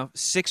don't know,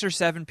 6 or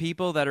 7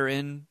 people that are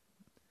in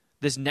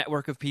this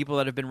network of people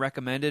that have been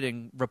recommended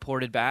and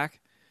reported back.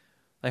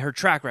 Like, her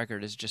track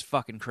record is just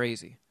fucking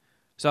crazy.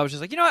 So I was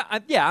just like, you know what?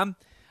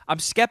 I'm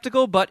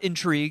skeptical but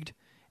intrigued.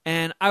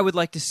 and I would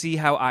like to see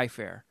how I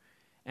fare.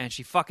 And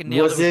she fucking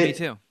nailed it with me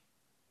too.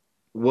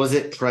 Was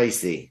it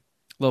pricey? A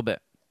little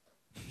bit.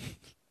 It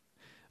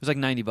was like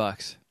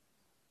 $90.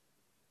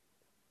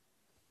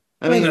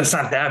 I mean, that's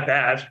not that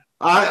bad.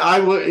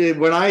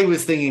 When I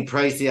was thinking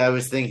pricey, I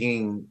was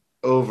thinking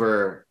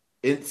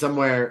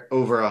somewhere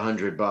over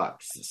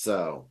 $100.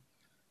 So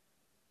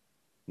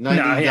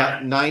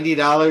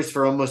 $90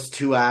 for almost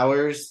 2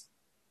 hours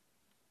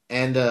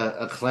and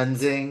a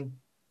cleansing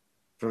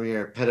from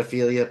your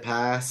pedophilia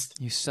past.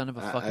 You son of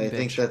a fucking bitch. I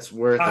think that's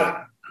worth it.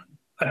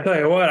 I tell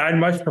you what, I'd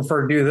much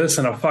prefer to do this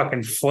in a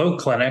fucking float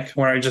clinic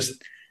where I just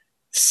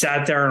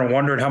sat there and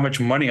wondered how much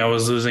money I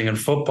was losing in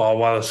football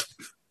while I was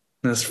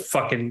in this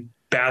fucking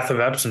bath of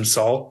Epsom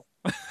salt.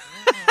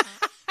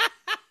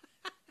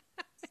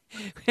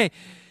 Hey,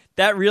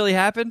 that really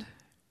happened?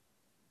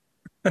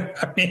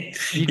 I mean,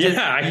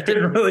 I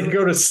didn't really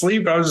go to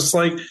sleep. I was just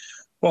like,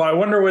 well, I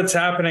wonder what's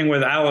happening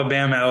with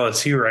Alabama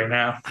LSU right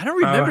now. I don't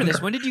remember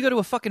this. When did you go to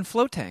a fucking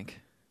float tank?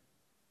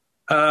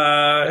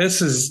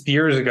 This is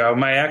years ago.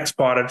 My ex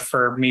bought it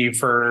for me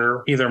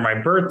for either my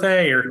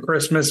birthday or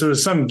Christmas. It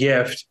was some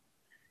gift,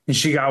 and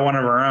she got one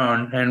of her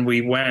own, and we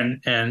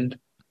went, and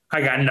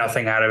I got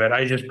nothing out of it.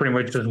 I just pretty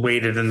much just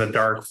waited in the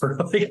dark for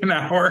like an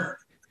hour.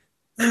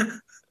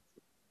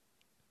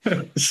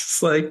 It's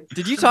just like,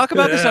 did you talk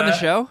about this on the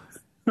show?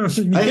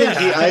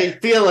 I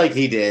feel like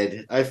he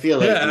did. He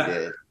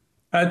did.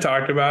 I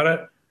talked about it.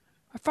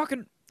 I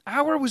fucking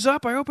hour was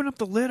up. I opened up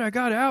the lid. I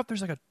got out.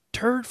 There's like a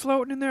turd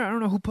floating in there. I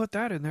don't know who put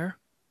that in there.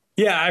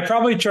 Yeah, I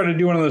probably tried to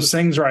do one of those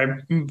things where I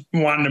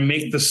wanted to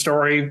make the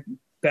story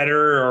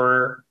better,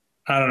 or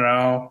I don't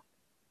know,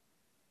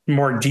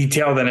 more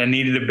detailed than it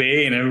needed to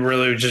be, and it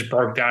really just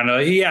broke down to,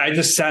 I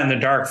just sat in the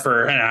dark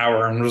for an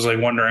hour and was like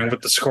wondering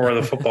what the score of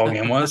the football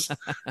game was.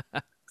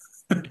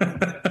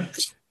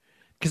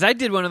 Because I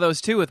did one of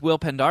those too with Will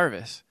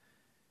Pendarvis,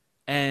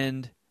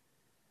 and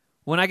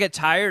when I get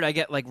tired, I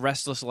get like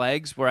restless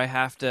legs where I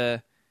have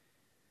to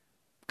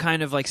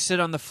kind of like sit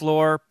on the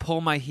floor,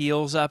 pull my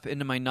heels up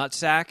into my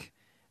nutsack,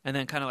 and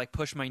then kind of like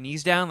push my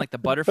knees down like the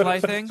butterfly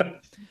thing.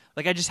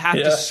 Like I just have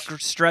to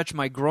stretch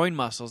my groin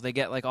muscles. They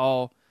get like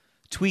all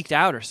tweaked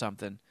out or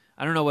something.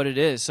 I don't know what it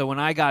is. So when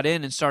I got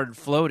in and started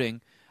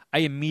floating, I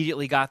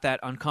immediately got that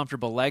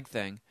uncomfortable leg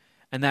thing,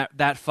 and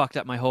that fucked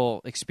up my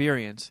whole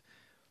experience.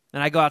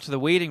 And I go out to the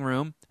waiting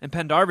room, and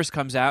Pendarvis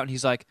comes out, and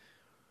he's like,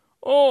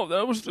 "Oh,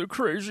 that was the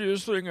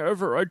craziest thing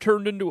ever. I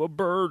turned into a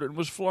bird and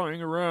was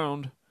flying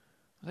around." I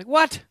was like,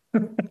 "What?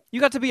 You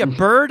got to be a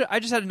bird?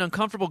 I just had an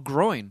uncomfortable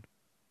groin."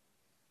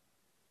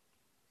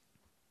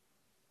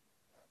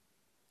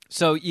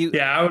 So you...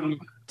 Yeah, I would...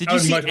 Did you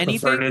see much anything?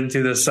 prefer to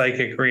do the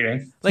psychic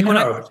reading. Like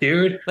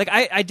dude. Like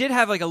I did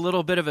have like a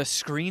little bit of a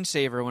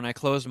screensaver when I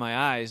closed my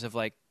eyes of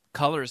like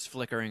colors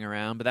flickering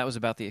around, but that was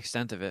about the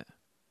extent of it.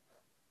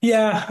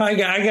 Yeah, I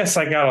guess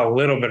I got a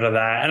little bit of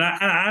that, and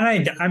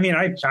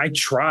I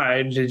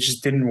tried. It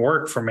just didn't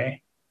work for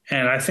me.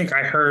 And I think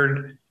I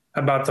heard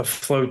about the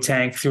float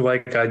tank through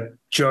like a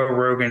Joe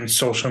Rogan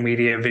social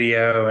media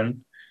video,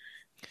 and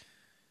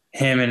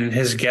him and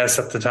his guest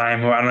at the time,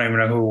 who I don't even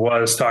know who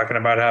was, talking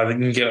about how they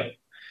can get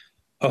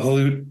a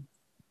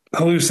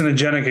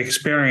hallucinogenic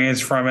experience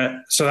from it.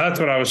 So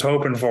that's what I was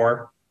hoping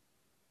for,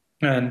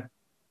 and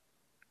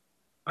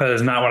that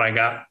is not what I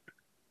got.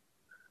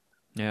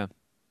 Yeah.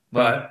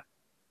 But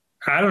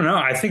I don't know.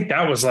 I think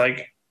that was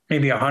like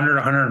maybe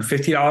 $100,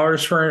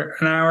 $150 for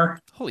an hour.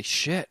 Holy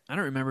shit. I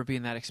don't remember it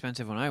being that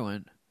expensive when I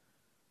went.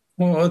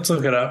 Well, let's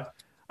look it up.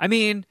 I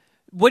mean,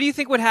 what do you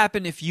think would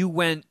happen if you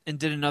went and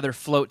did another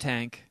float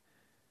tank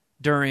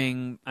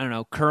during, I don't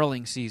know,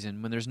 curling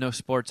season when there's no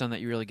sports on that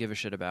you really give a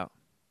shit about?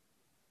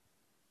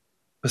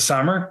 The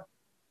summer?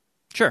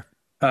 Sure.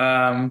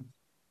 Yeah,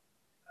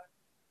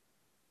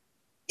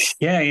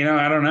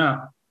 I don't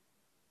know.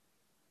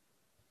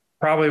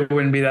 Probably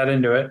wouldn't be that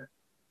into it,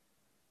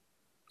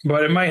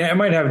 but it might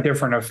have a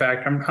different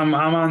effect. I'm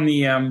on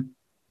the I'm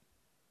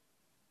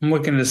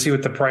looking to see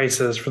what the price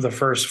is for the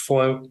first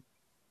float. Of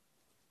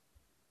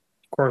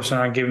course, they're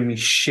not giving me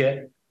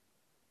shit.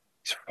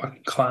 These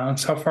fucking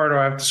clowns. How far do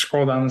I have to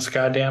scroll down this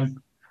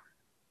goddamn?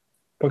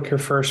 Book your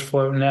first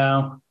float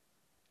now.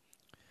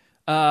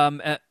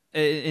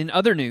 In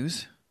other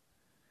news,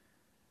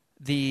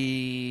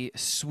 the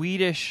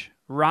Swedish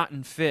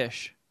rotten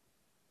fish,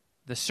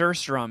 the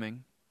surströmming,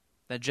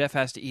 that Jeff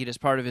has to eat as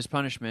part of his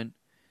punishment,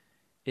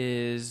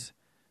 is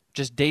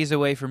just days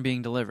away from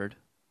being delivered.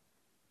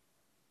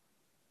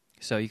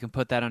 So you can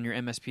put that on your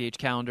MSPH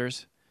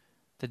calendars.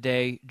 The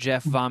day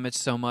Jeff vomits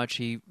so much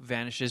he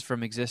vanishes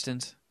from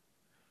existence.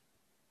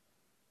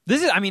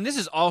 This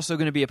is also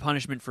going to be a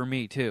punishment for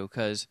me too,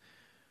 because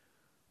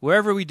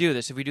wherever we do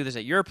this, if we do this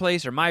at your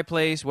place or my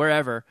place,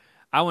 wherever,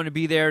 I want to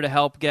be there to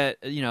help get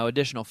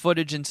additional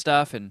footage and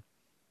stuff and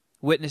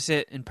witness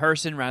it in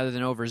person rather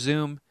than over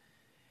Zoom.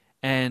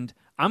 And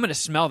I'm going to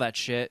smell that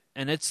shit,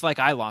 and it's like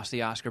I lost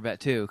the Oscar bet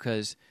too,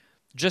 because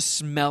just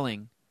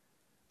smelling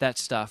that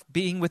stuff,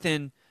 being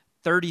within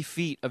 30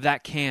 feet of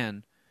that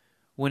can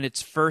when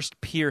it's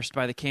first pierced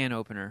by the can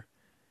opener,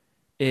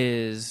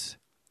 is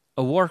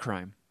a war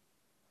crime.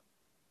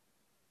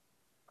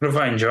 What if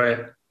I enjoy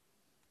it?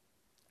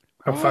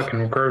 How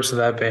fucking gross would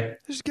that be?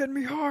 This is getting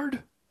me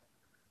hard.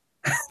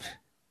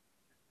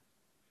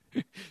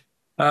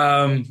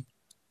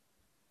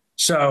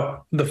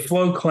 So the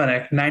Flow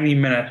Clinic, 90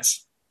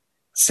 minutes,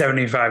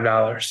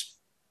 $75.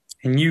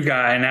 And you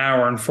got an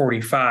hour and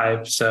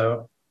 45.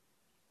 So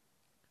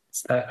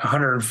it's that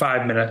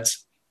 105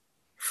 minutes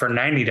for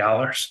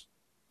 $90.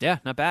 Yeah,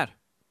 not bad.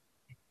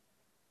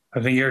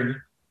 I think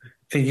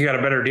you got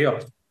a better deal.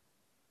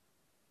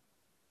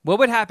 What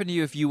would happen to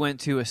you if you went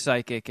to a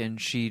psychic and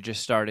she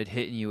just started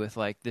hitting you with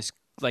like this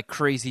like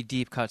crazy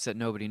deep cuts that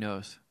nobody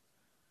knows?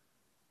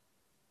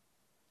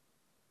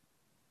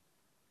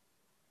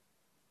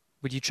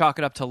 Would you chalk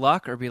it up to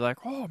luck or be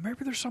like, oh,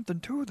 maybe there's something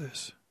to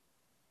this?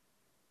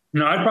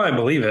 No, I'd probably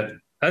believe it.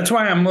 That's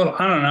why I'm a little,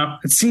 I don't know.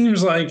 It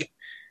seems like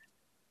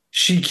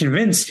she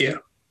convinced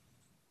you.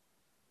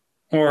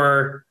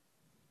 Or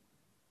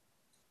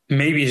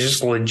maybe it's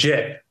just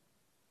legit.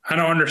 I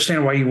don't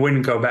understand why you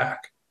wouldn't go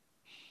back.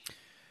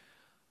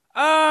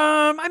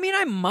 I mean,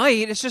 I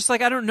might. It's just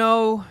like I don't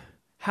know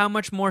how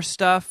much more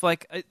stuff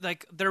like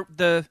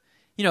the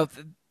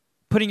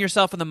putting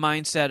yourself in the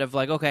mindset of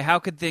like, okay, how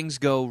could things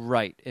go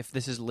right if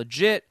this is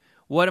legit?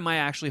 What am I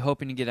actually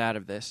hoping to get out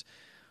of this?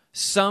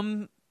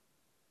 Some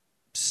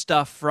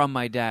stuff from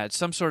my dad,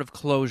 some sort of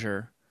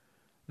closure,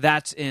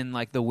 that's in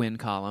like the win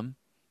column.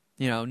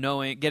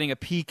 Getting a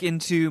peek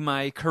into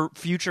my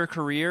future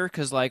career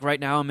because like right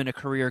now I'm in a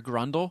career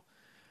grundle.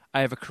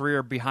 I have a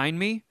career behind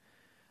me.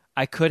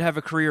 I could have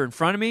a career in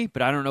front of me,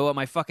 but I don't know what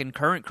my fucking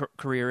current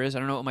career is. I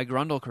don't know what my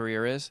grundle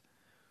career is.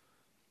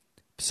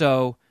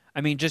 So,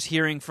 I mean, just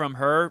hearing from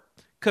her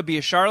could be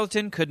a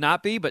charlatan, could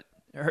not be, but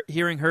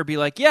hearing her be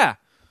like, yeah,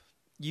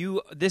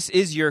 this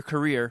is your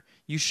career.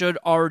 You should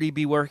already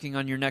be working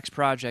on your next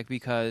project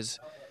because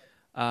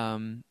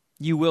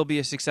you will be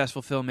a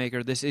successful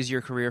filmmaker. This is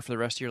your career for the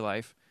rest of your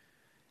life.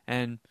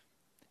 And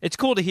it's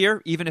cool to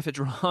hear, even if it's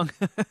wrong.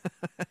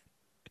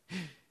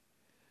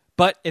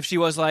 But if she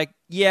was like,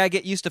 yeah,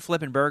 get used to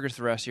flipping burgers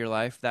the rest of your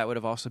life, that would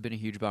have also been a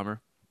huge bummer.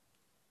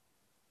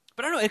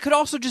 But I don't know. It could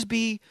also just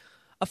be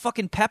a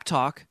fucking pep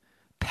talk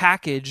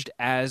packaged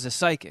as a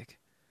psychic.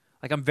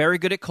 Like, I'm very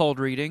good at cold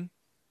reading,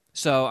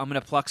 so I'm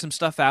going to pluck some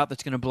stuff out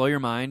that's going to blow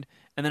your mind,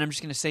 and then I'm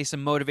just going to say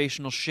some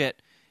motivational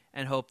shit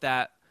and hope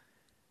that,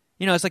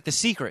 it's like The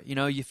Secret.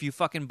 If you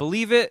fucking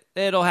believe it,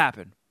 it'll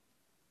happen.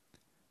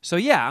 So,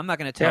 yeah, I'm not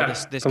going to tell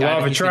this the guy. Law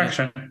of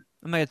attraction.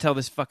 I'm not going to tell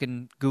this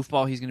fucking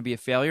goofball he's going to be a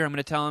failure. I'm going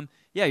to tell him,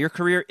 yeah, your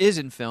career is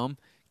in film.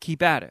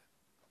 Keep at it.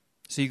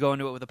 So you go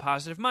into it with a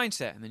positive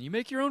mindset, and then you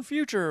make your own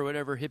future or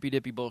whatever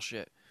hippy-dippy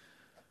bullshit.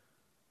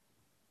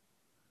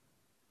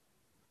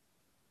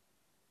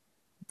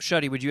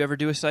 Shuddy, would you ever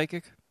do a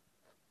psychic?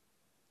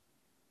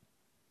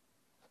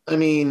 I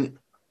mean,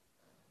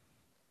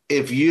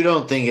 if you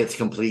don't think it's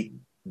complete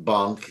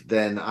bunk,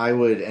 then I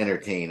would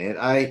entertain it.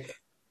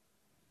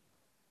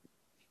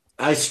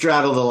 I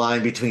straddle the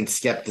line between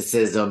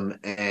skepticism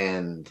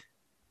and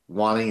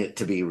wanting it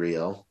to be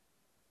real.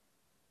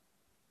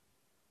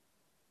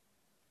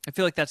 I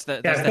feel like that's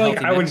the I feel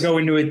like I would go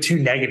into it too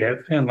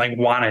negative and like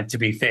want it to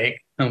be fake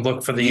and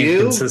look for the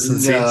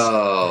inconsistencies.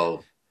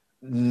 No,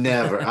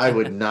 never. I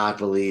would not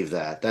believe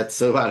that. That's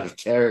so out of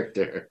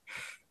character.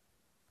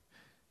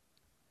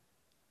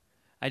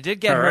 I did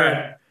get her.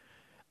 Right.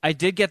 I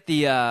did get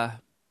the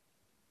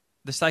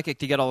psychic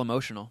to get all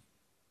emotional.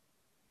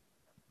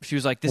 She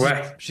was like,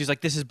 she's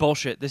like, this is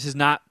bullshit. This is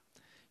not.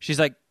 She's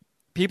like,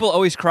 people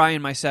always cry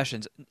in my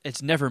sessions.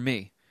 It's never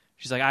me.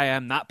 She's like, I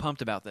am not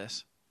pumped about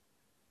this.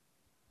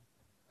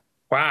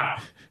 Wow.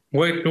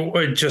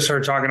 What just her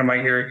talking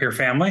about your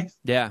family?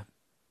 Yeah.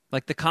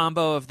 Like the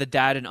combo of the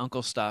dad and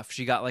uncle stuff.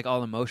 She got like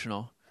all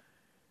emotional.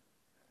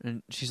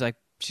 And she's like,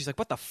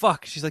 what the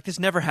fuck? She's like, this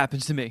never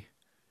happens to me.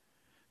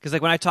 Because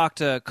like when I talked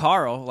to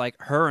Carl, like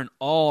her and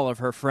all of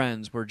her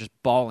friends were just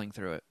bawling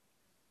through it.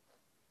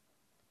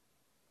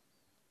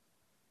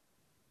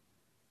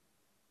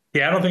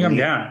 Yeah, I don't think I'm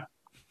down.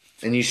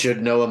 And you showed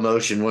no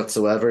emotion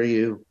whatsoever.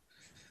 Yeah,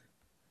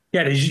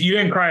 you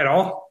didn't cry at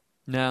all?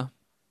 No.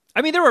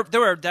 I mean, there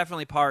were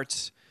definitely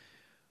parts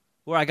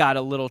where I got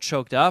a little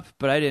choked up,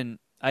 but I didn't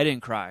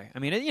cry. I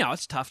mean,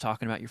 it's tough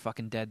talking about your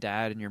fucking dead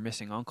dad and your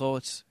missing uncle.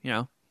 It's,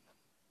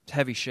 it's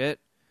heavy shit.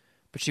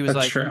 But she was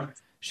That's true.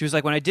 She was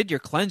like, when I did your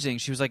cleansing,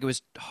 she was like, it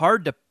was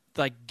hard to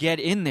like get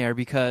in there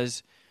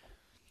because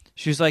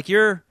she was like,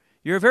 you're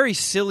a very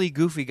silly,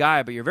 goofy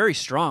guy, but you're very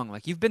strong.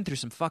 Like, you've been through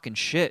some fucking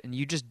shit, and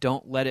you just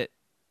don't let it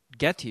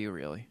get to you,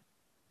 really.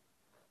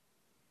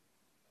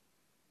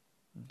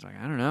 It's like,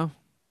 I don't know.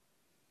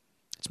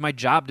 It's my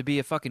job to be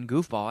a fucking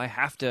goofball. I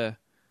have to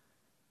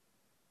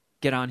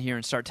get on here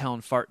and start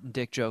telling fart and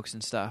dick jokes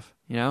and stuff,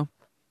 When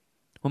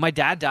my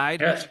dad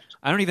died, yes.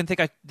 I don't even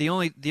think the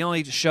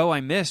only show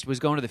I missed was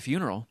going to the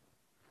funeral.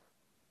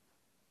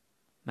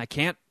 I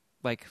can't,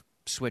 like,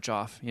 switch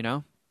off,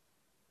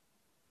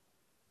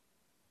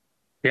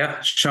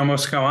 Yeah, show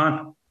must go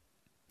on.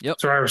 Yep.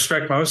 That's what I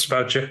respect most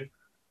about you.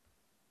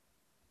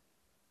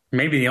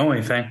 Maybe the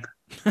only thing.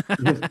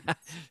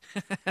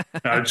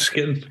 No, just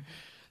kidding.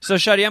 So,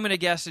 Shuddy, I'm going to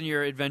guess in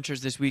your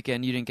adventures this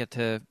weekend, you didn't get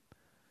to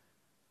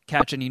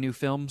catch any new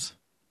films?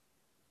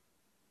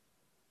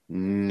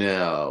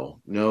 No.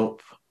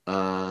 Nope.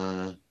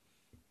 No.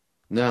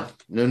 No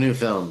new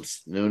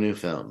films. No new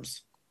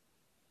films.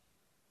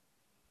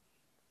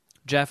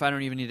 Jeff, I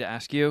don't even need to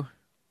ask you.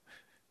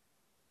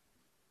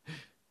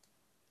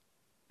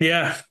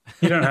 Yeah,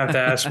 you don't have to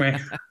ask me.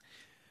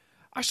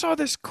 I saw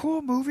this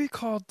cool movie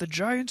called The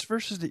Giants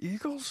versus the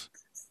Eagles.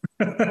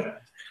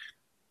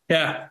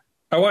 Yeah,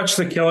 I watched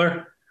The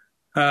Killer.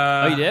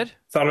 Oh, you did?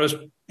 Thought it was.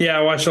 Yeah,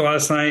 I watched it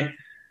last night.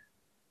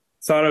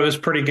 Thought it was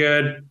pretty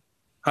good.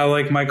 I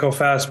like Michael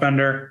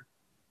Fassbender.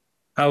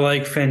 I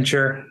like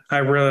Fincher. I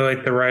really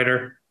like the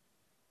writer.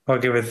 I'll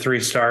give it 3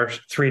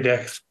 stars, 3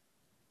 dicks.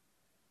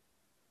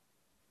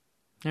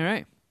 All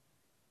right.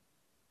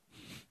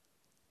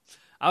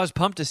 I was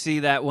pumped to see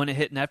that when it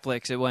hit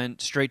Netflix, it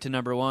went straight to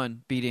 #1,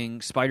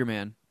 beating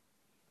Spider-Man.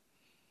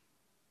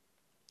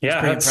 Yeah,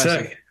 pretty that's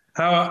impressive. sick.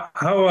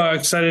 How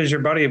excited is your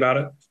buddy about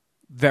it?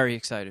 Very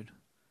excited.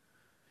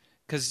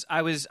 Because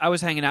I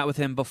was hanging out with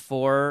him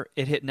before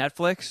it hit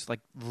Netflix,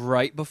 like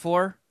right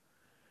before,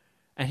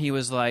 and he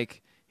was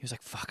like,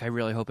 "Fuck, I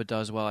really hope it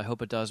does well. I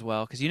hope it does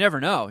well." Because you never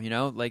know,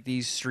 like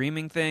these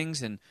streaming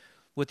things, and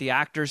with the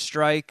actors'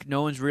 strike,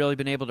 no one's really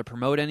been able to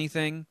promote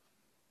anything.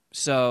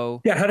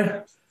 So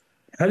Yeah,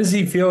 how does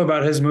he feel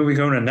about his movie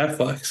going to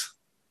Netflix?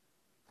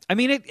 I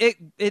mean,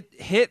 it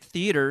hit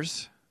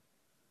theaters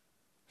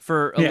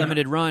for a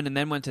limited run, and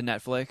then went to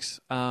Netflix.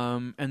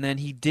 And then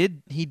he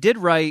did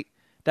write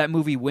that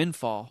movie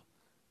Windfall,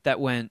 that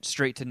went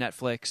straight to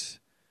Netflix.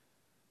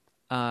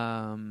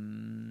 A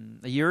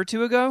year or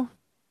two ago.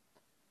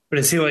 But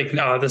is he like,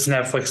 no, this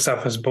Netflix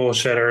stuff is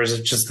bullshit, or is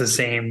it just the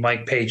same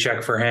like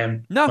paycheck for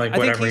him? No, like I think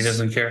whatever, he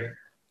doesn't care.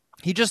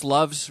 He just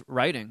loves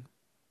writing.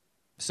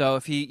 So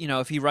if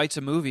he writes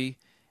a movie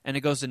and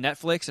it goes to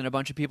Netflix and a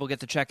bunch of people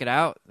get to check it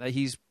out,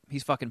 he's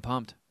fucking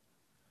pumped.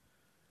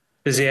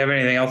 Does he have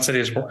anything else that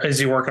is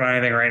he working on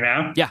anything right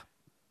now? Yeah.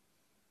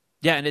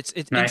 Yeah, and it's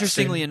Nice.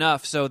 interestingly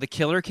enough, so The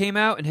Killer came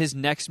out, and his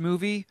next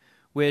movie,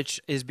 which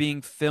is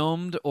being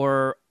filmed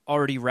or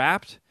already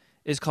wrapped,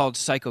 is called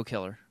Psycho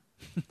Killer.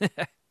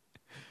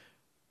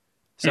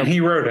 So and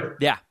he wrote it.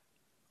 Yeah.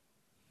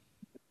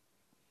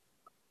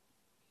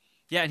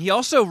 Yeah, and he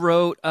also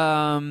wrote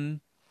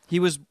he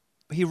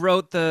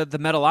wrote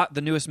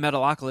the newest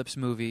Metalocalypse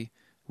movie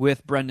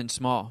with Brendan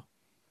Small.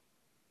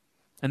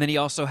 And then he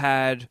also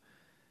had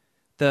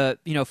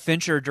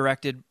Fincher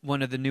directed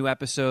one of the new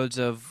episodes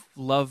of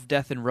Love,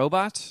 Death, and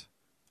Robots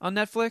on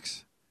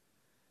Netflix.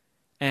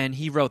 And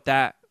he wrote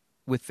that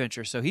with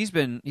Fincher. So he's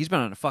been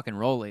on a fucking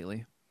roll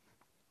lately.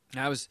 And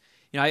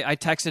I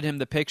texted him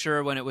the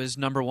picture when it was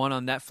 #1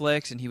 on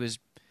Netflix, and he was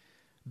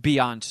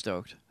beyond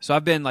stoked. So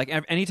I've been like,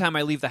 anytime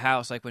I leave the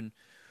house, like when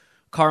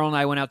Carl and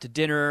I went out to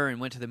dinner and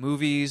went to the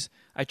movies,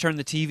 I turn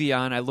the TV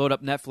on, I load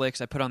up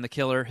Netflix, I put on The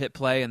Killer, hit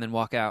play, and then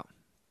walk out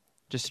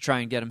just to try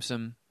and get him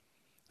some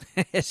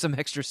some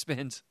extra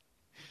spins.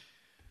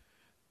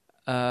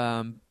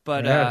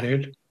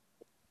 Dude.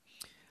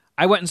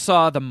 I went and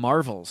saw The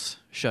Marvels,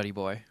 Shuddy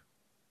Boy.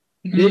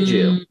 Did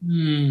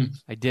you?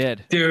 I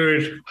did.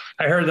 Dude,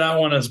 I heard that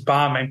one is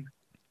bombing.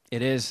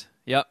 It is.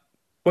 Yep.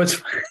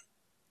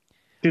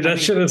 Dude, that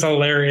shit is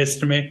hilarious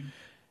to me.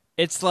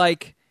 It's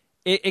like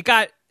it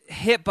got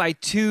hit by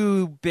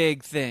 2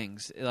 big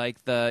things,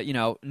 like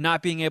the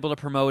not being able to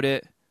promote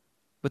it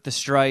with the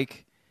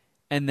strike,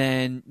 and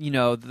then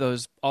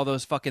all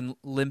those fucking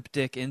limp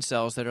dick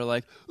incels that are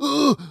like,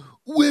 "Oh,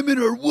 women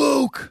are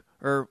woke,"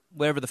 or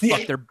whatever the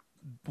fuck they're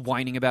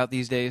whining about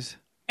these days.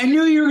 I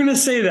knew you were going to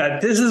say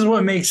that. This is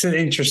what makes it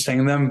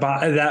interesting,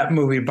 that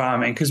movie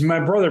bombing, because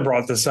my brother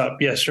brought this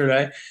up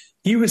yesterday.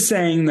 He was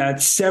saying that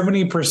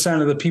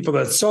 70% of the people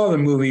that saw the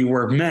movie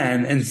were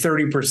men and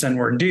 30%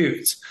 were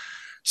dudes.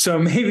 So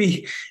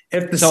maybe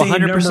if the same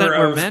 100% number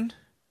were of men?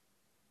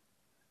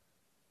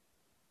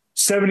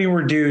 70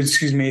 were dudes,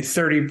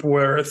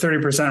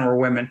 30% were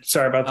women.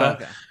 Sorry about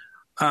that.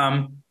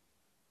 Okay.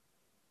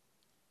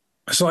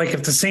 So like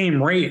if the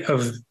same rate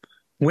of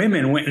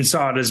women went and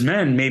saw it as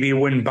men, maybe it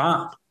wouldn't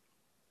bomb.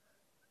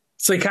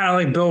 It's like kind of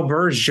like Bill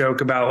Burr's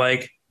joke about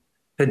like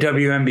the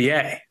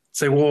WNBA.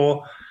 It's like,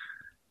 well,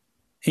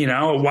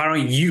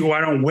 why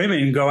don't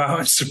women go out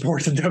and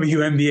support the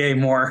WNBA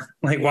more?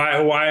 Like,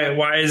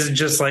 why is it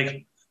just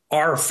like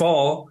our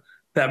fault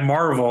that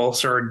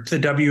Marvels or the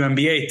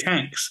WNBA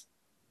tanks?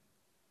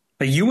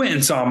 Like, you went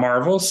and saw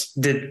Marvels.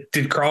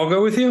 Did Carl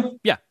go with you?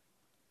 Yeah.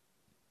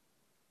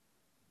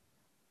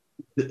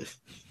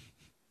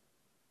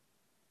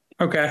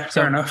 Okay,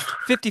 fair enough.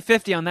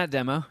 50-50 on that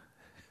demo.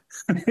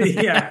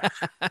 Yeah.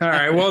 All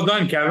right. Well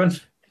done, Kevin.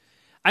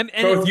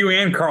 Both you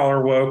and Carl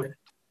are woke.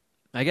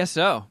 I guess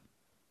so.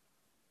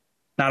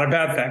 Not a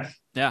bad thing.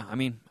 Yeah, I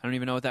mean, I don't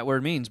even know what that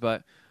word means,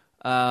 but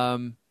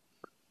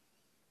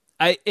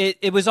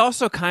it was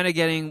also kind of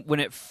getting, when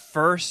it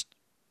first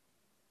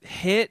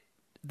hit,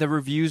 the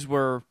reviews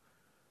were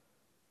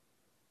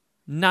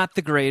not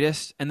the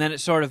greatest, and then it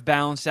sort of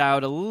balanced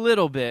out a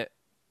little bit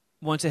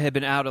once it had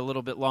been out a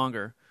little bit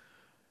longer.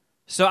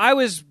 So I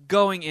was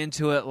going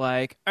into it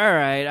like, all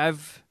right,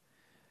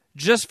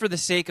 just for the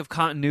sake of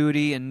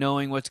continuity and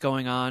knowing what's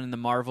going on in the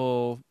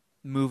Marvel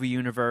movie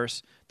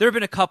universe, there have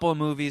been a couple of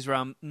movies where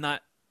I'm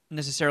not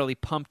necessarily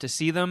pumped to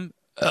see them,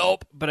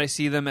 but I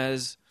see them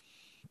as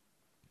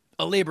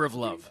a labor of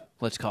love,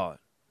 let's call it.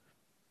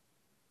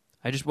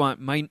 I just want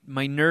my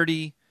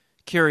nerdy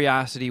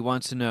curiosity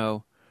wants to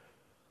know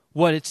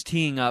what it's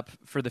teeing up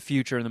for the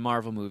future in the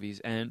Marvel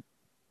movies. And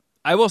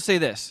I will say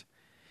this.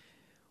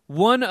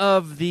 One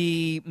of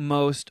the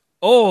most,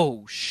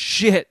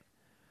 post-credit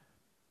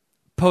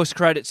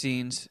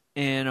scenes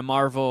in a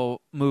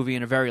Marvel movie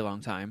in a very long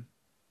time.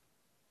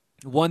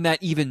 One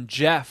that even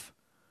Jeff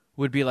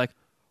would be like,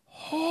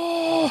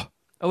 oh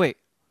wait,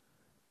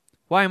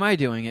 why am I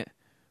doing it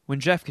when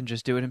Jeff can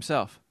just do it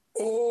himself?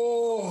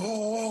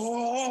 Oh.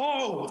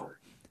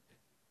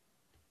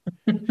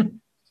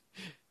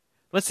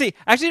 Let's see.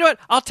 Actually, you know what?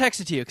 I'll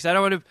text it to you because I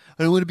don't want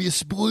to be a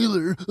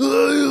spoiler.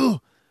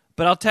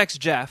 But I'll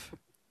text Jeff.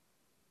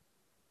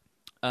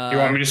 You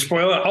want me to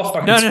spoil it? I'll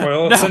fucking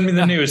spoil it. Send me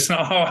the news,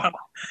 and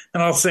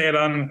I'll say it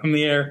on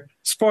the air.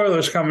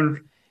 Spoilers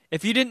coming.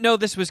 If you didn't know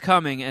this was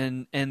coming,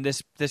 and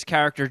this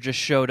character just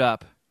showed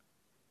up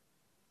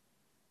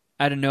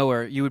out of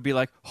nowhere, you would be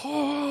like,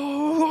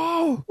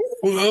 oh,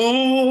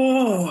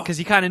 because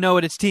you kind of know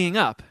what it's teeing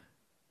up.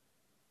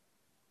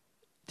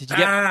 Did you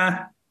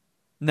get?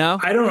 No,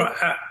 I don't.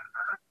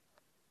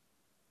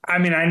 I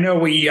mean, I know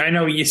what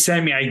you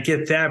sent me. I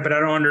get that, but I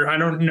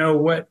don't know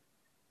what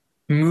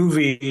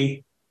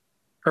movie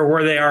or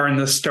where they are in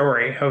the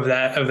story of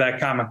that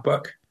comic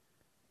book.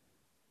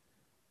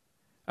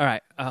 All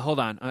right, hold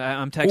on.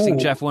 I'm texting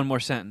Jeff one more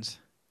sentence.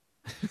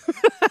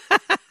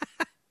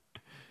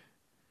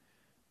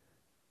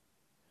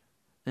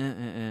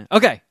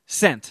 Okay,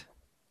 sent.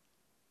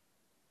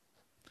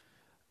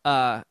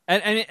 And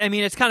I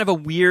mean, it's kind of a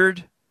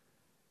weird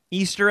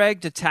Easter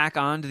egg to tack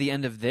on to the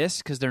end of this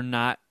because they're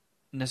not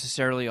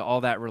necessarily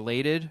all that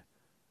related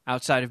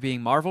outside of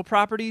being Marvel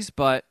properties,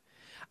 but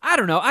I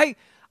don't know.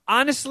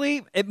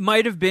 Honestly, it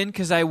might have been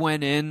because I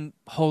went in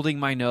holding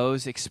my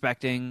nose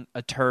expecting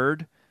a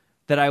turd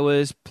that I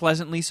was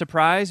pleasantly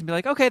surprised and be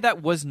like, okay,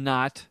 that was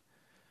not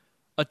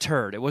a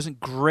turd. It wasn't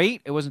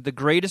great. It wasn't the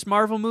greatest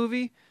Marvel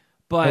movie,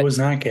 but it was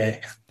not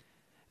gay.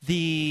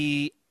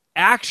 The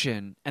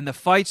action and the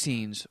fight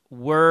scenes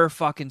were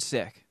fucking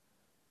sick.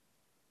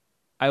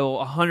 I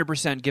will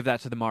 100% give that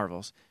to the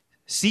Marvels.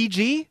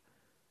 CG,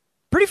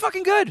 pretty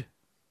fucking good.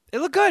 It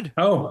looked good.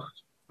 Oh,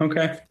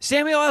 okay.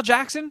 Samuel L.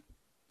 Jackson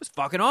was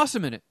fucking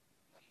awesome in it.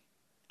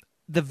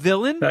 The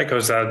villain... That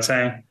goes without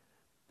saying.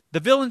 The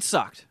villain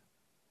sucked.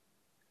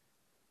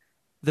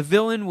 The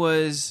villain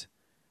was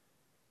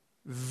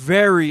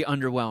very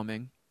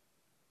underwhelming.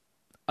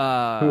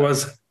 Who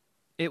was it?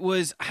 It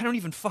was... I don't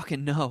even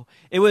fucking know.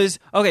 It was...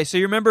 Okay, so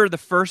you remember the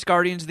first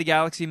Guardians of the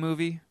Galaxy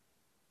movie?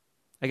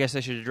 I guess I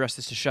should address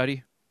this to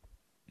Shuddy.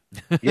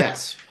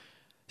 Yes.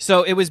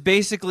 So it was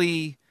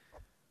basically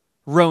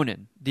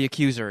Ronan, the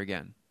accuser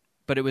again.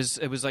 But it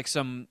was like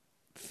some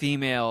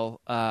female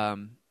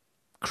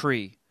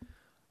Kree.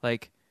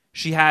 Like,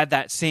 she had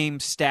that same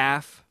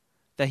staff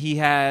that he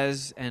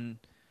has, and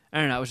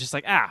I don't know, it was just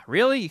like,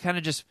 really? You kind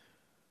of just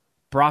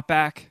brought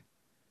back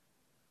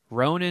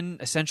Ronan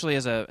essentially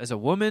as a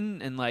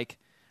woman, and like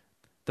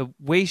the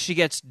way she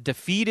gets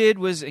defeated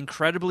was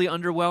incredibly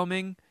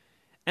underwhelming.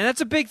 And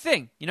that's a big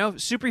thing. You know,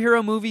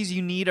 superhero movies,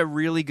 you need a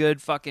really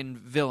good fucking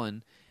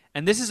villain.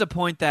 And this is a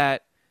point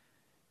that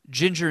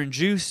Ginger and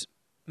Juice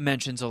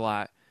mentions a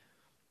lot.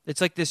 It's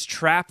like this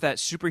trap that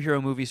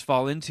superhero movies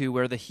fall into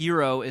where the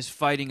hero is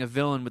fighting a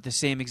villain with the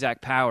same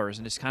exact powers,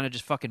 and it's kind of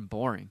just fucking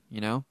boring,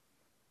 you know?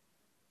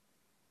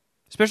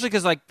 Especially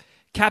because, like,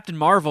 Captain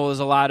Marvel is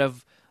a lot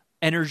of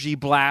energy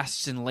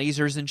blasts and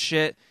lasers and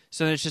shit,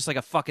 so then it's just like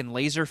a fucking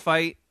laser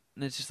fight,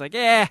 and it's just like,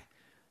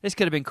 this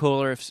could have been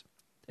cooler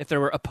if there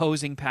were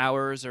opposing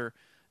powers or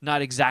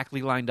not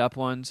exactly lined up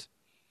ones.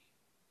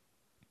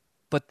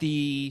 But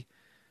that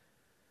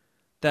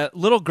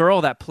little girl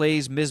that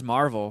plays Ms.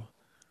 Marvel,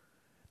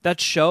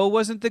 that show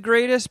wasn't the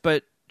greatest,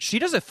 but she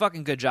does a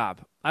fucking good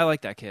job. I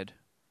like that kid.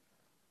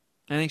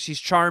 I think she's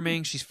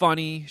charming. She's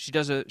funny. She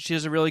does a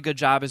really good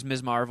job as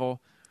Ms.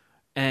 Marvel.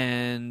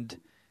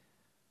 And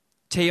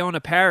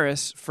Teyonah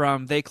Parris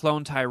from They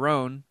Clone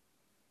Tyrone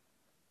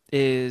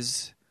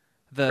is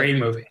great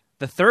movie.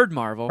 The third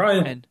Marvel,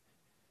 Probably. And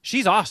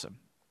she's awesome.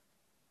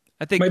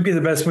 I think might be the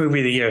best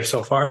movie of the year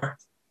so far.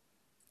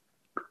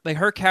 Like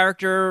her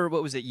character,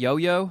 what was it,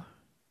 Yo-Yo?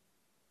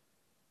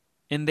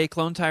 In They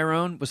Clone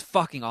Tyrone was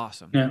fucking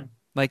awesome. Yeah.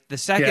 Like the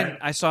second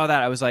I saw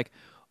that, I was like,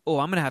 "Oh,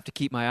 I'm gonna have to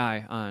keep my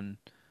eye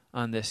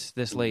on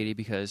this lady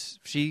because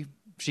she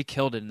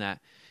killed it in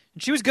that,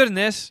 and she was good in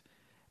this."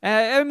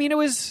 I mean, it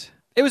was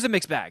a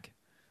mixed bag,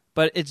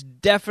 but it's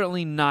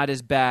definitely not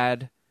as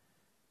bad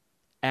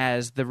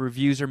as the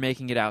reviews are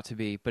making it out to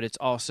be. But it's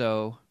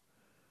also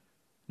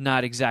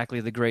not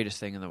exactly the greatest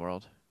thing in the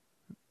world.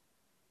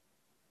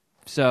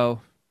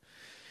 So,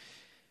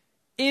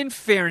 in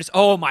fairness,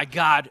 oh my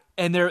god,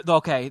 and they're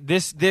okay.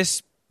 This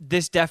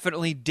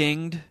definitely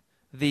dinged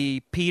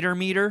the Peter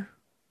meter.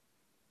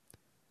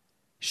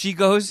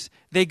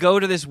 They go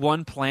to this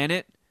one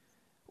planet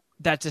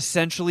that's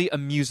essentially a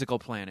musical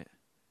planet.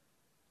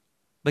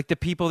 Like, the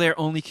people there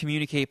only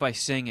communicate by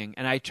singing.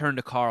 And I turned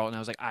to Carl and I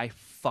was like, I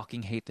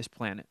fucking hate this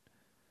planet.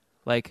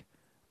 Like,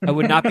 I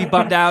would not be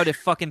bummed out if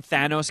fucking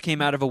Thanos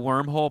came out of a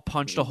wormhole,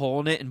 punched a hole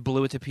in it, and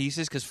blew it to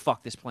pieces, because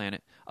fuck this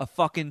planet. A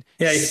fucking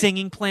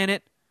singing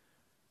planet.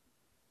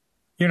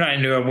 You're not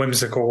into a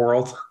whimsical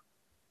world.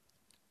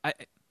 I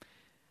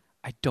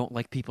don't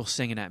like people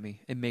singing at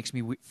me. It makes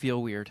me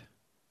feel weird.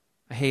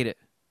 I hate it.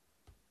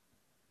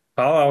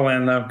 La La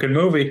Land, though. Good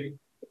movie.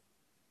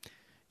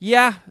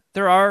 Yeah,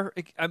 there are.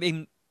 I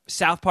mean,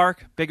 South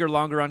Park, bigger,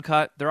 longer,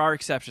 uncut. There are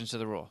exceptions to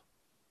the rule.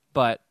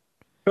 But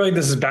I feel like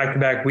this is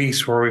back-to-back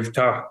weeks where we've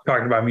talked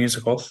about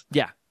musicals.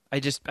 yeah, I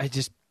just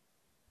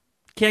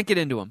can't get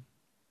into them.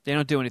 They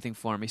don't do anything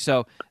for me.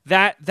 So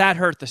that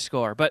hurt the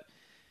score. But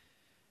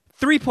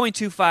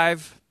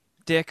 3.25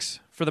 dicks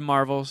for the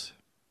Marvels.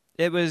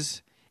 It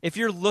was, if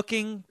you're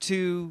looking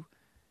to,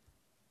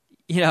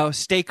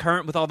 stay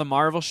current with all the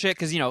Marvel shit,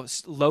 because,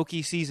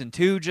 Loki Season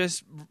 2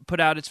 just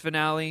put out its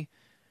finale,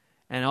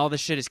 and all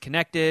this shit is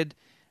connected.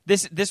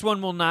 This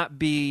one will not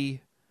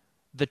be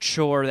the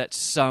chore that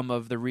some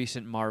of the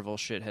recent Marvel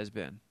shit has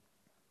been.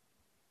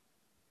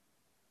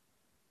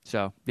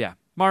 So, yeah.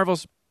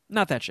 Marvel's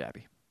not that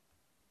shabby.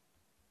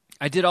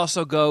 I did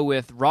also go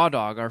with Raw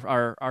Dog.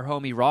 Our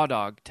homie Raw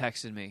Dog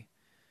texted me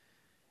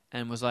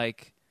and was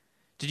like,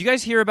 did you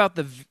guys hear about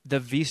the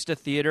Vista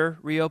Theater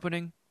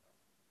reopening?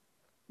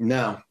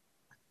 No.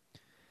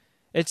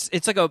 It's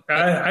like a...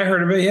 I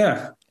heard of it,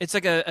 yeah. It's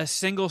like a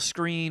single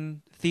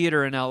screen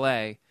theater in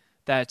LA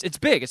it's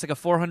big. It's like a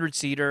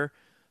 400-seater.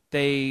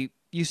 They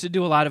used to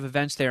do a lot of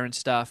events there and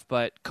stuff,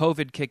 but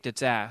COVID kicked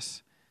its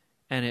ass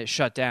and it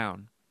shut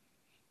down.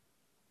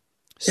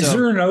 So, is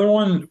there another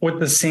one with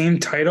the same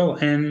title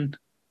in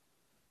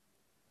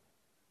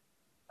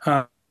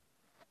Orange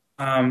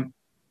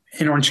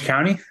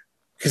County?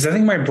 Because I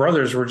think my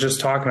brothers were just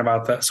talking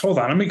about this. Hold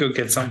on, let me go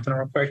get something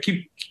real quick.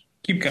 Keep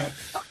going.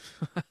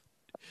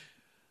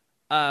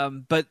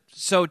 But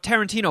so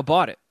Tarantino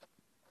bought it,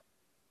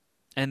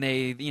 and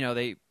they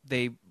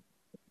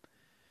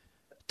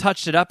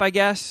touched it up, I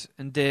guess,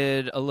 and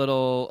put a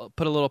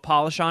little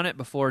polish on it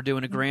before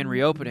doing a grand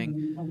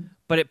reopening.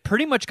 But it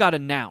pretty much got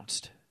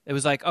announced. It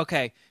was like,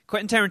 okay,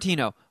 Quentin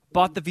Tarantino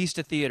bought the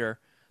Vista Theater.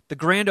 The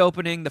grand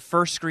opening, the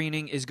first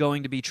screening, is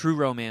going to be True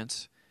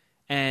Romance,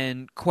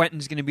 and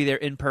Quentin's going to be there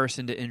in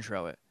person to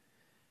intro it.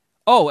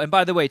 Oh, and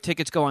by the way,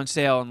 tickets go on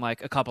sale in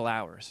like a couple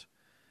hours.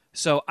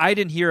 So I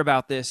didn't hear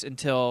about this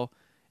until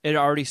it had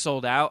already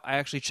sold out. I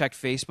actually checked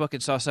Facebook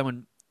and saw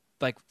someone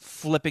like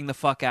flipping the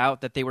fuck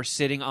out that they were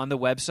sitting on the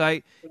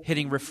website,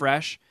 hitting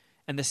refresh,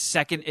 and the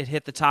second it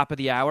hit the top of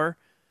the hour,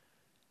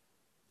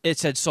 it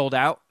said sold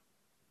out.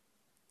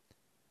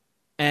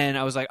 And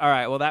I was like, all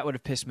right, well, that would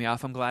have pissed me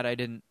off. I'm glad I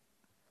didn't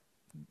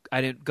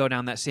go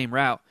down that same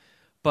route.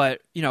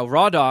 But,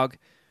 Raw Dog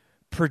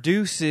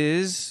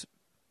produces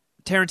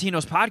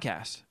Tarantino's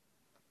podcast.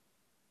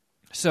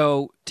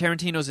 So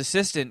Tarantino's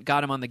assistant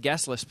got him on the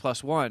guest list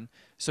 +1.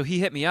 So he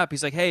hit me up.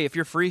 He's like, hey, if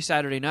you're free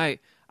Saturday night,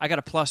 I got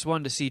a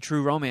 +1 to see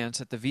True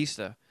Romance at the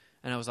Vista.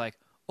 And I was like,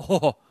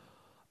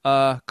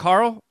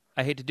 Carl,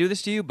 I hate to do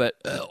this to you,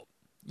 but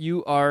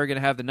you are going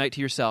to have the night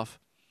to yourself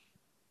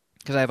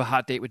because I have a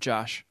hot date with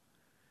Josh.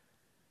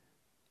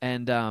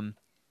 And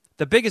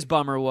the biggest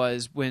bummer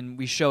was when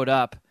we showed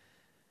up,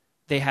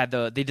 they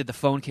did the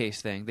phone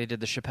case thing. They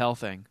did the Chappelle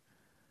thing.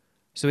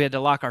 So we had to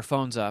lock our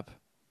phones up.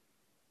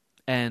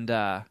 And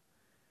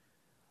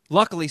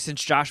luckily,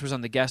 since Josh was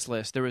on the guest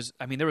list, there was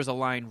a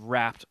line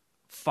wrapped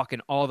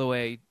fucking all the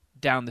way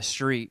down the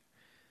street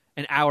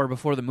an hour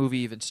before the movie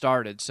even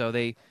started. So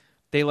they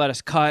let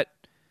us cut.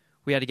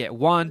 We had to get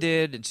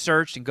wanded and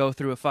searched and go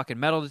through a fucking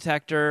metal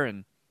detector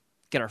and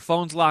get our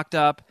phones locked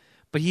up.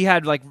 But he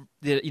had like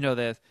the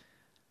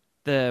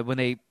when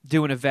they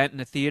do an event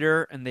in a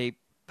theater and they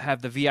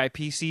have the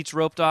VIP seats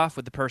roped off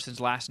with the person's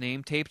last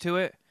name taped to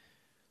it.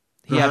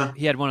 He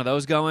had one of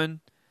those going.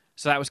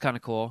 So that was kind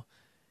of cool.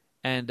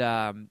 And,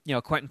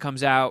 Quentin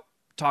comes out,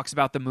 talks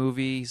about the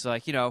movie. He's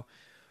like,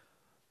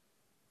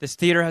 this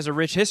theater has a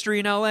rich history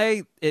in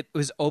L.A. It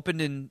was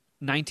opened in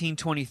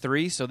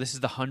 1923, so this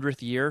is the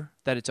 100th year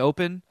that it's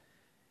open.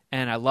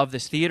 And I love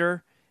this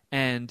theater.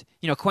 And,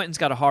 Quentin's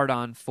got a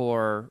hard-on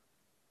for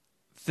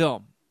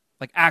film,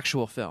 like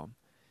actual film.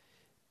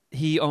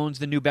 He owns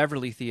the New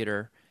Beverly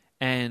Theater,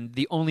 and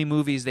the only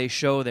movies they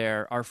show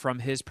there are from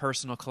his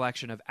personal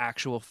collection of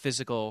actual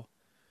physical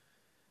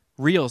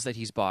reels that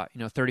he's bought,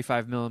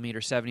 35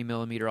 millimeter, 70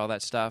 millimeter, all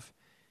that stuff.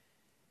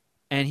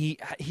 And he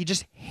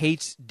just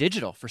hates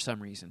digital for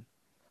some reason.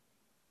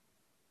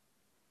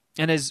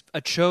 And as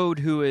a chode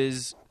who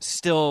is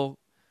still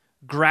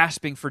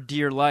grasping for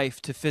dear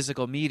life to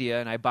physical media,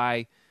 and I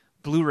buy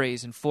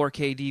Blu-rays and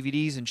 4K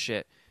DVDs and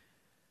shit,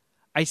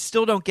 I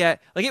still don't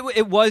get, like,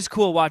 it was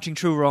cool watching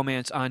True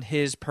Romance on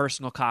his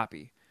personal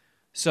copy.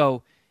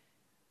 So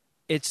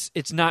it's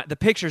not, the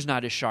picture's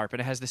not as sharp,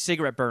 and it has the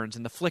cigarette burns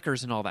and the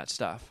flickers and all that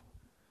stuff.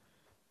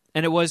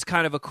 And it was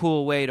kind of a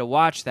cool way to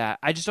watch that.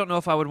 I just don't know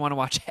if I would want to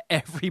watch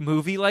every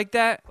movie like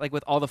that, like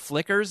with all the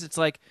flickers. It's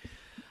like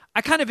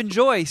I kind of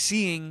enjoy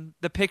seeing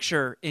the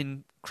picture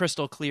in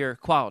crystal clear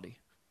quality.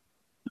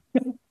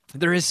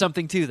 There is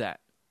something to that.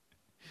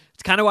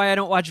 It's kind of why I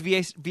don't watch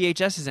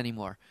VHSs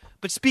anymore.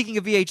 But speaking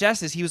of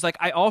VHSs, he was like,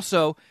 I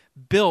also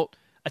built,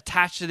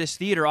 attached to this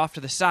theater off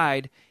to the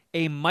side,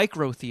 a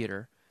micro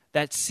theater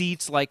that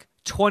seats like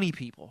 20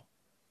 people.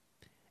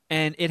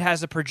 And it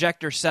has a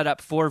projector set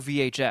up for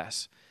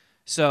VHS.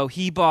 So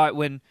he bought,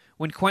 when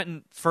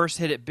Quentin first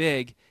hit it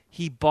big,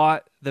 he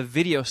bought the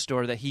video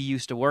store that he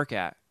used to work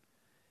at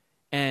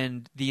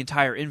and the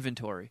entire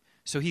inventory.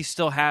 So he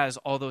still has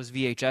all those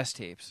VHS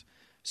tapes.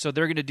 So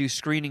they're going to do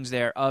screenings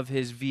there of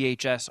his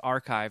VHS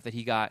archive that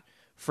he got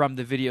from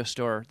the video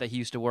store that he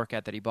used to work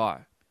at that he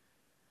bought.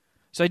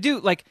 So I do,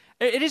 like,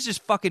 it is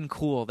just fucking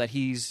cool that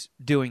he's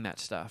doing that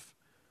stuff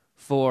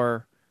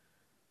for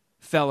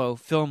fellow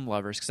film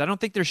lovers, because I don't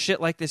think there's shit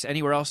like this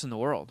anywhere else in the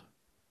world.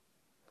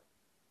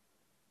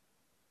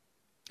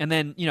 And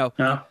then, you know,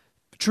 Yeah.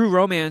 True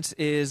Romance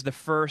is the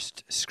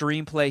first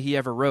screenplay he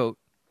ever wrote.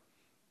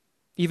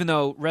 Even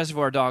though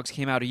Reservoir Dogs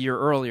came out a year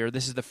earlier,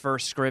 this is the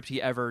first script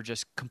he ever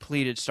just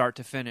completed start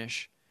to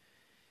finish.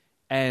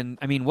 And,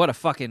 I mean, what a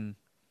fucking...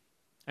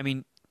 I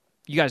mean,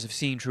 you guys have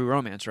seen True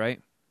Romance,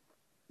 right?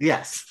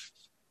 Yes.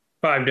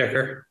 Five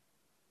Dicker.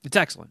 It's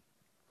excellent.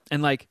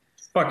 And, like...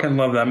 Fucking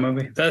love that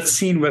movie. That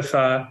scene with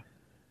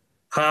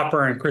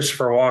Hopper and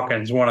Christopher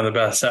Walken is one of the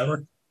best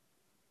ever.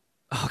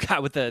 Oh,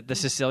 God, with the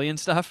Sicilian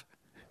stuff?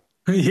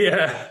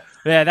 Yeah.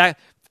 Yeah, that...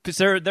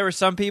 There were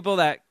some people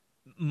that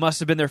must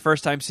have been their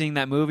first time seeing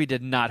that movie,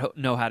 did not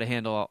know how to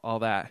handle all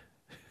that.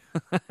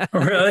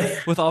 Really?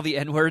 With all the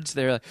N-words,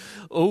 they're like,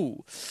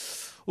 oh,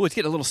 it's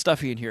getting a little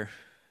stuffy in here.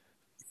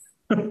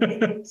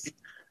 Gonna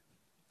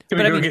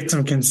But I go mean- get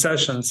some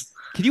concessions.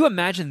 Can you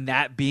imagine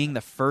that being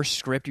the first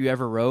script you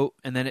ever wrote,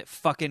 and then it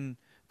fucking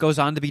goes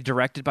on to be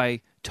directed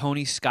by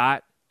Tony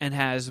Scott and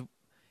has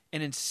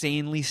an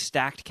insanely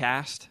stacked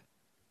cast?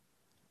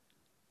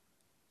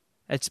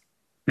 It's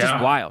just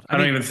Yeah. wild. I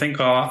don't even think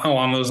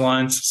along those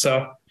lines.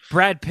 So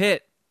Brad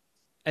Pitt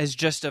as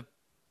just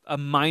a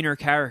minor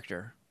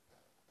character.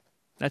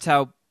 That's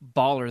how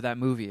baller that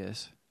movie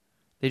is.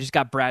 They just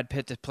got Brad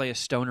Pitt to play a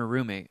stoner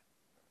roommate.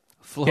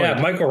 Floyd. yeah,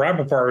 Michael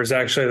Rappaport was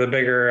actually the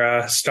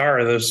bigger star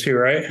of those two,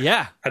 right?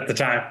 Yeah. At the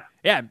time.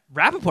 Yeah,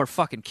 Rappaport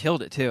fucking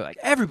killed it too. Like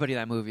everybody in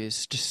that movie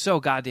is just so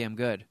goddamn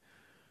good.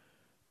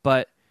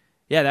 But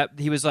yeah, that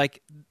he was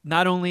like,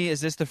 not only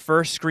is this the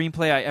first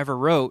screenplay I ever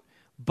wrote,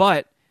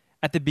 but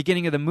at the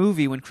beginning of the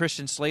movie when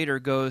Christian Slater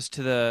goes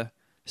to the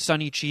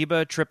Sonny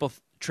Chiba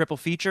triple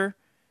feature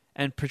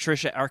and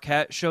Patricia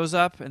Arquette shows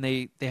up and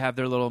they have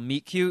their little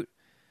meet cute,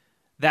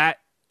 that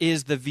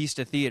is the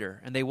Vista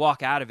Theater, and they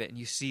walk out of it and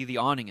you see the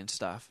awning and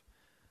stuff.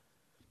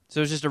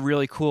 So it's just a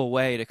really cool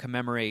way to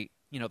commemorate,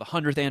 you know, the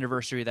 100th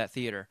anniversary of that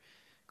theater.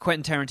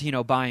 Quentin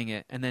Tarantino buying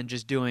it and then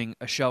just doing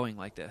a showing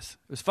like this.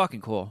 It was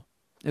fucking cool.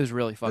 It was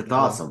really fucking That's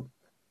awesome.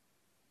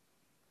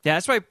 Yeah,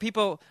 that's why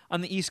people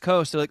on the East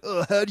Coast are like,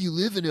 oh, how do you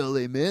live in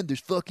LA, man? There's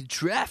fucking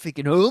traffic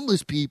and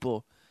homeless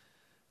people.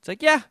 It's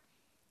like, yeah,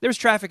 there's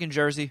traffic in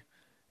Jersey.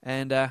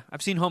 And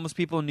I've seen homeless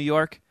people in New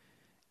York.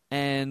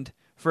 And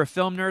for a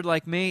film nerd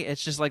like me,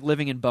 it's just like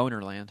living in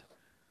Bonerland.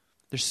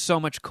 There's so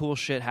much cool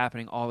shit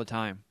happening all the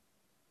time.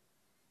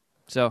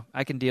 So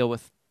I can deal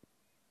with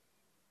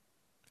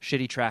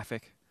shitty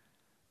traffic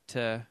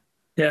to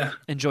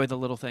enjoy the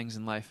little things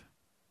in life.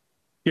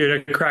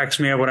 Dude, it cracks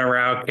me up whenever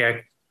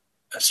Outkick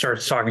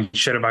starts talking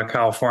shit about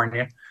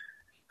California.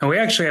 And we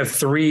actually have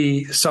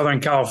 3 Southern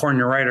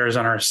California writers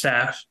on our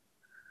staff.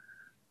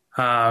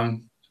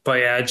 But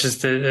yeah,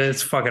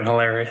 it's fucking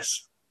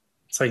hilarious.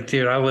 It's like,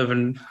 dude, I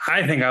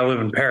think I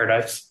live in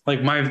paradise.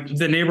 Like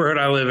the neighborhood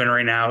I live in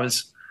right now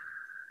is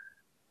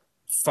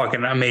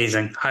fucking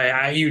amazing.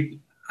 I'm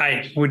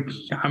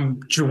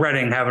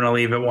dreading having to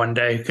leave it one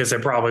day because I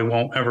probably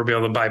won't ever be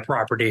able to buy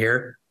property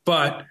here.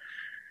 But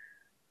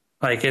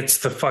like, it's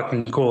the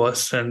fucking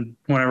coolest. And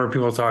whenever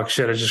people talk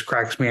shit, it just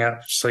cracks me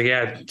up. Just like,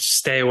 yeah, just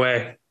stay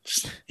away.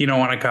 You don't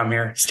want to come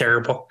here. It's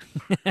terrible.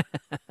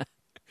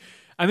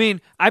 I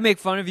mean, I make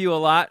fun of you a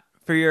lot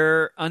for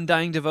your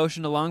undying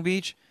devotion to Long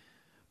Beach,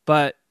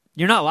 but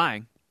you're not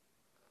lying.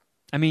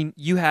 I mean,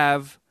 you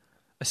have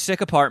a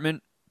sick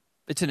apartment.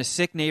 It's in a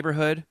sick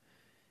neighborhood.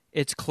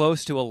 It's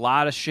close to a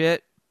lot of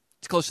shit.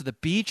 It's close to the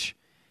beach.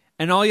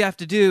 And all you have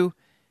to do,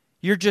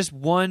 you're just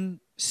one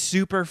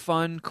super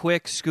fun,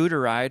 quick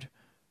scooter ride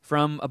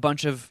from a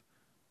bunch of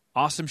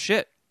awesome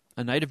shit.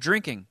 A night of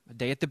drinking, a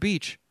day at the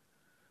beach.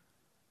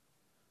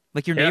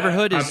 Like your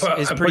neighborhood is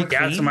pretty I put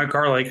gas clean. in my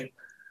car. Like,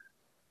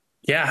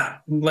 yeah,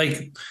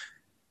 like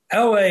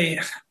LA's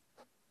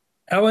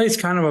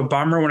kind of a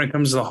bummer when it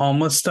comes to the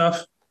homeless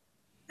stuff.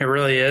 It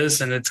really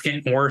is, and it's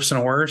getting worse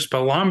and worse.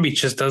 But Long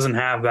Beach just doesn't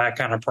have that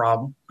kind of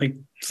problem. Like,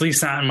 at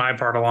least not in my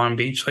part of Long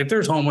Beach. Like,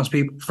 there's homeless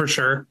people for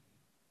sure,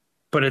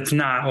 but it's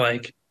not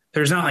like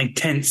there's not like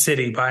tent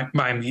city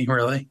by me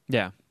really.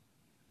 Yeah.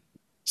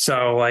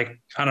 So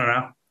like, I don't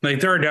know. Like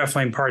there are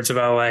definitely parts of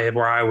LA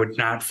where I would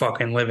not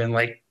fucking live in,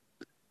 like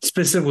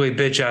specifically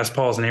bitch ass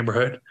Paul's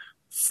neighborhood.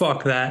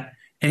 Fuck that.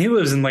 And he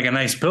lives in like a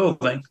nice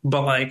building,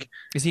 but like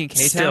Is he in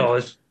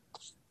K-Town? still,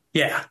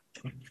 yeah.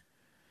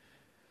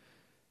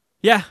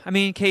 Yeah, I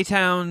mean,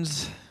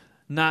 K-Town's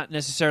not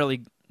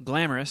necessarily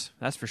glamorous,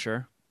 that's for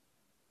sure.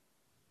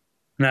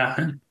 Nah.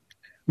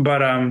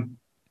 But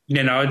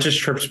it just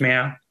trips me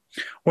out.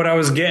 What I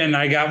was getting,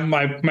 I got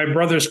my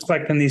brother's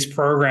collecting these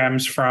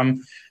programs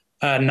from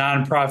a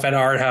nonprofit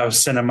art house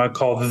cinema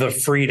called The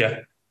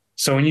Frida.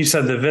 So when you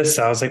said the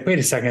Vista, I was like, wait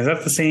a second, is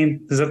that the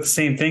same? Is that the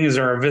same thing? Is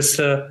there a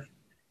Vista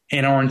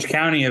in Orange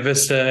County, a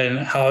Vista in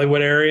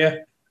Hollywood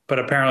area? But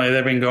apparently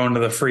they've been going to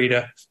the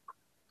Frida.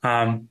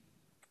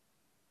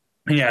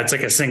 Yeah, it's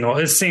like it's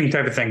the same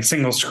type of thing,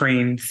 single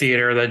screen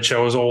theater that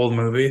shows old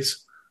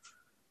movies.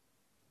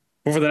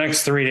 Over the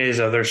next 3 days,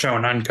 though, they're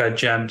showing Uncut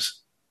Gems,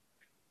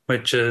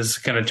 which is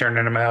going to turn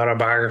into my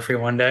autobiography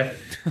one day.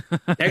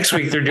 Next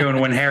week, they're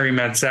doing When Harry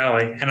Met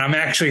Sally, and I'm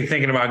actually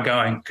thinking about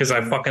going because I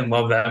fucking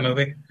love that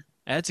movie.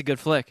 That's a good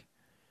flick.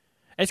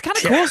 It's kind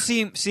of cool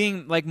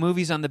seeing like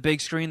movies on the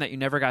big screen that you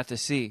never got to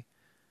see.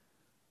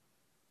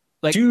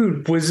 Like,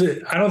 dude,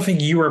 I don't think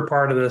you were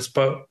part of this,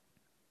 but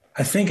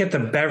I think at the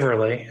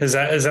Beverly, is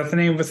that the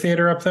name of the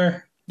theater up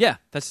there? Yeah,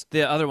 that's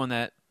the other one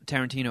that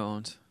Tarantino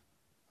owns.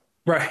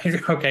 Right.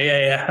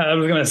 Okay. Yeah. I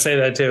was going to say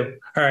that too.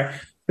 All right.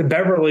 The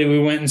Beverly, we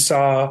went and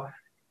saw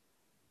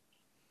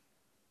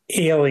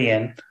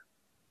Alien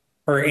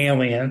or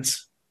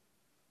Aliens.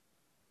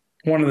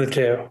 One of the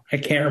two. I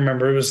can't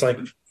remember. It was like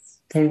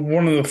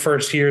one of the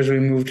first years we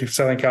moved to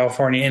Southern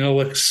California, and it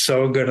looked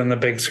so good on the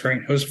big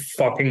screen. It was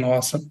fucking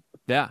awesome.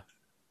 Yeah.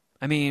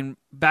 I mean,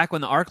 back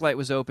when the ArcLight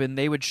was open,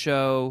 they would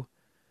show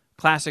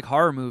classic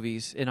horror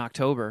movies in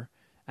October,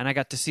 and I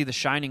got to see The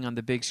Shining on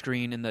the big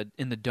screen in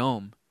the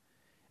dome.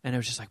 And it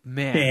was just like,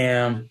 man.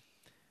 Damn.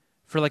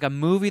 For like a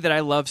movie that I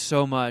love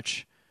so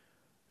much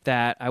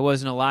that I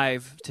wasn't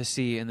alive to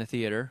see in the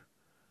theater,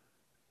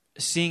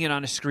 seeing it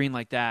on a screen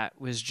like that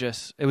was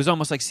just, it was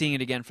almost like seeing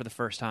it again for the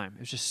first time.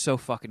 It was just so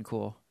fucking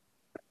cool.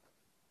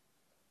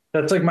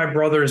 That's like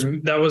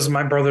that was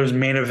my brother's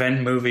main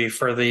event movie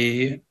for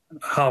the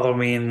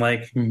Halloween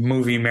like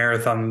movie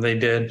marathon they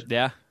did.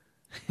 Yeah.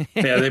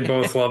 Yeah, they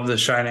both love The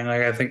Shining.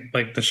 Like I think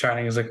like The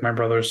Shining is like my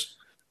brother's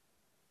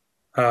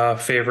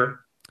favorite.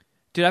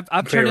 Dude,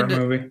 I've turned into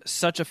movie.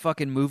 Such a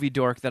fucking movie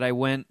dork that I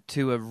went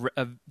to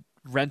a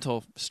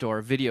rental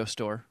store, video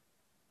store,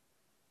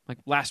 like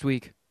last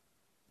week.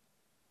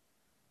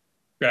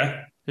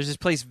 Yeah. There's this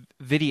place,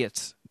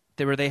 Vidiots,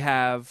 where they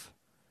have,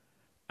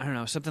 I don't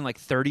know, something like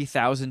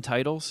 30,000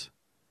 titles.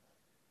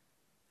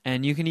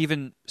 And you can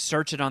even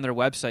search it on their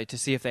website to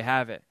see if they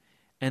have it.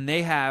 And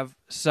they have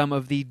some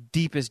of the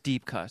deepest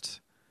deep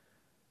cuts.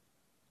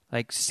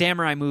 Like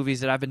samurai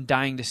movies that I've been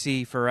dying to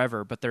see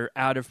forever, but they're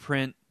out of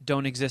print,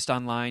 don't exist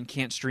online,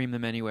 can't stream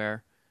them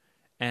anywhere.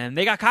 And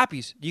they got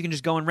copies. You can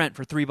just go and rent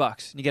for $3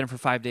 and you get them for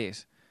 5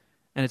 days.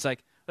 And it's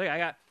like, look,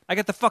 I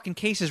got the fucking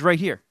cases right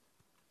here.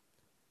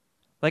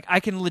 Like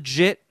I can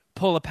legit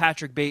pull a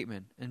Patrick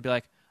Bateman and be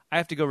like, I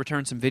have to go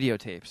return some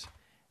videotapes.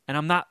 And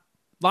I'm not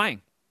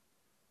lying.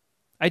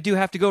 I do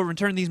have to go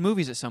return these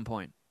movies at some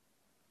point.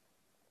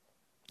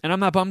 And I'm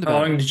not bummed about it.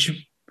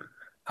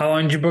 How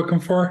long did you book them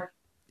for?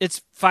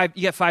 It's you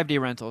get 5-day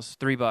rentals,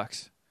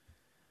 $3.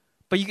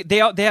 But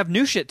they have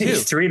new shit too.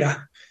 It's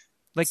 $3.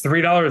 Like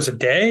 $3 a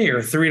day or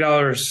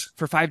 $3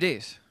 for 5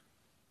 days.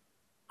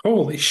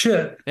 Holy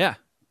shit. Yeah.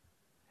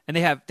 And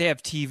they have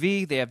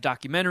TV, they have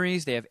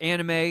documentaries, they have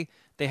anime,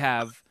 they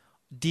have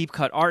deep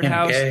cut art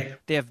house,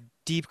 they have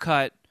deep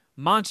cut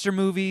monster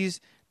movies,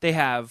 they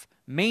have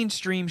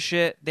mainstream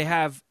shit, they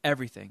have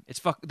everything.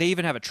 They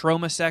even have a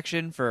trauma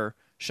section for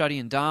Shuddy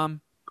and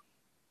Dom.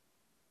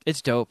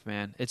 It's dope,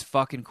 man. It's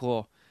fucking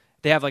cool.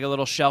 They have like a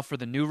little shelf for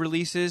the new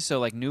releases, so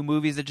like new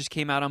movies that just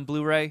came out on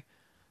Blu-ray.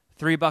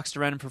 $3 to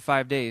rent them for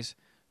 5 days.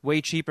 Way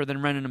cheaper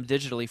than renting them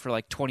digitally for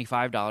like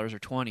 $25 or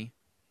 $20.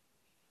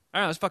 I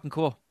don't know, it's fucking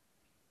cool.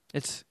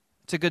 It's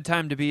a good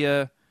time to be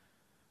a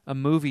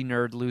movie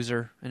nerd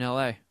loser in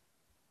LA.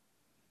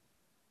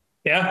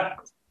 Yeah.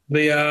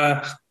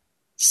 The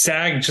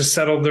SAG just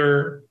settled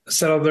their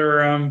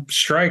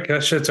strike.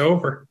 That shit's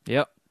over.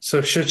 Yep.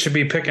 So shit should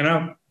be picking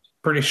up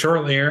pretty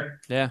shortly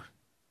here. Yeah.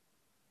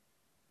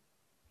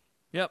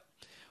 Yep.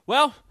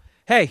 Well,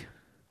 hey,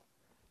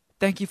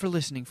 thank you for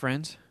listening,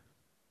 friends.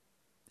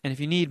 And if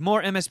you need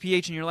more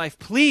MSPH in your life,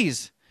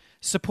 please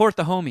support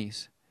the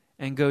homies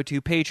and go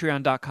to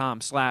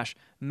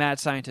patreon.com/Mad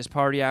Scientist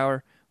Party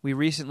Hour. We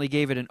recently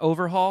gave it an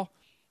overhaul,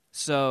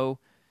 so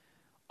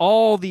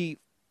all the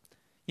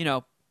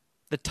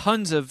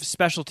tons of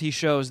specialty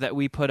shows that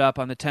we put up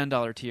on the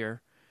 $10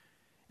 tier,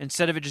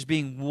 instead of it just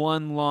being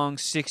one long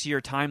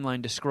 6-year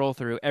timeline to scroll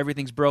through,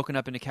 everything's broken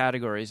up into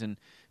categories, and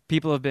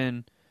people have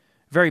been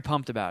very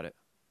pumped about it.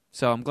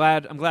 So I'm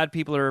glad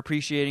people are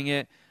appreciating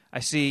it. I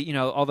see,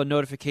 all the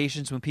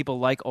notifications when people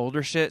like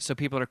older shit, so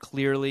people are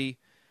clearly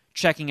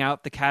checking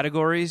out the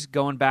categories,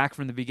 going back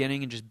from the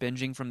beginning and just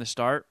binging from the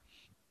start.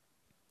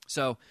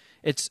 So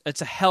it's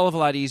a hell of a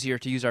lot easier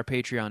to use our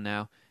Patreon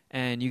now,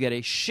 and you get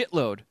a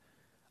shitload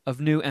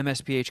of new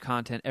MSPH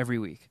content every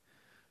week.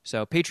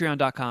 So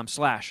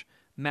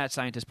patreon.com/Mad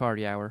Scientist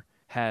Party Hour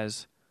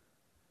has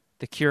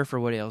the cure for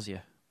what ails you.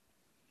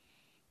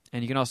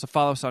 And you can also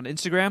follow us on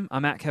Instagram.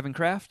 I'm at Kevin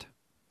Kraft.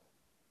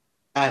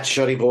 At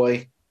Shuddy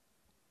Boy.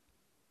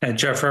 At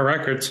Jeffro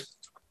Records.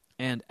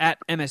 And at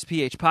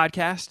MSPH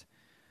Podcast.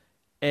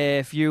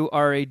 If you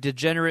are a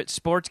degenerate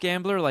sports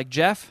gambler like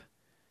Jeff,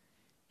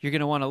 you're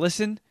going to want to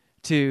listen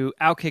to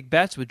Outkick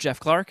Bets with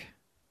Jeff Clark.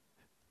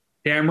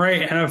 Damn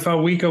right.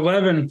 NFL Week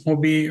 11 will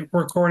be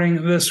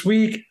recording this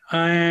week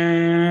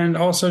and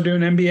also doing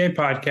NBA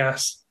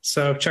podcasts.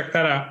 So check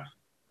that out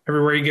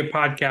everywhere you get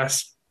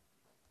podcasts.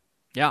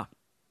 Yeah.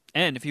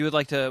 And if you would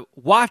like to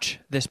watch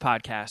this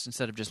podcast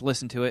instead of just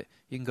listen to it,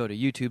 you can go to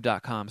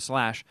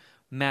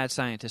youtube.com/Mad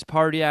Scientist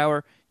Party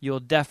Hour. You'll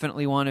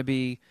definitely want to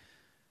be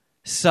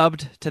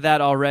subbed to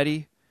that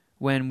already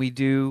when we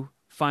do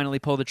finally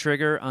pull the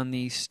trigger on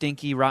the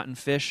stinky rotten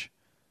fish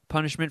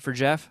punishment for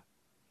Jeff.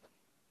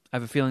 I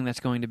have a feeling that's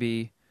going to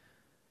be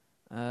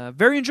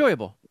very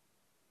enjoyable.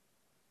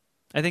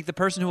 I think the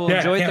person who will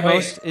enjoy it the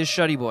most is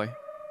Shuddy Boy.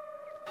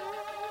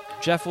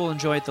 Jeff will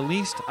enjoy it the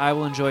least. I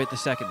will enjoy it the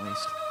second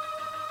least.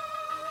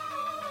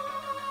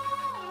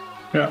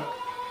 Yeah,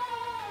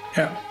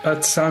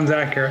 that sounds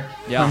accurate.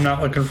 Yeah. I'm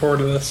not looking forward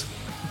to this.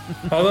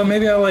 Although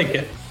maybe I like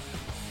it.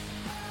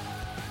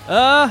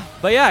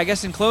 But yeah, I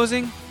guess in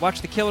closing,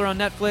 watch The Killer on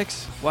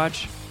Netflix.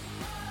 Watch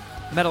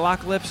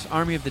Metalocalypse,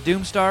 Army of the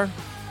Doomstar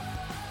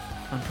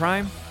on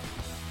Prime.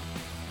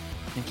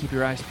 And keep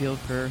your eyes peeled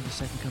for the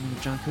second coming of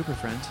John Cooper,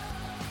 friends.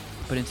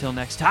 But until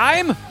next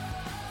time,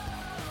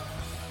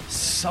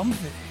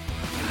 something.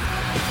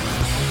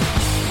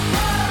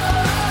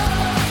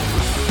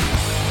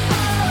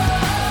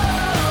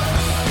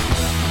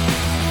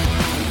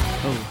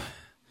 Oh,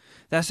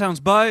 that sounds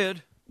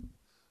bad.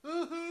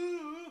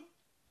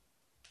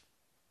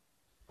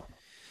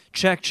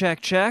 Check,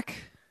 check,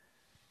 check.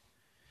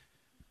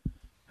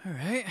 All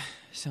right.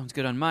 Sounds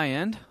good on my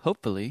end,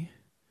 hopefully.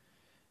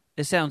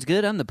 It sounds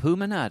good on the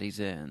Puminati's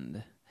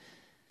end.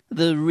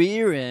 The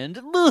rear end.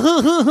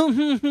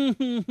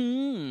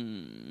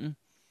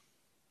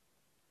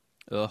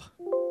 Ugh.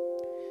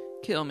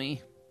 Kill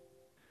me.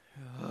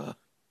 Ugh.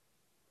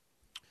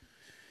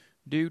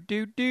 Do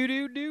do do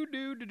do do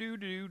do do do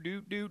do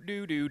do do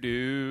do do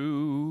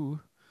do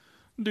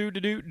do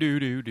do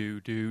do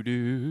do do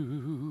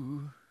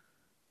do.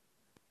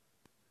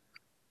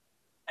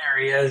 There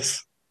he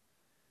is.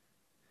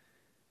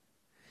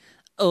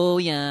 Oh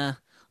yeah.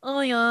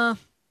 Oh yeah.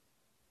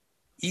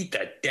 Eat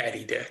that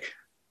daddy dick.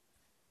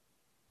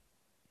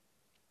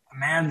 The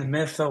man, the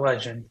myth, the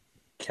legend,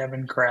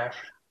 Kevin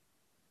Kraft.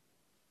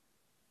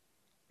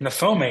 And the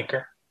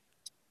filmmaker.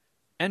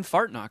 And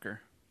fart knocker.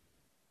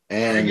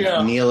 And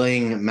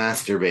kneeling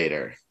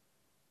masturbator.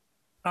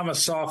 I'm a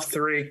soft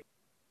 3. There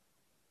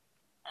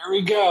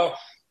we go.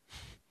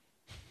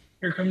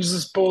 Here comes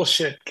this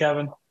bullshit,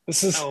 Kevin.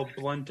 This is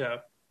Blunto.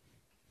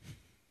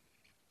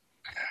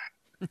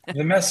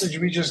 The message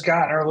we just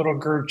got in our little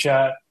group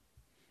chat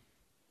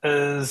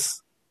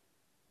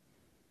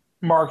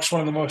marks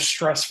one of the most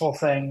stressful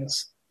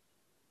things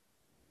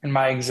in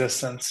my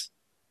existence.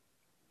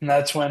 And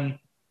that's when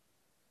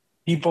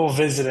people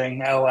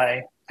visiting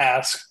LA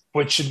ask,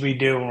 what should we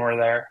do when we're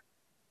there?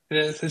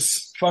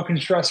 It's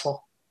fucking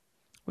stressful.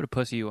 What a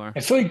pussy you are.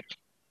 I feel like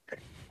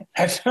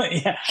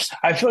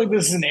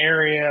this is an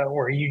area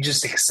where you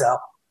just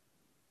excel.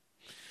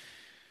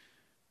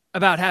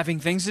 About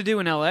having things to do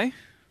in LA?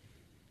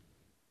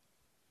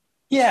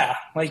 Yeah,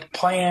 like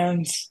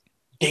plans,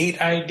 date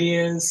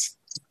ideas,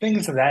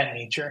 things of that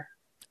nature.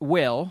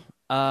 Well,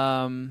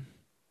 I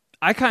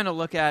kind of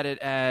look at it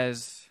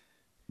as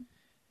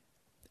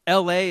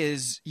LA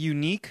is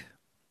unique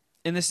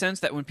in the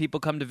sense that when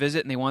people come to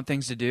visit and they want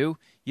things to do,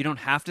 you don't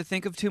have to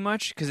think of too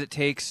much because it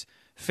takes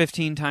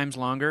 15 times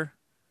longer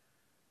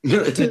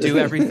to do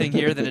everything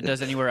here than it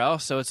does anywhere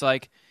else. So it's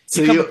like...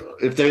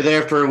 if they're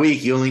there for a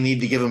week, you only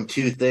need to give them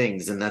 2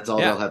 things, and that's all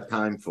they'll have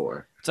time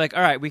for. It's like,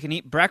 all right, we can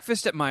eat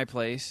breakfast at my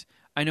place.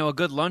 I know a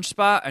good lunch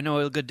spot. I know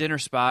a good dinner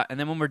spot. And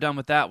then when we're done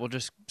with that, we'll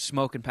just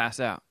smoke and pass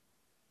out.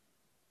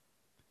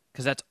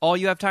 Because that's all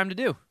you have time to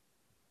do.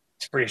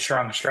 It's a pretty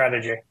strong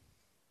strategy.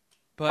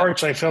 But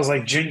Actually, it feels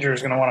like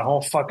Ginger's going to want a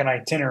whole fucking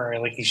itinerary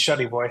like he's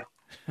Shuddy Boy.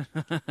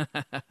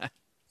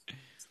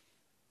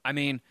 I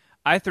mean,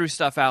 I threw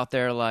stuff out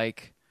there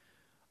like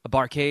a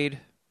barcade,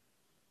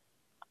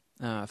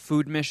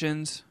 food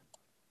missions.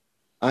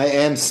 I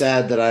am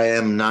sad that I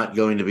am not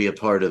going to be a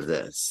part of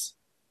this.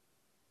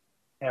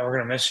 Yeah, we're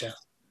going to miss you.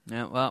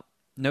 Yeah, well,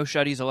 no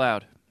shuddies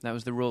allowed. That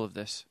was the rule of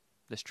this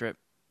trip.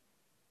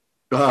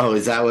 Oh,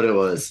 is that what it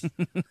was?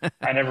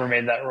 I never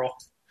made that rule.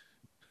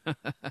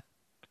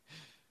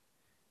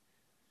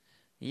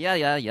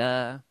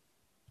 Yeah.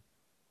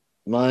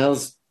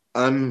 Miles,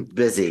 I'm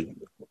busy.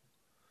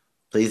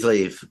 Please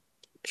leave.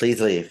 Please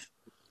leave.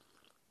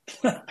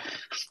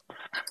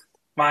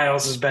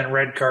 Miles has been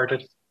red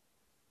carded.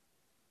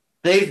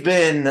 They've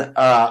been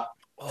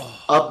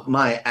up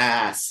my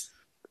ass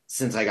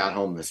since I got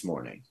home this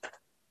morning.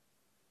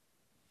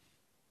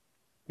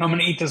 I'm going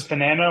to eat this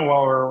banana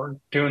while we're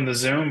doing the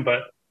Zoom,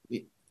 but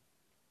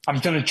I'm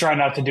going to try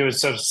not to do it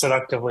so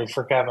seductively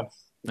for Kevin.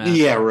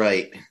 Yeah,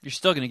 right. You're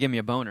still going to give me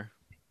a boner.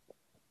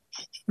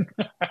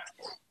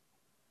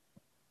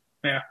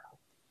 Yeah.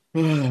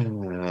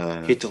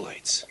 Hit the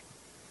lights.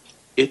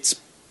 It's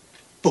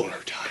boner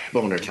time.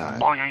 Boner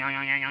time.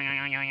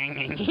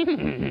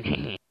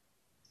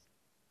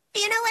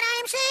 You know what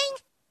I'm saying?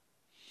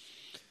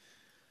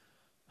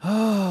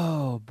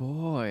 Oh,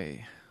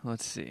 boy.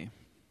 Let's see.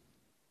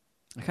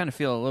 I kind of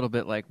feel a little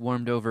bit like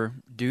warmed over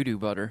doo-doo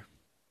butter.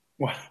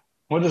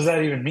 What does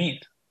that even mean?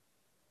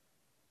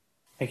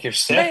 Like you're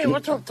sick? Hey,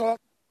 what's up, Doc?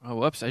 Oh,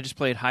 whoops. I just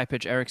played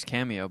high-pitch Eric's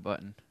cameo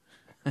button.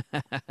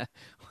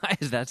 Why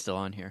is that still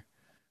on here?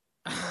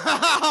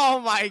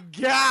 Oh my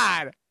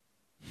God!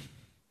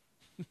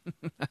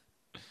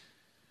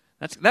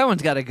 That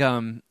one's got to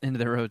come into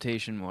the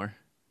rotation more.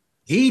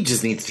 He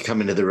just needs to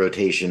come into the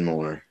rotation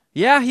more.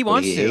 Yeah, he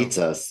wants he to. Hates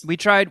us. We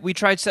tried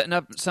setting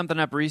up something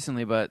up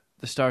recently, but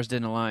the stars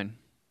didn't align.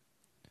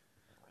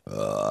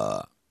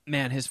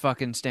 Man, his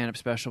fucking stand-up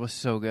special was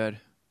so good.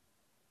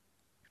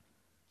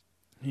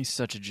 He's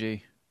such a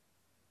G.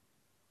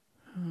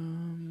 Let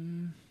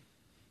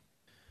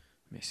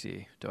me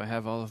see. Do I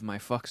have all of my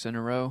fucks in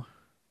a row?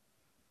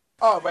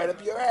 Oh, right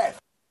up your ass.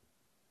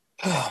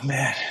 Oh,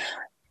 man.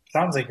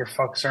 Sounds like your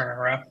fucks are in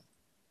a row. I'm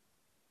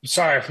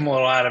sorry if I'm a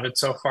little out of it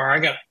so far.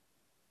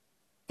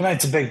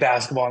 Tonight's a big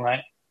basketball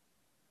night.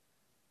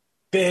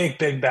 Big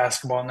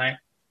basketball night.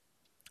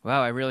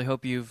 Wow, I really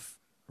hope you've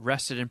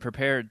rested and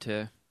prepared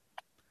to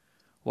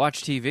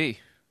watch TV.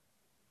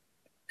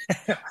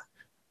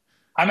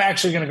 I'm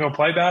actually going to go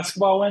play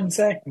basketball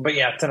Wednesday, but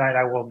yeah, tonight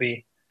I will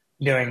be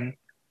doing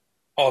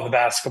all the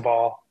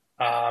basketball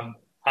on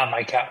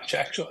my couch,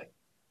 actually.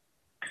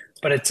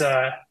 But it's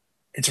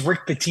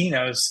Rick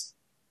Pitino's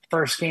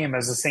first game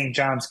as a St.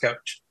 John's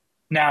coach.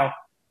 Now,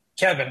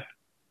 Kevin,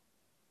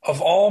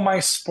 of all my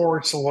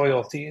sports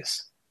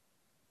loyalties,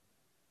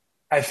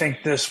 I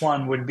think this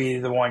one would be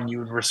the one you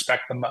would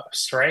respect the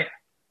most, right?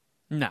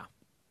 No.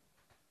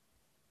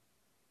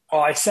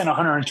 Well, I sent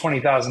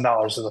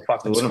 $120,000 to the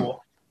fucking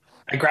school.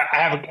 I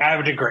have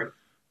a degree.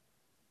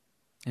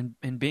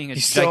 And being a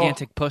He's still-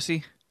 gigantic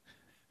pussy?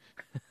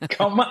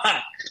 Come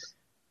on.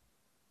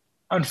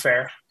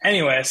 Unfair.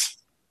 Anyways,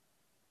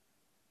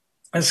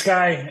 this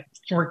guy,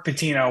 Rick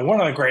Pitino, one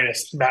of the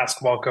greatest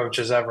basketball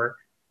coaches ever,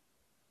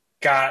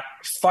 got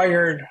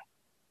fired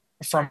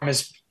from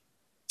his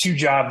 2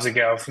 jobs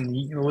ago from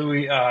the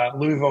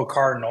Louisville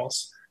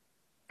Cardinals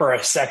for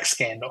a sex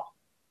scandal.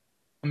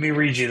 Let me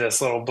read you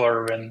this little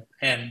blurb.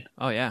 And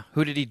Oh, yeah.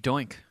 Who did he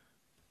doink?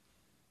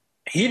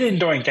 he didn't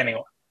doink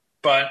anyone,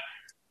 but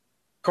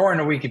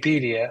according to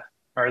Wikipedia,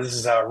 or this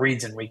is how it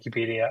reads in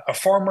Wikipedia, a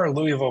former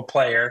Louisville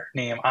player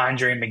named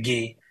Andre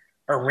McGee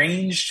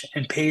arranged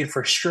and paid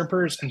for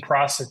strippers and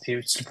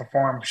prostitutes to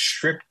perform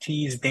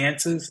striptease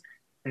dances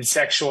and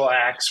sexual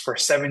acts for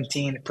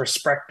 17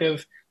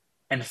 prospective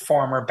and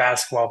former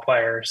basketball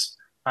players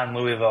on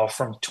Louisville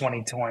from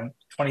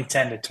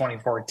 2010 to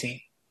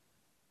 2014.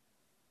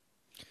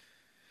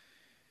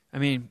 I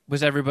mean,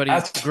 was everybody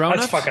That's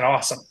grown-ups? fucking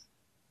awesome.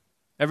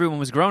 Everyone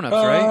was grown-ups,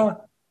 right?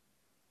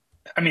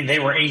 I mean, they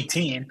were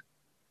 18.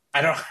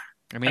 And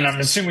I'm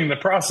assuming the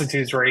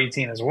prostitutes were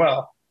 18 as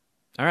well.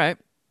 All right.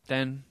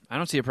 Then I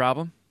don't see a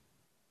problem.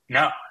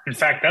 No. In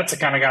fact, that's the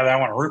kind of guy that I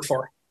want to root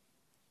for.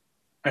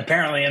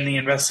 Apparently, in the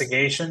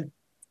investigation,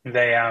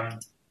 they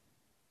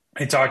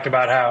talked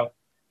about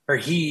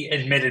he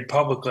admitted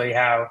publicly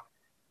how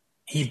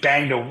he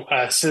banged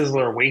a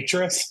Sizzler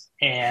waitress,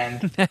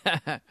 and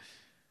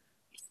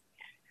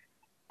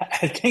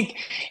I think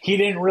he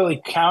didn't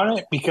really count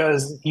it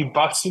because he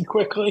busted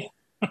quickly.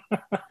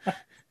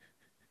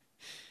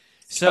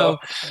 So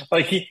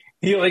like he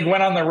like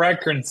went on the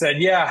record and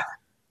said, "Yeah,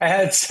 I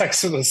had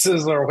sex with a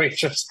Sizzler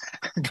waitress,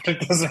 but it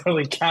doesn't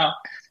really count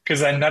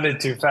because I nutted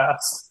too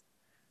fast."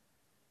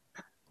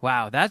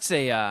 Wow, it's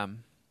a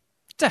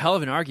hell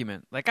of an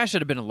argument. Like, I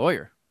should have been a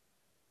lawyer.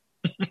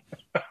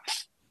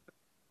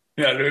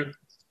 Yeah, dude.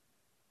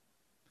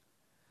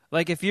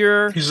 Like,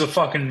 he's a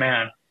fucking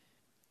man.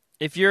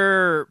 If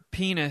your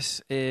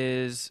penis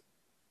is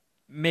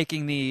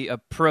making the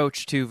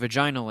approach to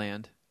vagina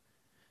land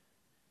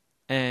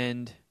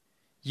and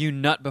you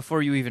nut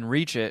before you even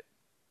reach it,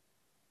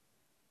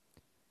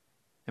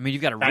 I mean,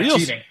 you've got a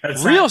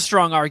real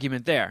strong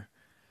argument there.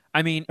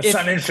 I mean, it's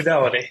not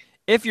infidelity.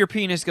 If your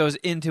penis goes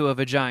into a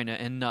vagina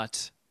and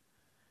nuts,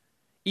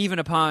 even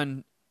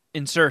upon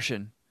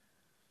insertion,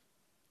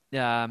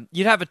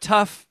 you'd have a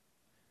tough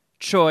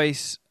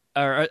choice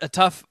or a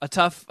tough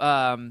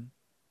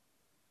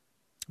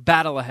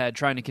battle ahead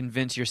trying to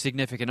convince your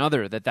significant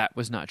other that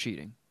was not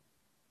cheating.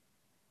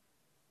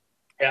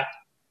 Yeah.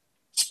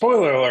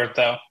 Spoiler alert,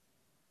 though.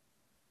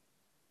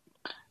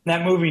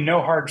 That movie,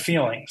 No Hard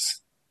Feelings.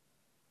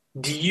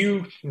 Did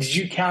you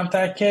count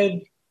that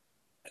kid?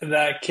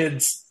 That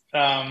kid's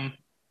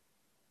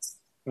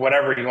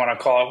whatever you want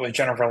to call it with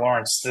Jennifer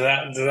Lawrence. Does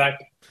that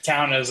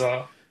count as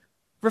a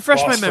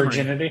Refresh my lost memory.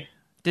 virginity?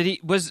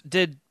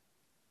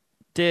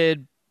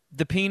 Did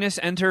the penis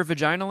enter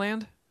vagina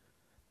land?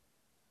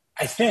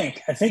 I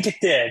think it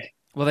did,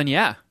 Well, then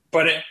yeah.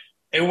 but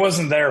it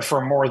wasn't there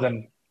for more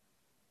than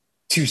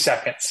 2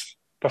 seconds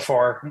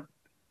before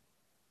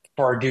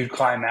a dude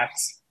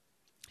climax.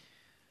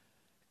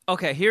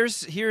 Okay,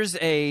 here's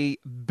a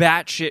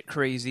batshit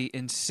crazy,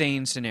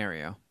 insane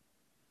scenario.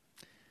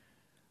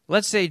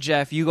 Let's say,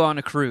 Jeff, you go on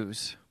a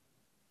cruise,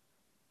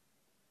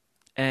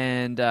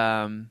 and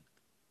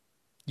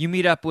you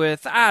meet up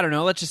with, I don't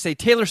know, let's just say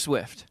Taylor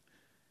Swift,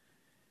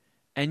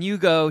 and you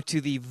go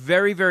to the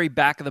very, very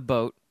back of the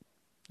boat.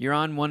 You're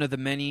on one of the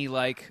many,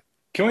 like,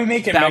 Can we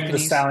make it Meg the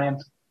balconies. Stallion?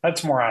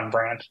 That's more on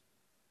brand.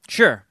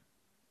 Sure.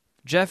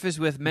 Jeff is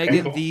with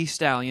Megan cool. the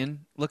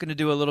Stallion, looking to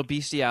do a little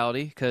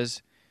bestiality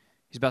because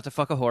he's about to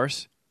fuck a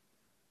horse.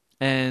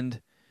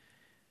 And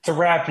It's a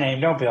rap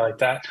name. Don't be like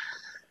that.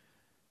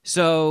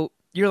 so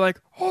you're like,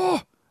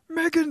 oh,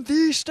 Megan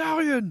the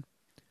Stallion.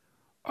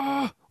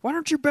 Why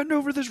don't you bend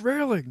over this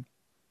railing?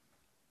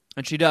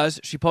 And she does.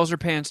 She pulls her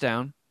pants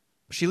down.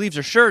 She leaves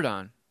her shirt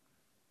on.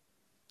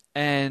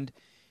 And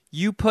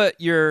you put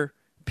your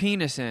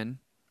penis in,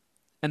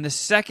 and the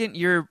second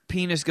your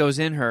penis goes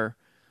in her,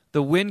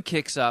 the wind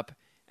kicks up,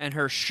 and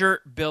her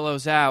shirt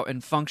billows out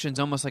and functions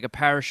almost like a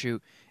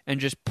parachute and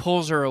just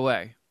pulls her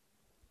away.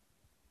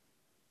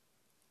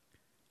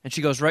 And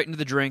she goes right into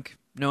the drink.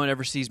 No one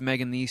ever sees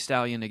Megan the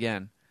Stallion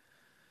again.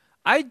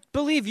 I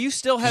believe you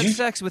still had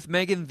sex with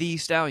Megan the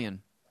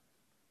Stallion.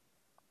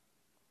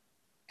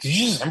 Did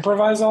you just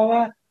improvise all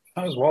that?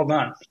 That was well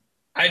done.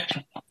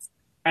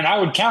 I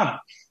would count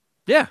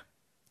it. Yeah.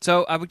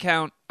 So I would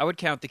count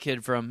the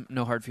kid from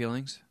No Hard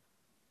Feelings.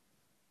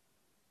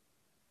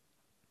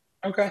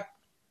 Okay.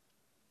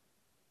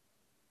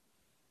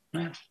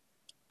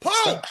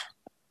 Paul!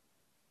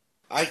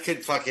 I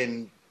could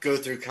fucking go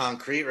through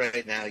concrete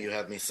right now. You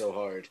have me so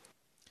hard.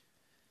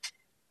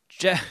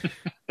 Jeff,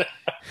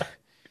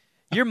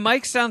 your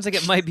mic sounds like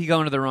it might be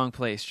going to the wrong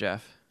place,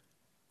 Jeff.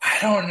 I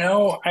don't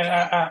know.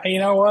 I you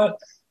know what?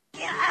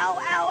 Ow,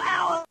 ow,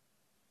 ow.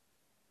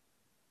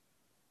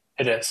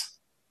 It is.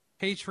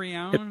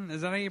 Patreon?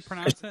 Is that how you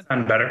pronounce it? It's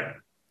done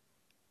better.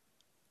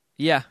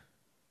 Yeah,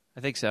 I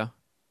think so.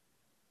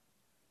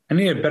 I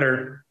need a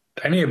better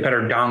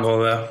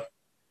dongle though.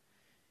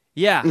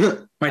 Yeah.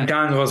 My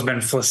dongle has been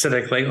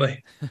flaccidic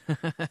lately.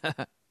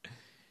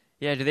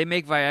 Yeah, do they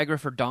make Viagra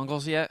for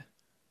dongles yet?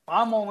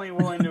 I'm only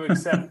willing to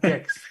accept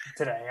dicks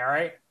today, all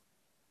right?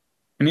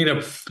 I need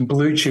a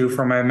Blue Chew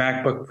for my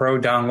MacBook Pro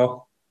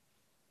dongle.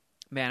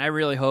 Man, I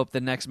really hope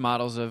the next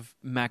models of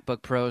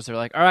MacBook Pros are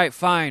like, all right,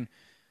 fine.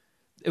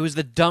 It was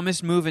the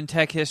dumbest move in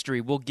tech history.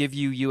 We'll give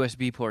you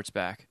USB ports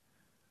back.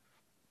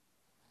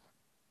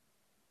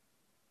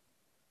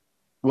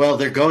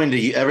 Well,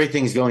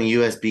 everything's going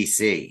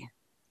USB-C.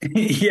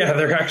 Yeah,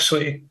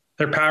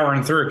 they're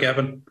powering through it,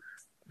 Kevin.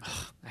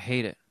 I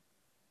hate it.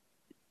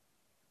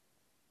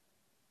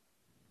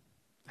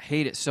 I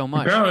hate it so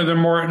much. Apparently, they're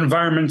more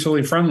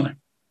environmentally friendly.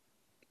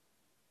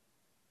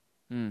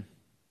 I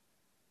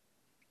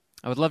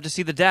would love to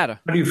see the data.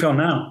 How do you feel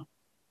now?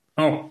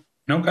 Oh,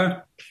 okay.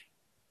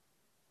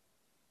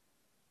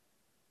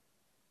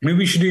 Maybe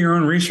you should do your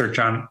own research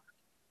on it.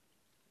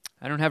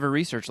 I don't have a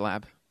research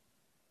lab.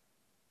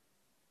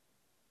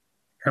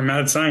 You're a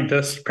mad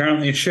scientist.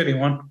 Apparently a shitty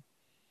one.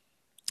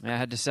 I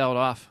had to sell it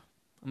off.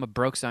 I'm a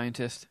broke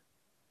scientist.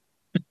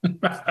 Tell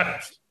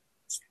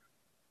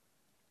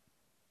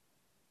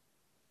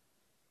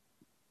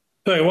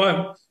you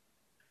what,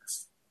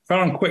 if I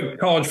don't quit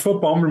college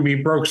football, I'm going to be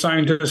a broke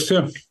scientist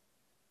too.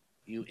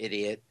 You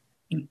idiot.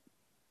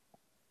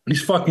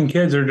 These fucking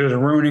kids are just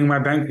ruining my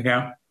bank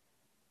account.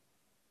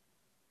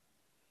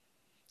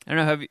 I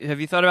don't know.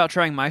 Have you thought about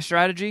trying my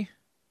strategy?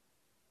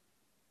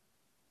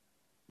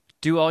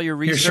 Do all your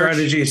research. Your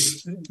strategy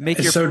is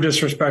so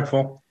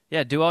disrespectful.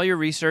 Yeah, do all your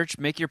research,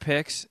 make your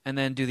picks, and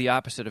then do the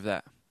opposite of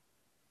that.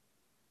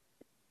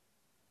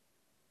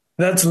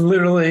 That's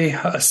literally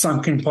a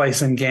sunken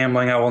place in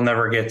gambling I will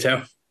never get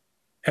to.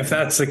 If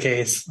that's the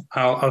case,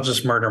 I'll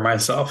just murder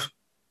myself.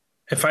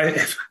 If I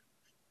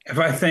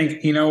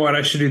think, you know what,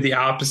 I should do the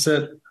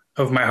opposite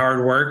of my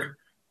hard work,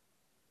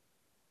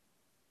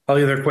 I'll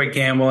either quit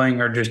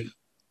gambling or just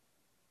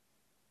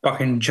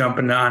fucking jump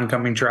into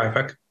oncoming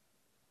traffic.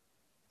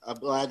 I'm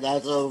glad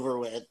that's over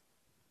with.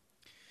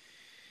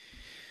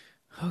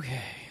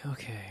 Okay.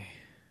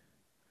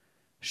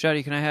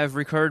 Shuddy, can I have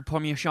record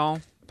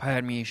permission?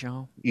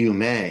 You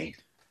may.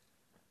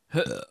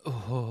 Hear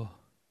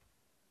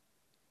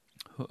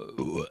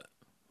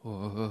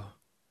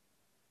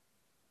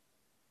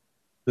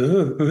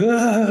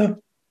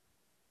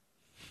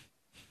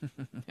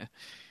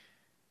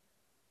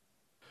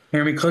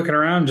me clicking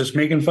around, just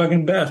making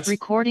fucking bets.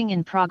 Recording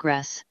in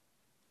progress.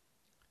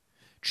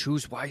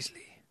 Choose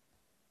wisely.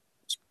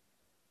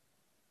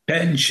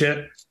 Betting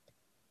shit.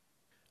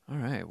 All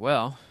right,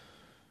 well.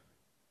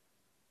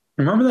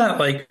 Remember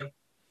that,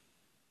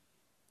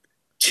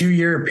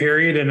 2-year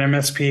period in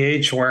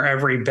MSPH where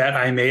every bet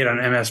I made on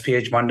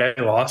MSPH Monday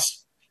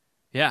lost?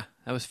 Yeah,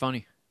 That was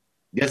funny.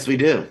 Yes, we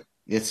do.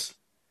 It's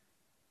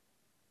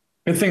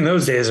Good thing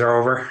those days are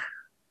over.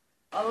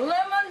 A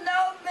lemon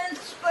no mint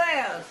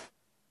squares.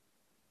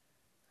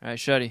 All right,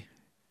 Shuddy.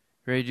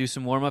 Ready to do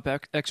some warm-up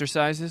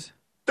exercises?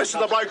 This is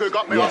the bloke who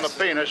got me on the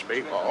penis,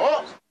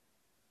 people.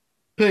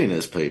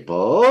 penis,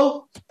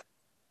 people.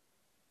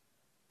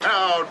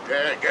 Now,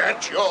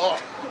 get your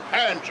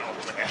hands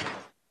off me.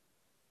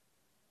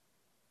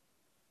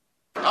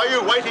 Are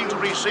you waiting to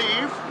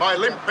receive my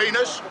limp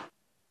penis?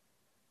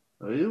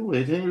 Are you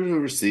waiting to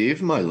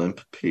receive my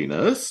limp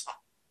penis?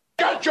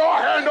 Get your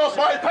hand off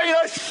my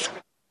penis!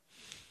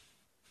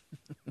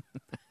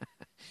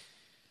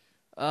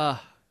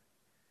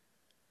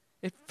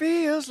 It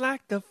feels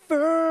like the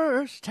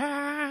first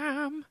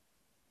time.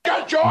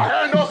 Get your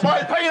hand off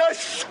my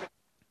penis!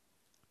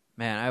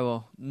 Man, I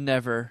will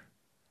never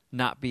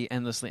not be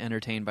endlessly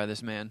entertained by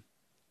this man.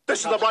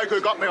 This is the bloke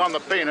who got me on the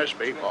penis,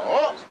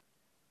 people.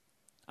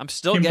 I'm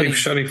still Can't getting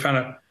believe Shuddy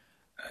found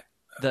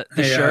the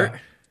shirt.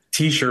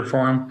 T-shirt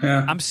for him.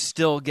 Yeah. I'm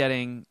still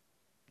getting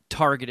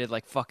targeted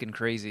like fucking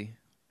crazy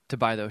to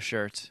buy those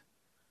shirts.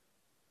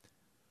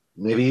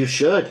 Maybe you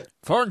should.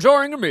 For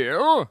enjoying a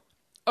meal,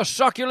 a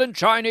succulent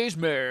Chinese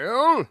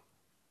meal.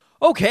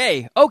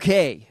 Okay.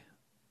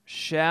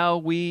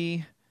 Shall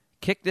we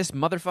kick this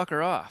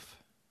motherfucker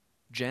off,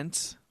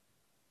 gents?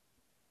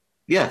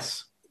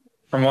 Yes.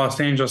 From Los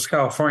Angeles,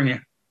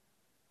 California,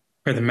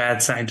 where the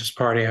Mad Scientist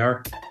Party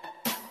Hour.